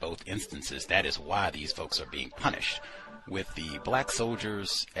 in both instances. That is why these folks are being punished. With the black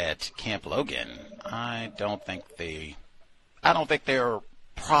soldiers at Camp Logan, I don't think their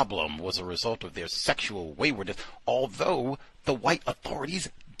problem was a result of their sexual waywardness, although the white authorities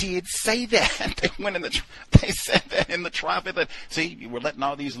did say that. They said that in the trial. See, we're letting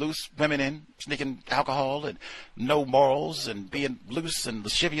all these loose women in, sneaking alcohol and no morals and being loose and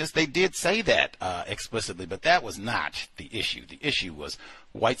lascivious. They did say that explicitly, but that was not the issue. The issue was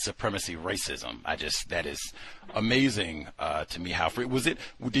white supremacy racism. That is amazing to me. How free was it?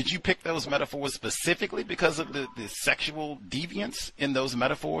 Did you pick those metaphors specifically because of the sexual deviance in those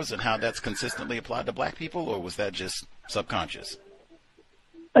metaphors and how that's consistently applied to black people, or was that just subconscious?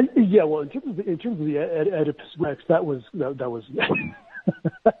 Yeah, well, in terms of the Oedipus Rex, that was that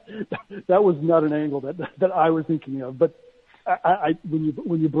was not an angle that I was thinking of. But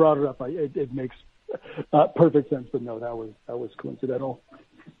when you brought it up, it makes perfect sense. But no, that was coincidental.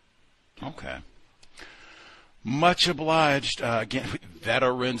 Okay. Much obliged. Again,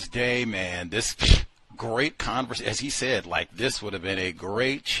 Veterans Day, man. This great conversation, as he said, like this would have been a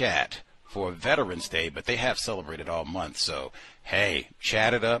great chat for Veterans Day, but they have celebrated all month. So, hey,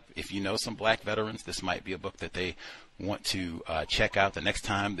 chat it up. If you know some black veterans, this might be a book that they want to check out the next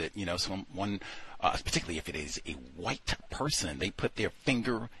time that, someone, particularly if it is a white person, they put their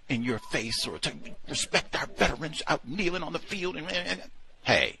finger in your face or to respect our veterans out kneeling on the field. And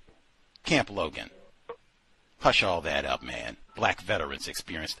hey, Camp Logan, hush all that up, man. Black veterans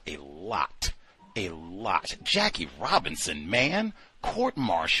experienced a lot. Jackie Robinson, man,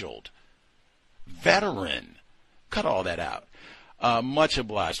 court-martialed, veteran. Cut all that out. Much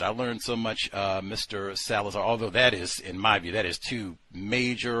obliged. I learned so much, Mr. Salazar, although that is, in my view, that is two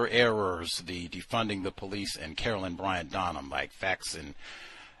major errors, the defunding the police and Carolyn Bryant Donham. Like, facts and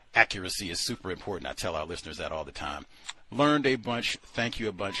accuracy is super important. I tell our listeners that all the time. Learned a bunch. Thank you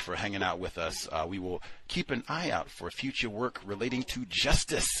a bunch for hanging out with us. We will keep an eye out for future work relating to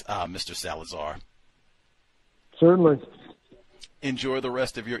justice, Mr. Salazar. Certainly. Enjoy the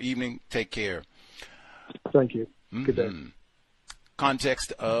rest of your evening. Take care. Thank you. Good day.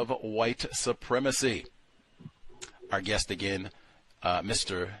 Context of white supremacy. Our guest again,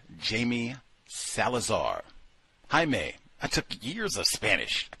 Mr. Jamie Salazar. Jaime. I took years of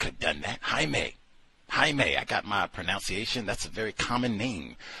Spanish. I could have done that. Jaime. I got my pronunciation. That's a very common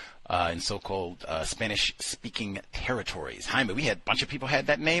name in so-called Spanish-speaking territories. Jaime. We had a bunch of people had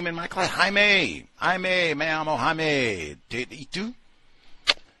that name in my class. Jaime, me llamo Jaime. ¿Y tú?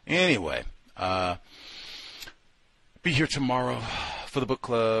 Anyway, be here tomorrow for the book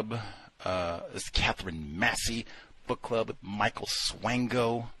club. It's Catherine Massey book club with Michael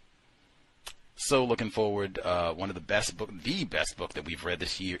Swango. So looking forward. One of the best book that we've read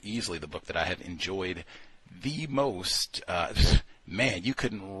this year. Easily the book that I have enjoyed the most. Man, you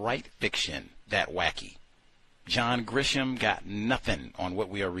couldn't write fiction that wacky. John Grisham got nothing on what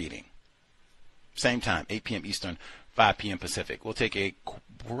we are reading. Same time, 8 p.m. Eastern, 5 p.m. Pacific. We'll take a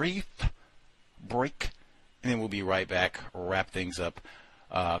brief break, and then we'll be right back, wrap things up.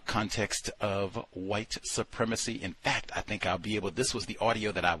 Context of white supremacy. In fact, I think I'll be able, this was the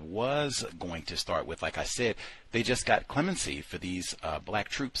audio that I was going to start with. Like I said, they just got clemency for these black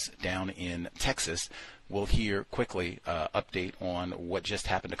troops down in Texas. We'll hear quickly update on what just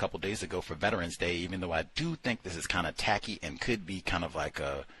happened a couple days ago for Veterans Day, even though I do think this is kind of tacky and could be kind of like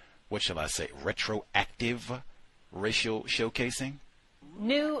a, what shall I say, retroactive racial showcasing.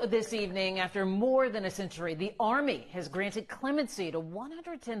 New this evening, after more than a century, the Army has granted clemency to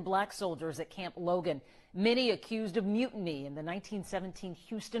 110 black soldiers at Camp Logan, many accused of mutiny in the 1917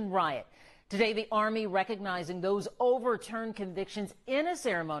 Houston riot. Today, the Army recognizing those overturned convictions in a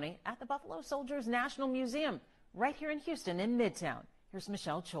ceremony at the Buffalo Soldiers National Museum, right here in Houston in Midtown. Here's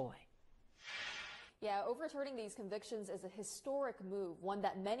Michelle Choi. Yeah, overturning these convictions is a historic move, one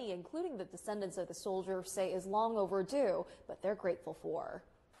that many, including the descendants of the soldiers, say is long overdue, but they're grateful for.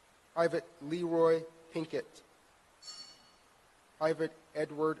 Private Leroy Pinkett. Private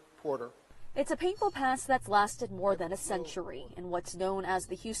Edward Porter. It's a painful past that's lasted more than a century. In what's known as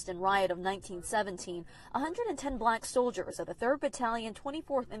the Houston Riot of 1917, 110 black soldiers of the 3rd Battalion,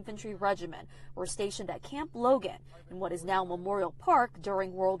 24th Infantry Regiment were stationed at Camp Logan in what is now Memorial Park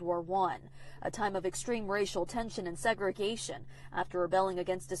during World War I, a time of extreme racial tension and segregation. After rebelling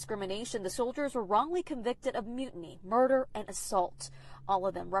against discrimination, the soldiers were wrongly convicted of mutiny, murder, and assault, all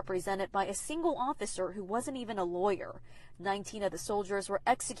of them represented by a single officer who wasn't even a lawyer. 19 of the soldiers were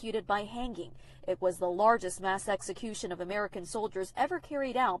executed by hanging. It was the largest mass execution of American soldiers ever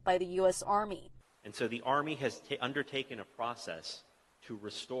carried out by the U.S. Army. And so the Army has undertaken a process to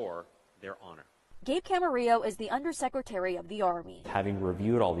restore their honor. Gabe Camarillo is the Undersecretary of the Army. Having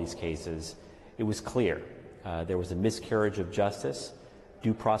reviewed all these cases, it was clear there was a miscarriage of justice,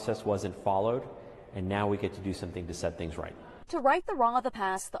 due process wasn't followed, and now we get to do something to set things right. To right the wrong of the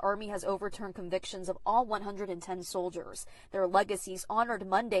past, the Army has overturned convictions of all 110 soldiers. Their legacies honored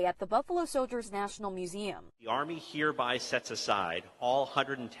Monday at the Buffalo Soldiers National Museum. The Army hereby sets aside all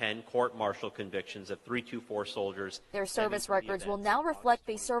 110 court-martial convictions of 324 soldiers. Their service records will now reflect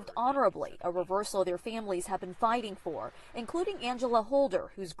they served honorably, a reversal their families have been fighting for, including Angela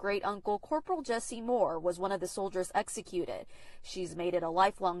Holder, whose great-uncle Corporal Jesse Moore was one of the soldiers executed. She's made it a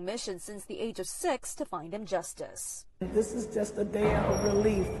lifelong mission since the age of 6 to find him justice. This is just a day of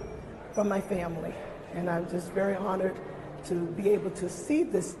relief for my family, and I'm just very honored to be able to see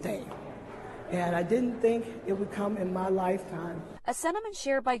this day. And I didn't think it would come in my lifetime. A sentiment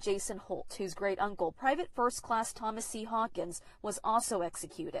shared by Jason Holt, whose great-uncle, Private First Class Thomas C. Hawkins, was also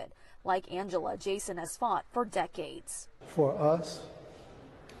executed. Like Angela, Jason has fought for decades. For us,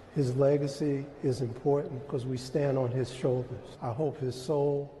 his legacy is important because we stand on his shoulders. I hope his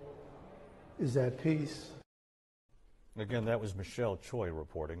soul is at peace. Again, that was Michelle Choi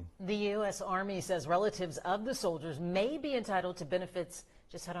reporting. The U.S. Army says relatives of the soldiers may be entitled to benefits.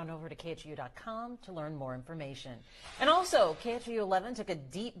 Just head on over to KHU.com to learn more information. And also, KHU 11 took a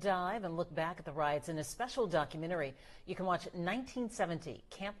deep dive and looked back at the riots in a special documentary. You can watch 1970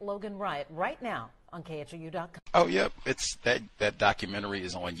 Camp Logan Riot right now on KHU.com. Oh, yep. It's that documentary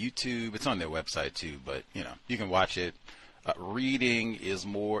is on YouTube. It's on their website, too. But, you know, you can watch it. Reading is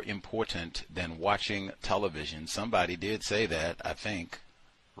more important than watching television. Somebody did say that, I think.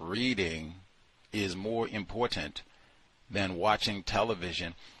 Reading is more important than watching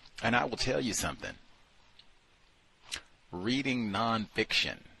television. And I will tell you something. Reading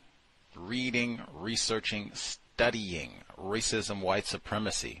nonfiction, reading, researching, studying racism, white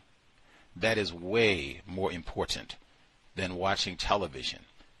supremacy, that is way more important than watching television.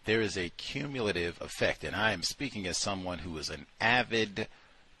 There is a cumulative effect, and I am speaking as someone who is an avid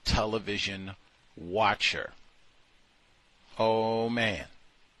television watcher. Oh, man.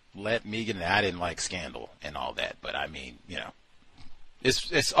 Let me get in. I didn't like Scandal and all that, but I mean, you know,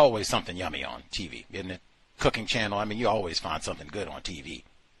 it's always something yummy on TV, isn't it? Cooking channel, I mean, you always find something good on TV.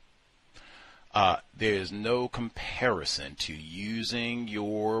 There's no comparison to using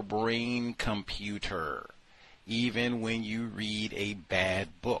your brain computer, even when you read a bad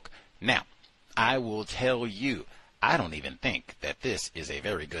book. Now, I will tell you, I don't even think that this is a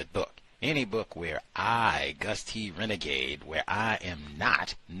very good book. Any book where I, Gus T. Renegade, where I am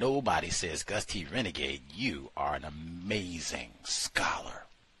not, nobody says, Gus T. Renegade, you are an amazing scholar.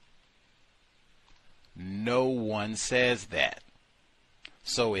 No one says that.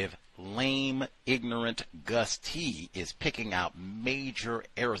 So if lame, ignorant Gus T. is picking out major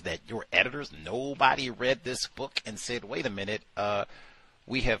errors that your editors, nobody read this book and said, wait a minute,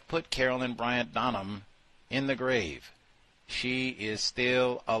 we have put Carolyn Bryant Donham in the grave. She is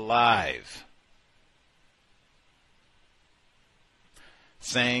still alive.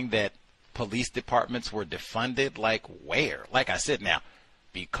 Saying that police departments were defunded, like where? Like I said, now,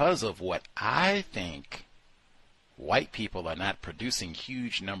 because of what I think, white people are not producing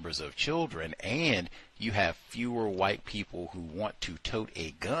huge numbers of children, and you have fewer white people who want to tote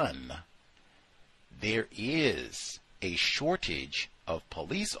a gun, there is a shortage of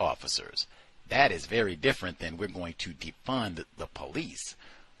police officers. That is very different than we're going to defund the police.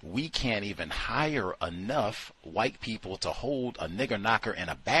 We can't even hire enough white people to hold a nigger knocker and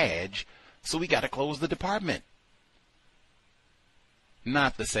a badge, so we got to close the department.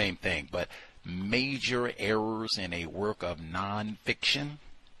 Not the same thing, but major errors in a work of nonfiction,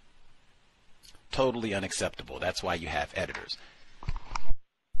 totally unacceptable. That's why you have editors.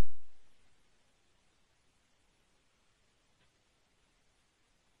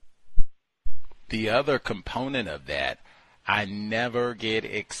 The other component of that, I never get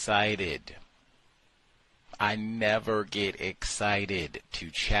excited. I never get excited to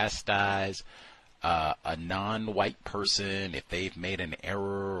chastise a non-white person if they've made an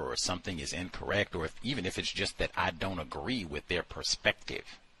error or something is incorrect, or even if it's just that I don't agree with their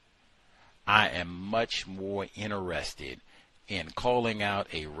perspective. I am much more interested in calling out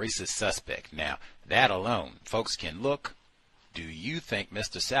a racist suspect. Now, that alone, folks can look. Do you think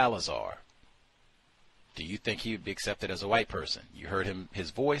Mr. Salazar, do you think he would be accepted as a white person? You heard him,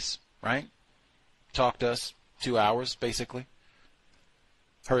 his voice, right? Talked to us 2 hours, basically.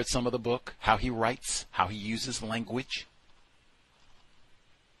 Heard some of the book, how he writes, how he uses language.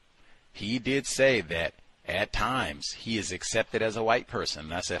 He did say that at times he is accepted as a white person.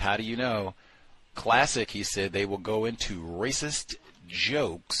 And I said, how do you know? Classic, he said, they will go into racist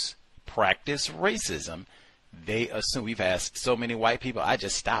jokes, practice racism. They assume, we've asked so many white people, I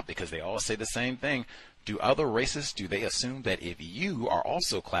just stopped because they all say the same thing. Do other racists, do they assume that if you are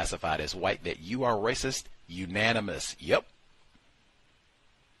also classified as white, that you are racist? Unanimous. Yep.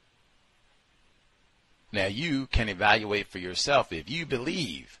 Now you can evaluate for yourself. If you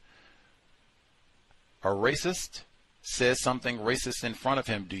believe a racist says something racist in front of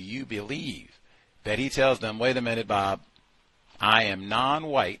him, do you believe that he tells them, wait a minute, Bob, I am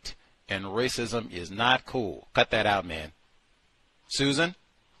non-white and racism is not cool. Cut that out, man. Susan,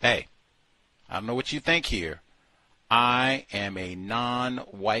 hey, I don't know what you think here. I am a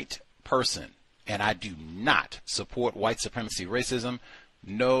non-white person, and I do not support white supremacy racism.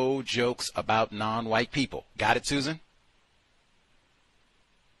 No jokes about non-white people. Got it, Susan?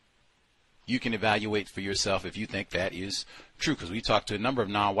 You can evaluate for yourself if you think that is true, because we talked to a number of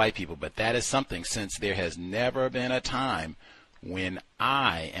non-white people, but that is something, since there has never been a time when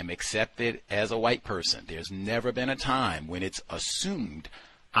I am accepted as a white person. There's never been a time when it's assumed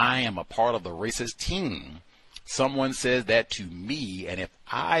I am a part of the racist team. Someone says that to me, and if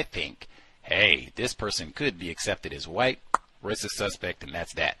I think hey, this person could be accepted as white, racist suspect, and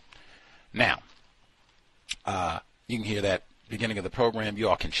that's that. Now, you can hear that beginning of the program. You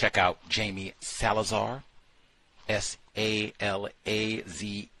all can check out Jamie Salazar, Salazar,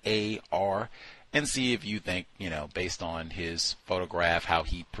 and see if you think, based on his photograph, how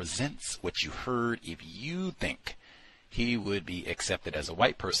he presents what you heard, if you think he would be accepted as a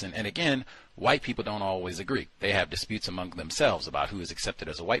white person. And again, white people don't always agree. They have disputes among themselves about who is accepted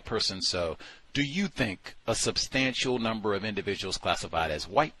as a white person. So do you think a substantial number of individuals classified as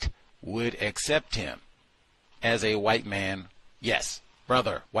white would accept him as a white man? Yes,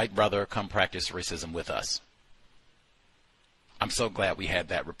 brother, white brother, come practice racism with us. I'm so glad we had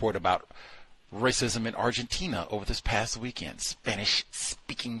that report about racism in Argentina over this past weekend,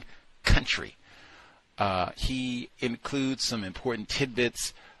 Spanish-speaking country. He includes some important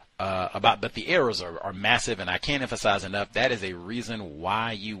tidbits but the errors are massive, and I can't emphasize enough, that is a reason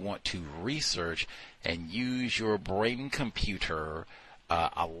why you want to research and use your brain computer.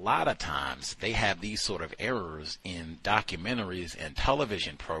 A lot of times they have these sort of errors in documentaries and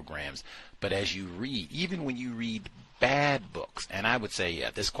television programs, but as you read, even when you read bad books, and I would say,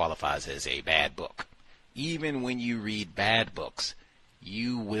 this qualifies as a bad book, even when you read bad books,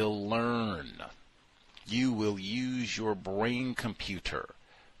 you will learn. You will use your brain computer.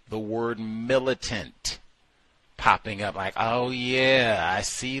 The word militant popping up like, oh yeah, I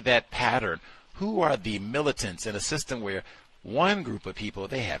see that pattern. Who are the militants in a system where one group of people,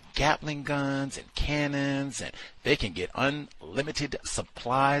 they have Gatling guns and cannons, and they can get unlimited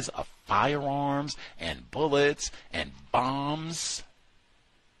supplies of firearms and bullets and bombs?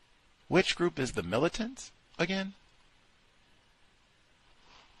 Which group is the militants again?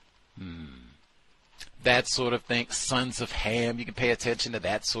 That sort of thing. Sons of Ham, you can pay attention to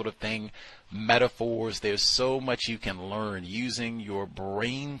that sort of thing. Metaphors, there's so much you can learn using your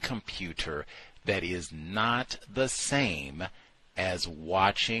brain computer that is not the same as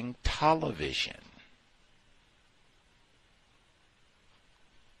watching television.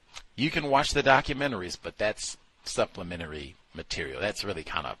 You can watch the documentaries, but that's supplementary material. That's really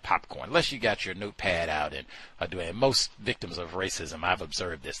kind of popcorn, unless you got your notepad out and are doing it. Most victims of racism, I've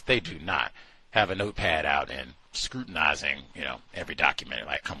observed this, they do not have a notepad out and scrutinizing, every documentary.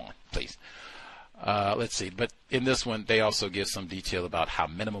 Like, come on, please. Let's see. But in this one, they also give some detail about how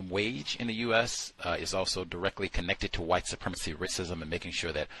minimum wage in the U.S. Is also directly connected to white supremacy, racism, and making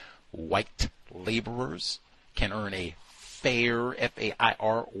sure that white laborers can earn a fair,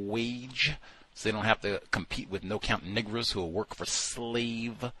 F-A-I-R, wage, so they don't have to compete with no-count niggers who will work for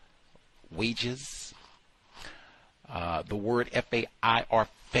slave wages. The word F-A-I-R,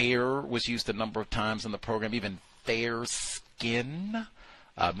 fair, was used a number of times in the program, even fair skin.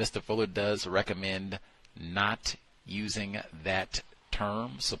 Mr. Fuller does recommend not using that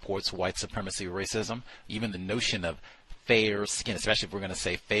term, supports white supremacy racism. Even the notion of fair skin, especially if we're going to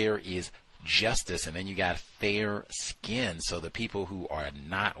say fair is justice, and then you got fair skin. So the people who are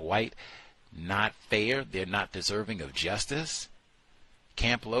not white, not fair, they're not deserving of justice.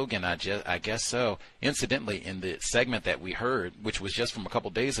 Camp Logan, I guess so. Incidentally, in the segment that we heard, which was just from a couple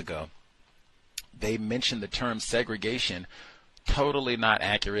days ago, they mentioned the term segregation. Totally not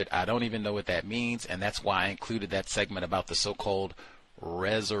accurate. I don't even know what that means, and that's why I included that segment about the so-called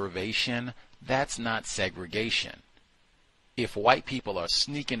reservation. That's not segregation. If white people are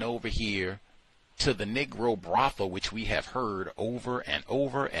sneaking over here to the Negro brothel, which we have heard over and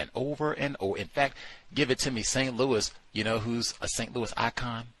over and over and over. In fact, give it to me, St. Louis. You know who's a St. Louis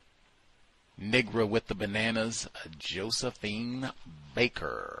icon? Negro with the bananas, Josephine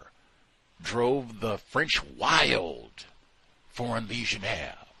Baker. Drove the French wild. Foreign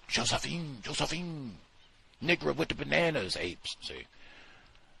legionnaire. Josephine. Negro with the bananas, apes. See?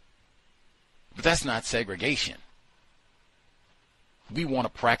 But that's not segregation. We want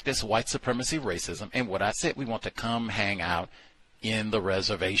to practice white supremacy racism, and what I said, we want to come hang out in the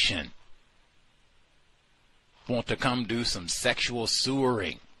reservation. Want to come do some sexual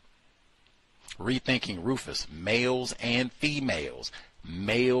sewering. Rethinking Rufus, males and females.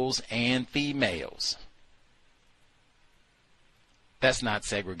 Males and females. That's not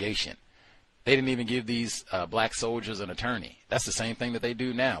segregation. They didn't even give these black soldiers an attorney. That's the same thing that they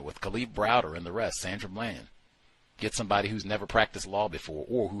do now with Khalif Browder and the rest, Sandra Bland. Get somebody who's never practiced law before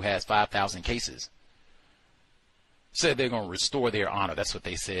or who has 5,000 cases. Said they're going to restore their honor. That's what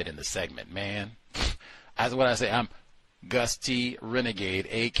they said in the segment, man. That's what I say. I'm Gus T. Renegade,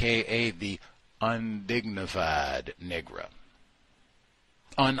 a.k.a. the undignified Negro.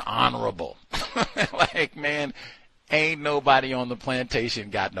 Unhonorable. Like, man, ain't nobody on the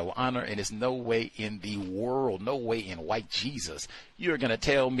plantation got no honor, and there's no way in the world, no way in white Jesus, you're going to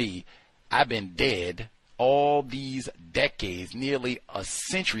tell me I've been dead all these decades, nearly a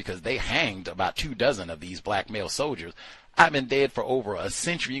century, because they hanged about 24 of these black male soldiers. I've been dead for over a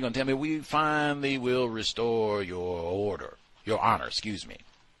century. You're going to tell me we finally will restore your honor, excuse me.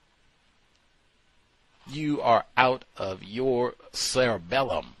 You are out of your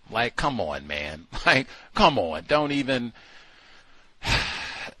cerebellum. Like, come on, man. Like, come on. Don't even...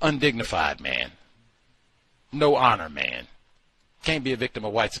 Undignified, man. No honor, man. Can't be a victim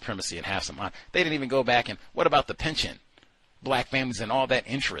of white supremacy and have some honor. They didn't even go back and... What about the pension? Black families and all that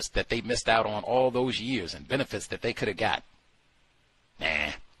interest that they missed out on all those years and benefits that they could have got. Nah.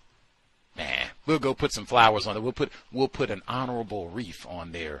 We'll go put some flowers on it. We'll put an honorable wreath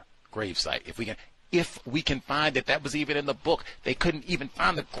on their gravesite if we can. If we can find that was even in the book. They couldn't even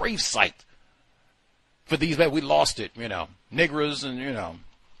find the gravesite for these. We lost it, Negroes and,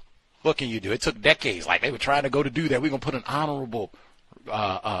 what can you do? It took decades. Like, they were trying to go to do that. We're going to put an honorable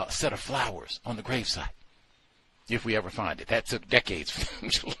set of flowers on the gravesite if we ever find it. That took decades.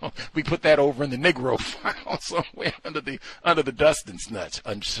 We put that over in the Negro file somewhere under the dust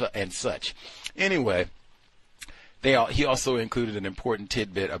and such. Anyway, he also included an important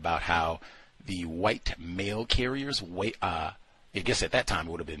tidbit about how the white mail carriers, I guess at that time it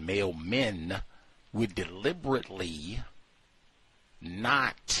would have been male men, would deliberately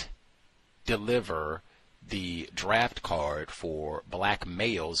not deliver the draft card for black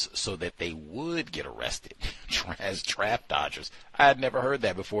males so that they would get arrested as draft dodgers. I had never heard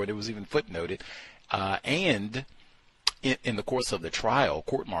that before. It was even footnoted. And in the course of the trial,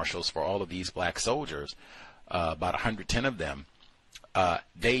 court-martials for all of these black soldiers, about 110 of them,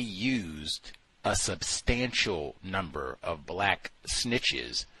 they used a substantial number of black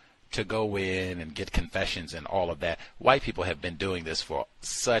snitches to go in and get confessions and all of that. White people have been doing this for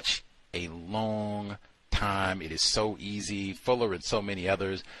such a long time. It is so easy. Fuller and so many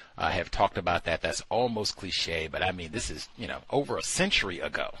others have talked about that. That's almost cliche, but I mean, this is, over a century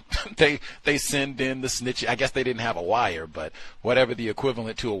ago. they send in the snitch. I guess they didn't have a wire, but whatever the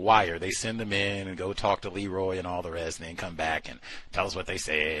equivalent to a wire, they send them in and go talk to Leroy and all the rest, and then come back and tell us what they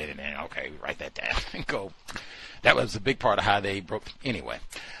said, and then, okay, write that down and go. That was a big part of how they broke. Anyway,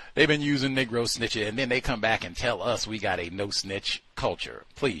 they've been using Negro snitching, and then they come back and tell us we got a no-snitch culture.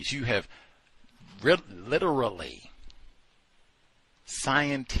 Please, you have literally,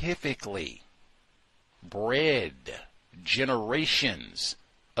 scientifically bred generations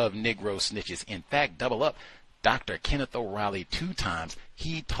of Negro snitches. In fact, double up, Dr. Kenneth O'Reilly 2 times,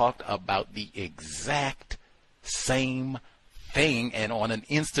 he talked about the exact same thing, and on an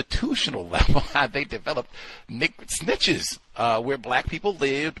institutional level, how they developed snitches where black people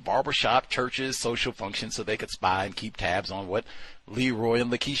lived, barbershop, churches, social functions, so they could spy and keep tabs on what Leroy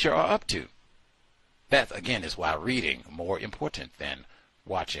and Lakeisha are up to. That, again, is why reading more important than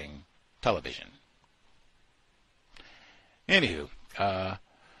watching television. Anywho,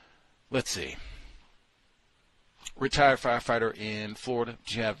 let's see. Retired firefighter in Florida.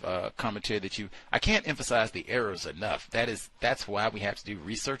 Do you have a commentary that I can't emphasize the errors enough. That's why we have to do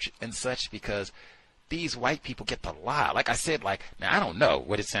research and such, because these white people get to lie. Like I said, now I don't know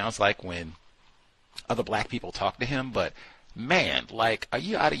what it sounds like when other black people talk to him, but man, are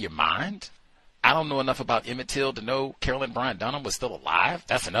you out of your mind? I don't know enough about Emmett Till to know Carolyn Bryant Dunham was still alive.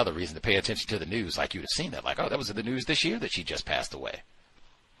 That's another reason to pay attention to the news. Like, you'd have seen that. That was in the news this year that she just passed away.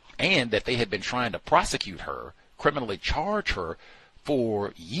 And that they had been trying to prosecute her, criminally charge her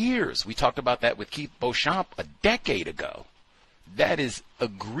for years. We talked about that with Keith Beauchamp a decade ago. That is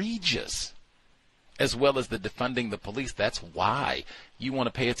egregious. As well as the defunding the police. That's why you want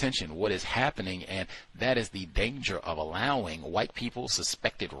to pay attention to what is happening, and that is the danger of allowing white people,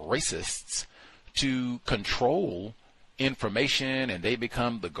 suspected racists, to control information, and they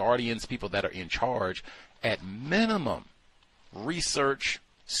become the guardians, people that are in charge. At minimum, research,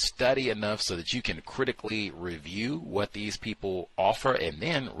 study enough so that you can critically review what these people offer, and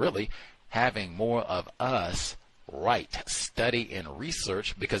then really having more of us study and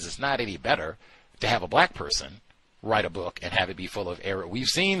research, because it's not any better to have a black person write a book and have it be full of error. We've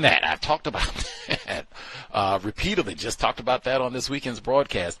seen that. I've talked about that repeatedly, just talked about that on this weekend's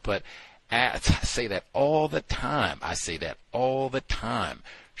broadcast, but I say that all the time.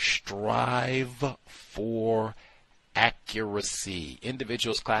 Strive for accuracy.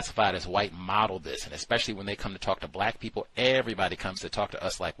 Individuals classified as white model this, and especially when they come to talk to black people, everybody comes to talk to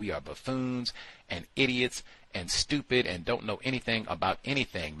us like we are buffoons and idiots and stupid and don't know anything about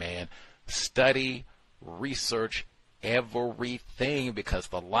anything, man. Study, research, everything because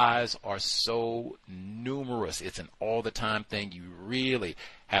the lies are so numerous. It's an all-the-time thing. You really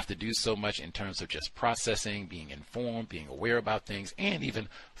have to do so much in terms of just processing, being informed, being aware about things, and even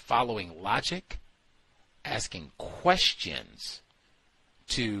following logic, asking questions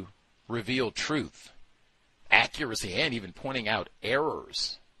to reveal truth, accuracy, and even pointing out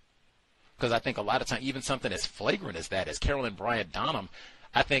errors. Because I think a lot of times, even something as flagrant as that, as Carolyn Bryant Donham,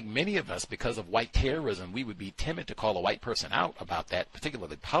 I think many of us, because of white terrorism, we would be timid to call a white person out about that,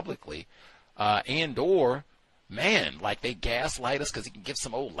 particularly publicly, man, like they gaslight us because he can give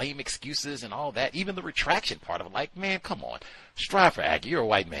some old lame excuses and all that. Even the retraction part of it, like, man, come on, strive for accuracy. You're a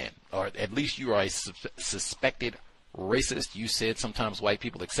white man, or at least you are a suspected racist. You said sometimes white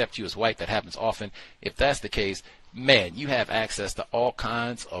people accept you as white. That happens often. If that's the case, man, you have access to all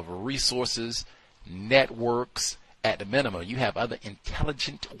kinds of resources, networks. At the minimum, you have other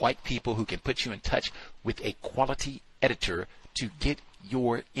intelligent white people who can put you in touch with a quality editor to get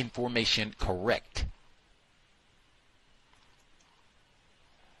your information correct.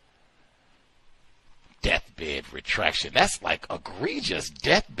 Deathbed retraction. That's like egregious.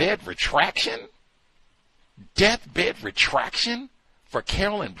 Deathbed retraction? Deathbed retraction for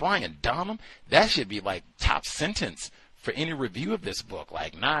Carolyn Bryant Donham? That should be like top sentence for any review of this book.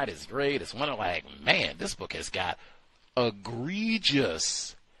 Like, nah, it is great. It's one of like, man, this book has got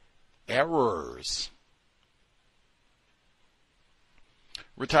egregious errors.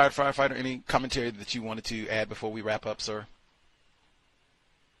 Retired firefighter, any commentary that you wanted to add before we wrap up, sir?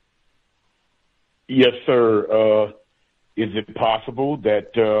 Yes, sir. Is it possible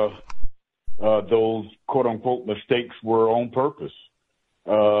that those quote-unquote mistakes were on purpose?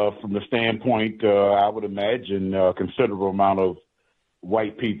 From the standpoint, I would imagine a considerable amount of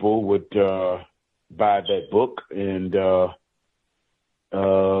white people would buy that book, and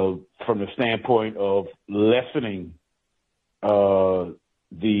from the standpoint of lessening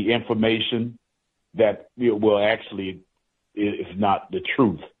the information that actually is not the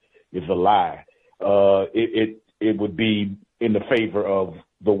truth, is a lie. It would be in the favor of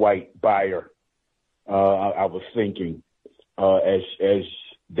the white buyer. I was thinking as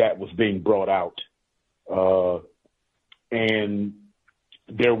that was being brought out, and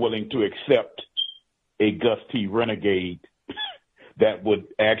they're willing to accept a Gus T. renegade that would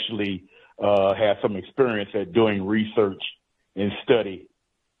actually have some experience at doing research and study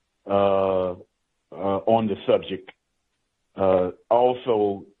on the subject.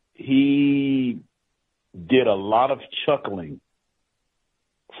 Also, he did a lot of chuckling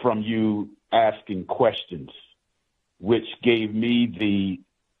from you asking questions, which gave me the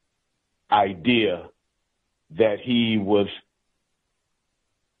idea that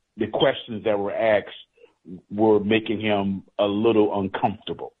the questions that were asked were making him a little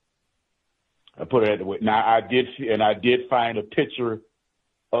uncomfortable. I put it that way. Now, I did find a picture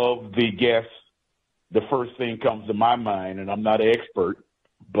of the guest. The first thing comes to my mind, and I'm not an expert,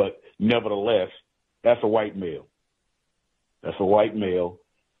 but nevertheless, that's a white male. That's a white male.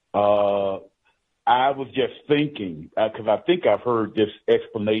 I was just thinking, because I think I've heard this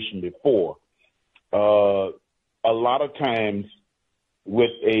explanation before. A lot of times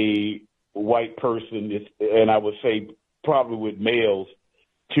with a white person, and I would say probably with males,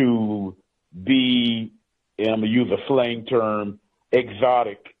 to be, and I'm going to use a slang term,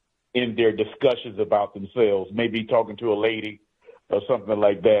 exotic in their discussions about themselves, maybe talking to a lady or something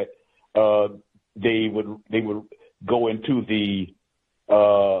like that, they would go into the,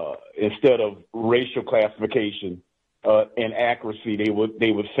 instead of racial classification and accuracy, they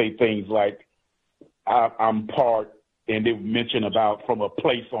would say things like, I'm part, and they would mention about from a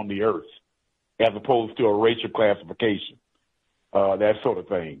place on the earth, as opposed to a racial classification, that sort of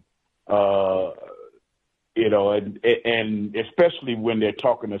thing. And especially when they're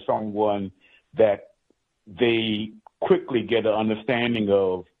talking to someone that they quickly get an understanding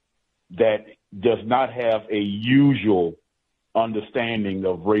of that does not have a usual understanding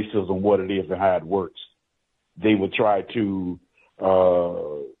of racism, what it is and how it works. They would try to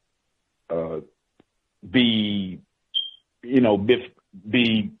be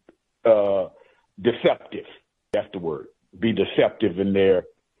deceptive. That's the word. Be deceptive in their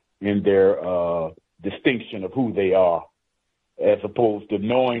distinction of who they are, as opposed to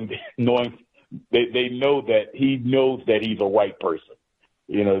knowing they know that he knows that he's a white person.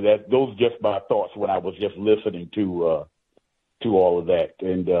 That those just my thoughts when I was just listening to all of that.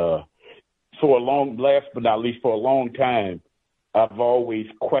 And last but not least, for a long time, I've always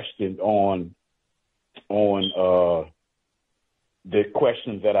questioned on the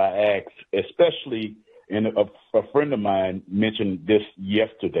questions that I ask, especially, and a friend of mine mentioned this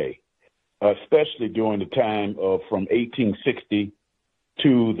yesterday. especially during the time of from 1860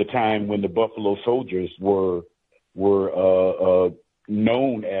 to the time when the Buffalo Soldiers were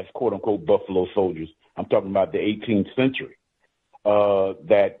known as quote unquote Buffalo Soldiers. I'm talking about the 18th century.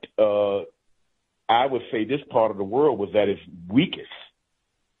 That I would say this part of the world was at its weakest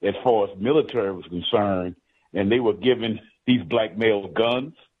as far as military was concerned, and they were given these black males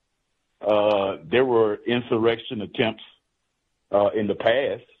guns. There were insurrection attempts in the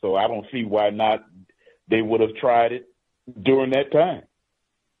past, so I don't see why not they would have tried it during that time.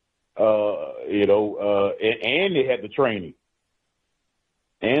 And they had the training.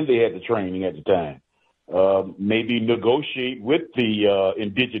 And they had the training at the time. Maybe negotiate with the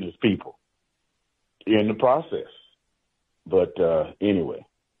indigenous people in the process. But anyway,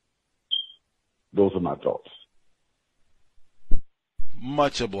 those are my thoughts.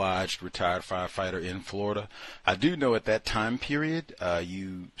 Much obliged, retired firefighter in Florida. I do know at that time period,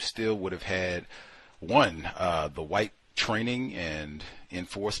 you still would have had, the white training and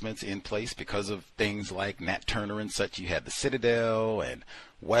enforcements in place because of things like Nat Turner and such. You had the Citadel and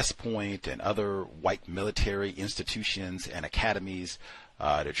West Point and other white military institutions and academies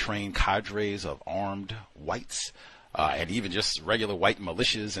to train cadres of armed whites. And even just regular white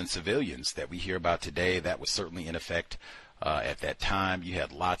militias and civilians that we hear about today, that was certainly in effect at that time. You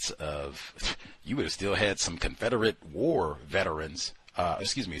had you would have still had some Confederate war veterans,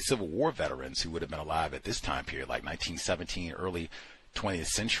 Civil War veterans who would have been alive at this time period, like 1917, early 20th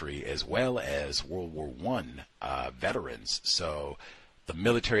century, as well as World War I veterans. So the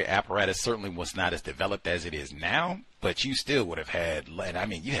military apparatus certainly was not as developed as it is now, but you still would have had,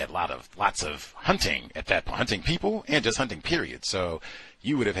 you had lots of hunting at that point, hunting people and just hunting period. So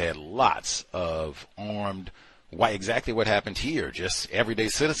you would have had lots of armed white, exactly what happened here, just everyday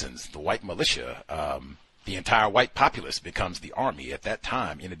citizens, the white militia. The entire white populace becomes the army at that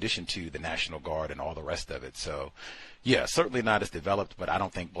time, in addition to the National Guard and all the rest of it. So, yeah, certainly not as developed, but I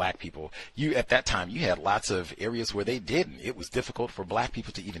don't think black people, at that time, you had lots of areas where they didn't. It was difficult for black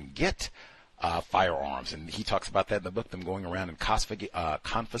people to even get firearms. And he talks about that in the book, them going around and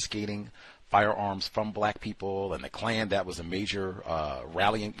confiscating firearms from black people. And the Klan, that was a major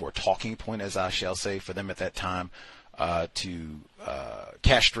rallying or talking point, as I shall say, for them at that time, to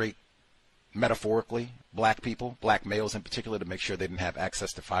castrate, metaphorically, black people, black males in particular, to make sure they didn't have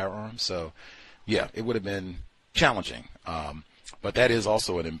access to firearms. So, yeah, it would have been challenging. But that is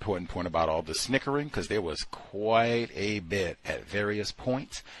also an important point about all the snickering, because there was quite a bit at various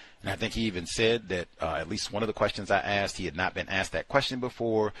points. And I think he even said that at least one of the questions I asked, he had not been asked that question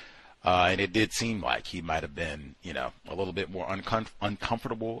before. And it did seem like he might have been, a little bit more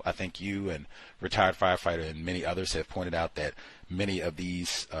uncomfortable. I think you and retired firefighter and many others have pointed out that many of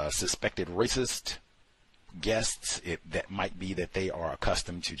these suspected racist guests, that might be that they are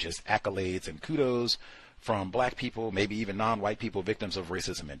accustomed to just accolades and kudos from black people, maybe even non-white people, victims of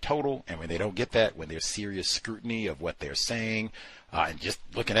racism in total. And when they don't get that, when there's serious scrutiny of what they're saying, and just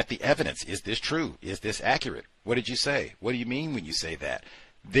looking at the evidence, is this true? Is this accurate? What did you say? What do you mean when you say that?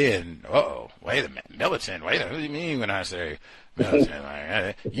 Then, wait a minute, militant, what do you mean when I say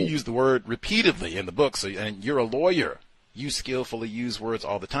militant? You use the word repeatedly in the book, and you're a lawyer. You skillfully use words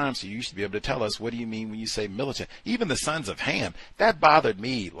all the time, so you should be able to tell us, what do you mean when you say militant? Even the Sons of Ham, that bothered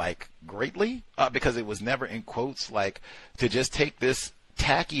me, greatly, because it was never in quotes, to just take this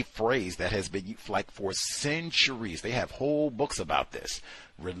tacky phrase that has been for centuries. They have whole books about this.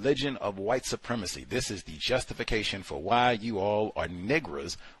 Religion of white supremacy. This is the justification for why you all are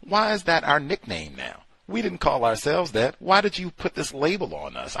Negras. Why is that our nickname now? We didn't call ourselves that. Why did you put this label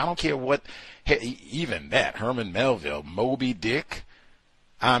on us? I don't care what, even that, Herman Melville, Moby Dick,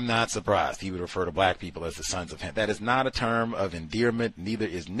 I'm not surprised he would refer to black people as the Sons of Ham. That is not a term of endearment, neither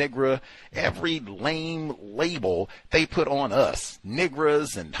is Negra. Every lame label they put on us,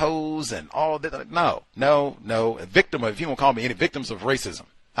 Negras and hoes and all that. No. Victim of, if you want to call me any victims of racism,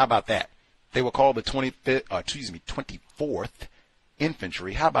 how about that? They were called the 24th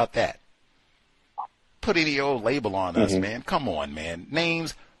Infantry. How about that? Put any old label on us, man. Come on, man.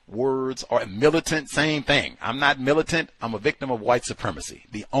 Names, words, or militant, same thing. I'm not militant. I'm a victim of white supremacy.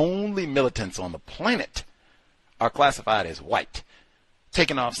 The only militants on the planet are classified as white.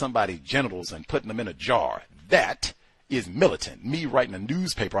 Taking off somebody's genitals and putting them in a jar. That is militant. Me writing a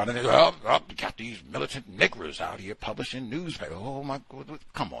newspaper on it. You got these militant Negroes out here publishing newspapers. Oh, my God.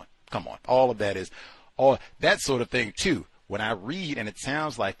 Come on. All of that is all that sort of thing, too. When I read, and it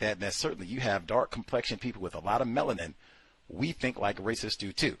sounds like that, then certainly you have dark complexion people with a lot of melanin. We think like racists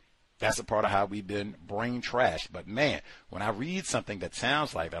do, too. That's a part of how we've been brain trashed. But man, when I read something that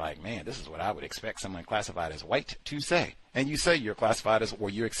sounds like, they're like, man, this is what I would expect someone classified as white to say. And you say you're classified as, or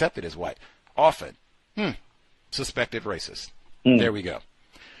you're accepted as white. Often, suspected racist. There we go.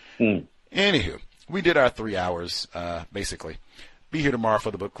 Anywho, we did our 3 hours, basically. Be here tomorrow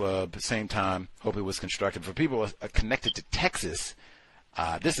for the book club, same time. Hope it was constructive. For people connected to Texas,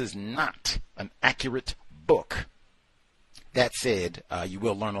 this is not an accurate book. That said, you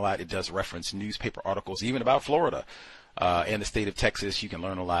will learn a lot. It does reference newspaper articles, even about Florida and the state of Texas. You can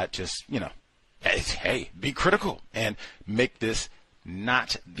learn a lot. Just, hey, be critical and make this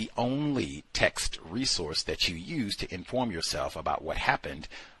not the only text resource that you use to inform yourself about what happened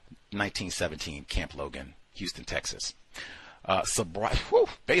 1917, Camp Logan, Houston, Texas.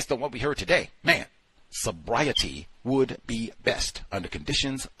 Based on what we heard today, man, sobriety would be best under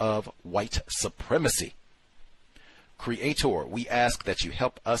conditions of white supremacy. Creator, we ask that you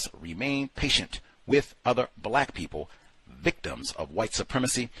help us remain patient with other black people, victims of white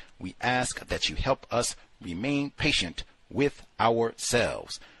supremacy. We ask that you help us remain patient with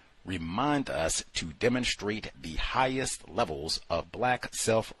ourselves. Remind us to demonstrate the highest levels of black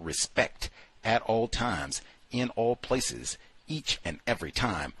self-respect at all times, in all places, each and every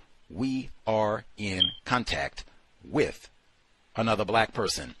time we are in contact with another black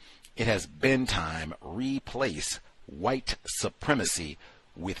person. It has been time. Replace white supremacy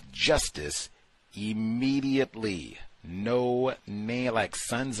with justice immediately. No name like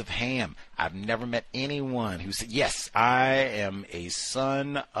Sons of Ham. I've never met anyone who said, yes, I am a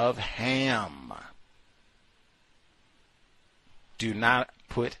son of Ham. Do not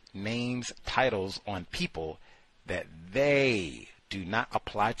put names, titles on people that they do not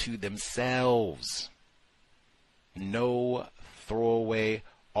apply to themselves. No throwaway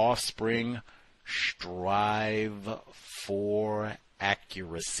offspring. Strive for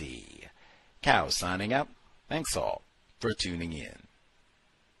accuracy. Cow signing out. Thanks all for tuning in.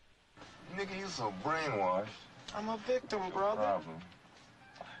 Nigga, you so brainwashed. I'm a victim, brother. Problem.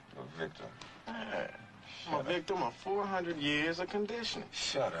 You're a victim. I'm a victim of 400 years of conditioning.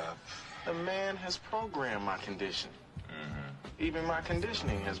 Shut up. The man has programmed my condition. Even my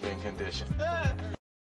conditioning has been conditioned.